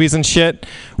superhero movies and shit,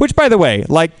 which by the way,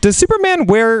 like, does Superman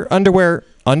wear underwear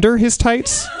under his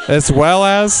tights as well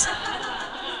as?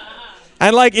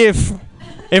 And like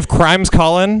if crime's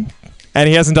calling and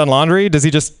he hasn't done laundry, does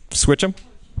he just switch them?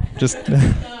 Just,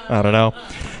 I don't know.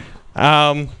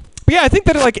 But yeah, I think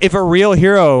that like if a real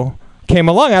hero came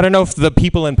along, I don't know if the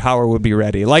people in power would be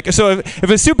ready. Like, so if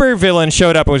a super villain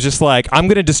showed up and was just like, I'm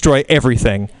going to destroy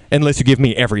everything unless you give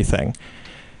me everything.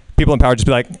 People in power would just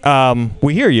be like,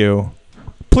 we hear you.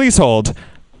 Please hold.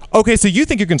 Okay, so you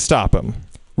think you can stop him.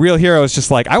 Real hero is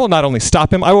just like, I will not only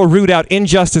stop him, I will root out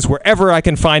injustice wherever I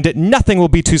can find it. Nothing will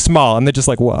be too small. And they're just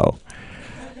like, whoa.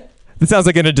 This sounds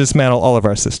like going to dismantle all of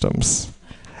our systems.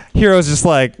 Hero is just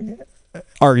like,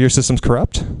 are your systems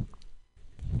corrupt?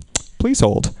 Please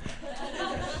hold.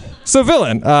 So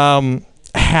villain,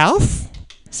 half?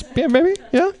 Yeah, maybe,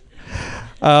 yeah.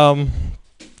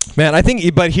 Man, I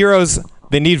think, but heroes,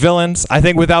 they need villains. I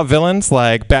think without villains,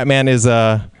 like Batman is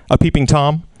a peeping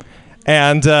Tom.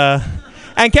 And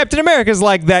Captain America is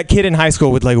like that kid in high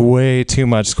school with like way too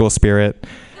much school spirit.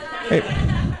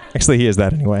 Actually, he is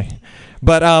that anyway.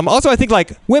 But also I think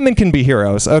like women can be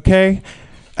heroes, okay?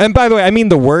 And by the way, I mean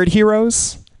the word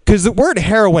heroes, because the word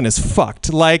heroin is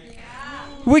fucked. Like,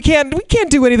 we can't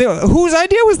do anything. Whose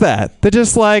idea was that? They're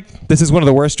just like, this is one of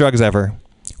the worst drugs ever.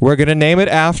 We're going to name it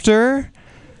after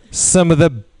some of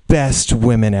the best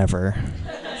women ever.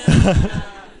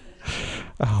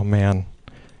 Oh, man.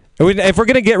 If we're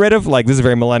going to get rid of, like, this is a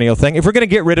very millennial thing. If we're going to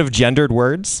get rid of gendered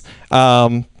words,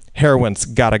 heroin's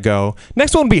got to go.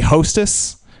 Next one would be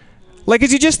hostess. Like,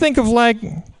 as you just think of, like,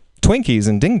 Twinkies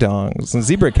and ding-dongs and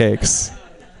zebra cakes.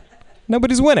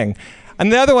 Nobody's winning.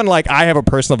 And the other one, like, I have a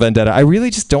personal vendetta. I really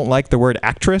just don't like the word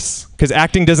actress, because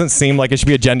acting doesn't seem like it should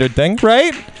be a gendered thing,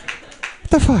 right?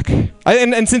 the fuck?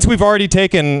 And since we've already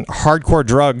taken hardcore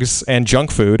drugs and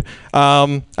junk food,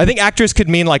 I think actress could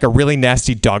mean like a really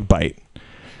nasty dog bite.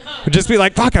 Would just be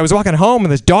like, fuck, I was walking home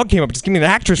and this dog came up and just gave me an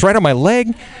actress right on my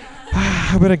leg.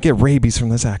 I better get rabies from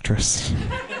this actress.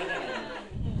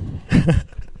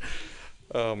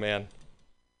 Oh, man.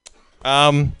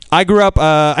 I grew up,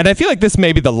 and I feel like this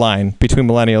may be the line between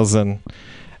millennials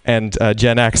and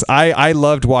Gen X. I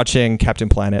loved watching Captain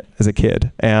Planet as a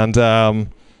kid. And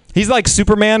he's like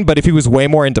Superman, but if he was way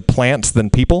more into plants than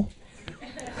people.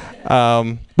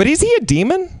 But is he a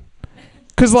demon?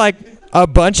 Because, like, a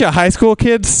bunch of high school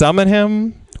kids summon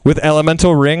him with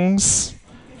elemental rings.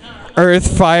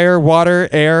 Earth, fire, water,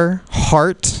 air,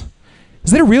 heart.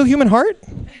 Is it a real human heart?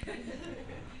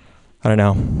 I don't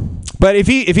know. But if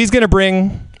he's going to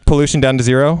bring pollution down to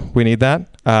zero, we need that.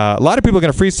 A lot of people are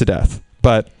going to freeze to death,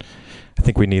 but I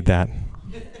think we need that.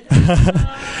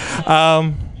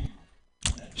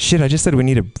 Shit, I just said we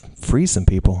need to freeze some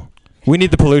people. We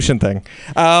need the pollution thing.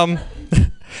 All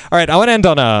right, I want to end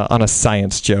on a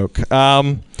science joke.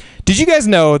 Did you guys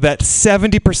know that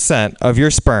 70% of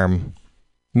your sperm,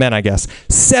 men I guess,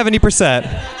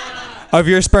 70% of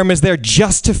your sperm is there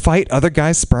just to fight other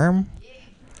guys' sperm?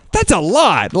 That's a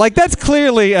lot. Like, that's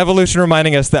clearly evolution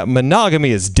reminding us that monogamy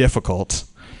is difficult.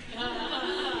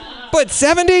 But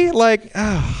 70? Like,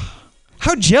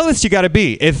 how jealous you gotta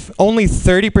be if only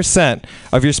 30%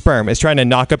 of your sperm is trying to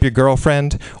knock up your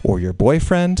girlfriend or your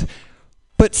boyfriend,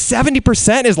 but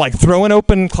 70% is like throwing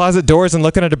open closet doors and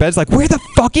looking under beds like, where the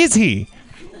fuck is he?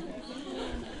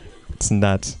 It's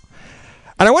nuts.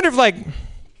 And I wonder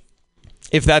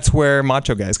if that's where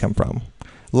macho guys come from.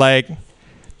 Like,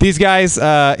 these guys,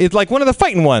 it's like one of the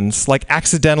fighting ones, like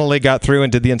accidentally got through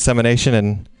and did the insemination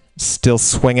and still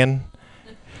swinging.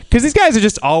 Because these guys are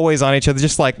just always on each other,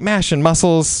 just like mashing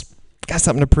muscles, got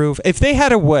something to prove. If they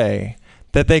had a way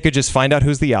that they could just find out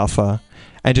who's the alpha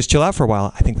and just chill out for a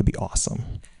while, I think that'd be awesome.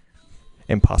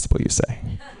 Impossible, you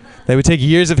say. They would take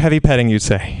years of heavy petting, you'd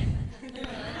say.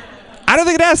 I don't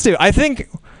think it has to. I think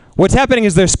what's happening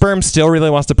is their sperm still really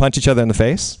wants to punch each other in the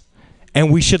face,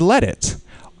 and we should let it.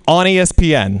 On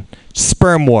ESPN,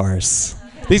 Sperm Wars.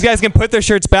 These guys can put their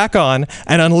shirts back on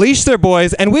and unleash their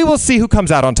boys, and we will see who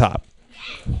comes out on top.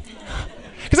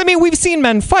 Because, I mean, we've seen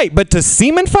men fight, but to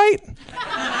see men fight?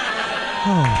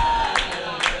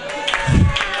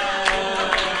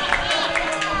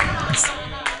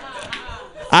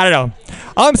 I don't know.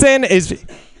 All I'm saying is,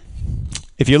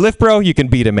 if you lift, bro, you can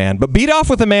beat a man. But beat off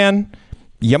with a man,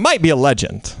 you might be a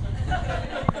legend.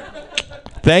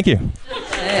 Thank you.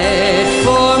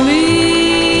 For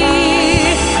me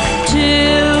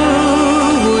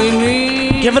till we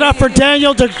meet. Give it up for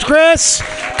Daniel DeChris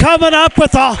coming up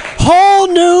with a whole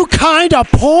new kind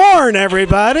of porn,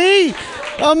 everybody.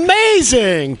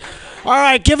 Amazing. All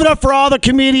right, give it up for all the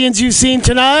comedians you've seen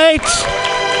tonight.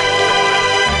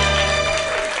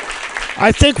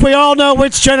 I think we all know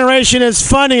which generation is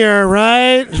funnier,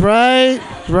 right?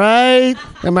 Right?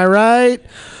 Am I right?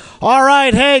 All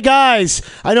right, hey guys,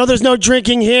 I know there's no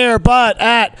drinking here, but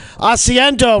at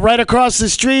Hacienda, right across the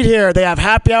street here, they have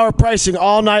happy hour pricing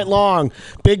all night long.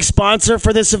 Big sponsor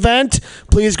for this event.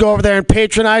 Please go over there and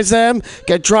patronize them,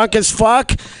 get drunk as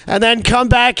fuck, and then come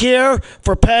back here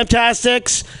for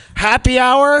Fantastics Happy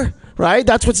Hour, right?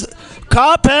 That's what's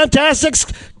called, Fantastics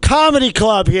Comedy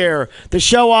Club here. The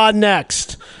show on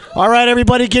next. All right,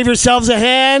 everybody, give yourselves a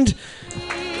hand.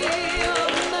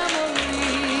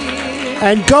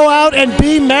 And go out and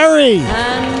be merry.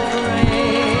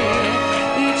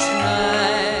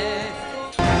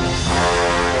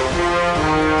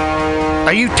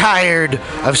 Are you tired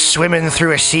of swimming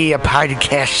through a sea of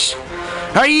podcasts?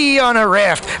 Are ye on a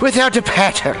raft without a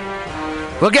paddle?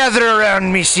 Well, gather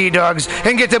around me, sea dogs,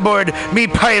 and get aboard me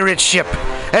pirate ship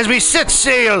as we set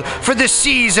sail for the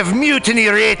seas of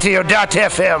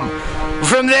MutinyRadio.fm.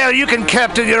 From there, you can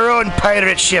captain your own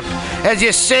pirate ship as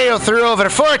you sail through over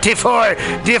 44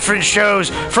 different shows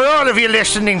for all of your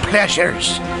listening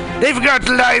pleasures. They've got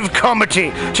live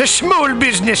comedy to small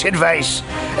business advice,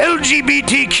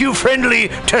 LGBTQ friendly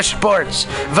to sports,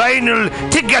 vinyl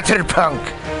to gutter punk.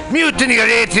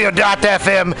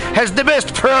 MutinyRadio.fm has the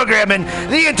best programming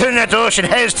the internet ocean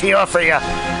has to offer you.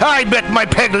 I bet my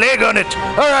peg leg on it,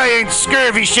 or I ain't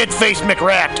scurvy shit-faced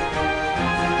McRat.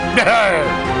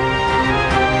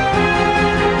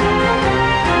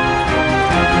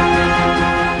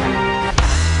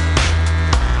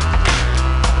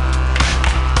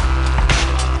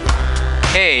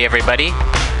 Hey everybody,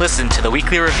 listen to the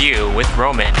Weekly Review with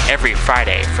Roman every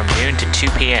Friday from noon to 2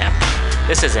 p.m.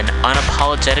 This is an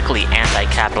unapologetically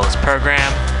anti-capitalist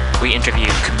program. We interview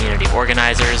community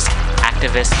organizers,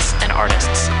 activists, and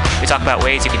artists. We talk about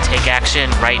ways you can take action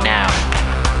right now.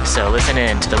 So listen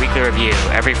in to the Weekly Review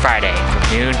every Friday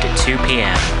from noon to 2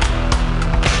 p.m.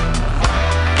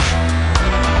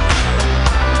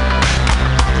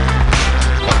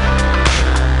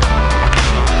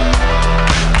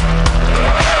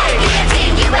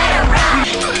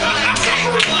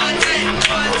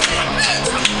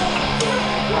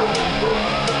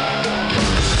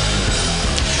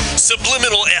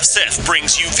 Subliminal SF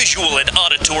brings you visual and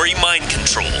auditory mind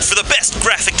control. For the best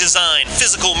graphic design,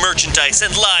 physical merchandise,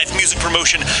 and live music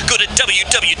promotion, go to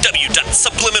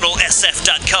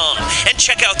www.subliminalsf.com and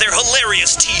check out their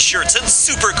hilarious t-shirts and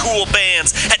super cool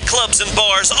bands at clubs and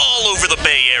bars all over the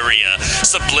Bay Area.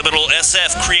 Subliminal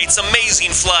SF creates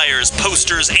amazing flyers,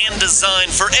 posters, and design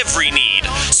for every need.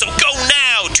 So go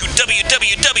now to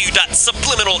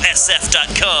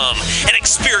www.subliminalsf.com and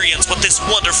experience what this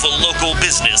wonderful local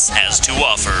business has to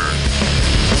offer.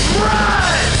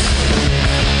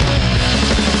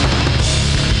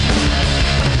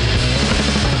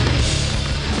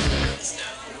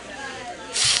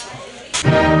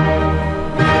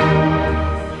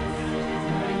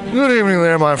 Good evening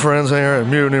there, my friends here at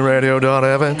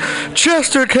MutinyRadio.fm.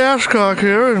 Chester Cashcock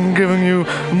here, and giving you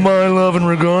my love and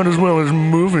regard as well as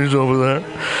movies over there.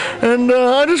 And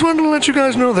I just wanted to let you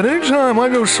guys know that anytime I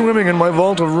go swimming in my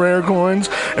vault of rare coins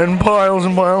and piles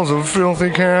of filthy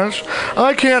cash,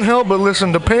 I can't help but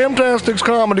listen to Pamtastic's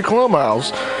Comedy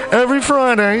Clubhouse every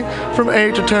Friday from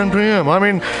 8 to 10 p.m. I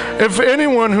mean, if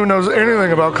anyone who knows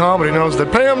anything about comedy knows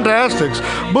that Pamtastics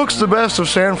books the best of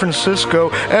San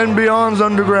Francisco and beyond's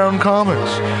underground comics.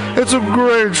 It's a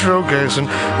great showcase, and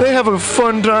they have a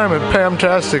fun time at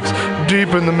Pamtastics deep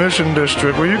in the Mission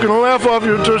District, where you can laugh off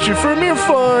your tushy for a mere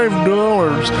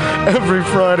 $5 every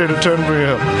Friday to 10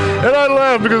 p.m. And I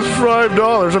laugh because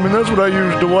 $5, I mean, that's what I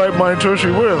use to wipe my tushy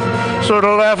with. So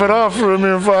to laugh it off for a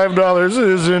mere $5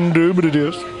 is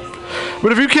indubitious.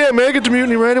 But if you can't make it to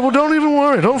Mutiny Radio, well, don't even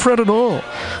worry. Don't fret at all.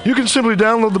 You can simply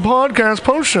download the podcast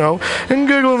post-show and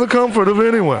giggle in the comfort of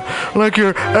anywhere, like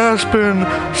your Aspen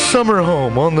summer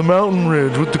home on the mountain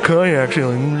ridge with the kayak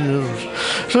feeling.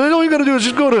 So all you got to do is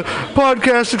just go to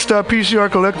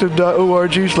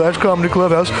podcastics.pcrcollective.org/Comedy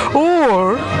Clubhouse,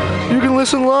 or you can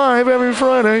listen live every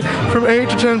Friday from 8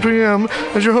 to 10 p.m.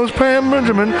 as your host, Pam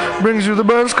Benjamin, brings you the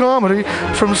best comedy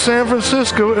from San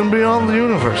Francisco and beyond the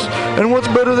universe. And what's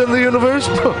better than the universe?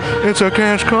 It's a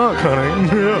cash cock, honey.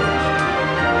 Yeah.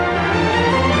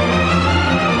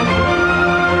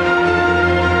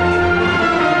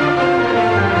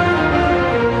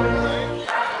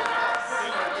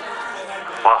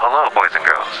 Well, hello, boys and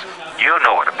girls. You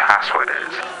know what a password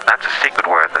is. That's a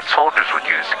secret word that soldiers would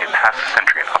use to get past the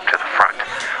sentry and up to the front.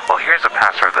 Well, here's a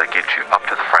password that gets you up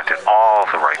to the front in all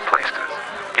the right places.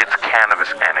 It's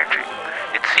cannabis energy.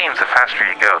 It seems the faster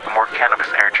you go, the more cannabis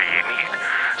energy you need.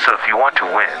 So if you want to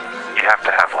win, you have to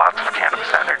have lots of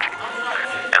cannabis energy.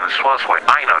 And the slowest way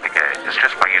I know to get it is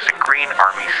just by using Green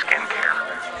Army Skincare.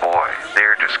 Boy,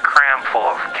 they're just crammed full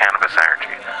of cannabis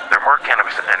energy. There are more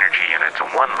cannabis energy units in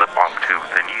one lip balm tube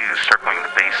than you use circling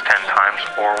the base 10 times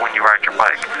or when you ride your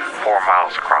bike 4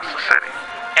 miles across the city.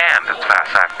 And it's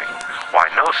fast acting. Why,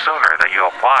 no sooner that you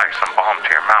apply some balm to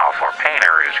your mouth or pain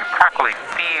areas, you practically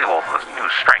feel the new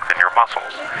strength in your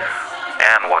muscles.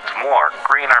 And what's more,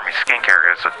 Green Army Skincare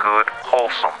is a good,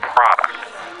 wholesome product.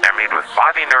 They're made with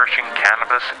body-nourishing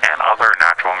cannabis and other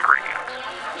natural ingredients.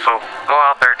 So go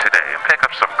out there today and pick up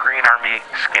some Green Army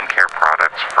Skincare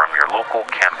products from your local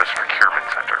cannabis procurement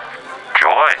center.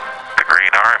 Join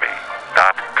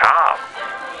thegreenarmy.com.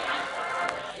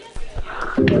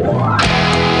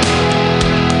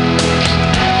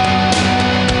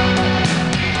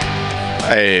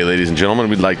 Hey, ladies and gentlemen,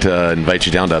 we'd like to invite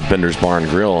you down to Bender's Bar and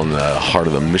Grill in the heart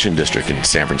of the Mission District in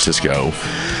San Francisco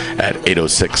at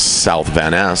 806 South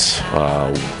Van Ness.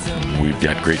 We've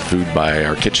got great food by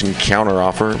our kitchen counter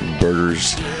offer: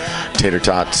 burgers, tater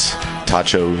tots,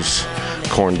 tachos,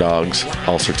 corn dogs,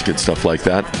 all sorts of good stuff like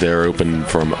that. They're open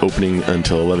from opening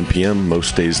until 11 p.m.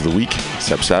 most days of the week,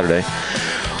 except Saturday.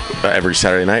 Every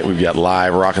Saturday night, we've got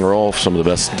live rock and roll, some of the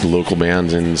best local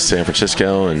bands in San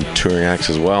Francisco and touring acts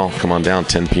as well. Come on down,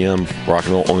 10 p.m. Rock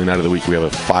and roll, only night of the week. We have a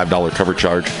 $5 cover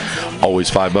charge, always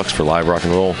 $5 for live rock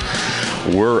and roll.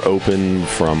 We're open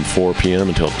from 4 p.m.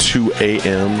 until 2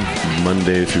 a.m.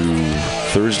 Monday through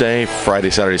Thursday, Friday,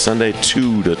 Saturday, Sunday,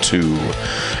 2 to 2.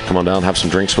 Come on down, have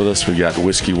some drinks with us. We've got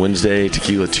Whiskey Wednesday,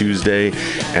 Tequila Tuesday,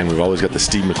 and we've always got the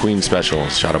Steve McQueen special, a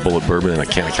shot of Bullet Bourbon and a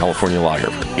can of California Lager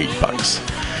for $8.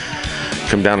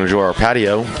 Come down and enjoy our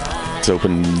patio. It's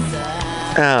open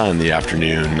in the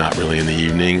afternoon, not really in the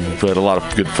evening, but a lot of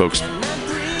good folks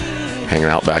hanging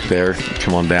out back there.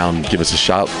 Come on down, give us a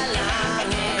shot.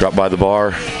 Drop by the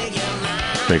bar,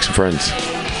 make some friends.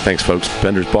 Thanks, folks.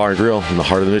 Bender's Bar and Grill in the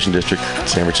heart of the Mission District,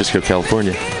 San Francisco,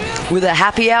 California. With a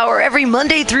happy hour every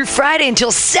Monday through Friday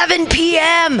until 7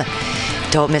 p.m.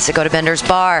 Don't miss it. Go to Bender's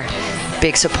Bar.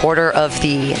 Big supporter of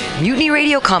the Mutiny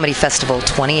Radio Comedy Festival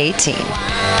 2018.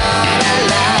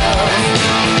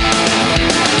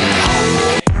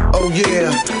 Oh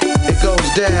yeah, it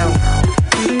goes down.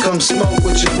 Come smoke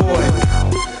with your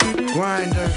boy. Grinder.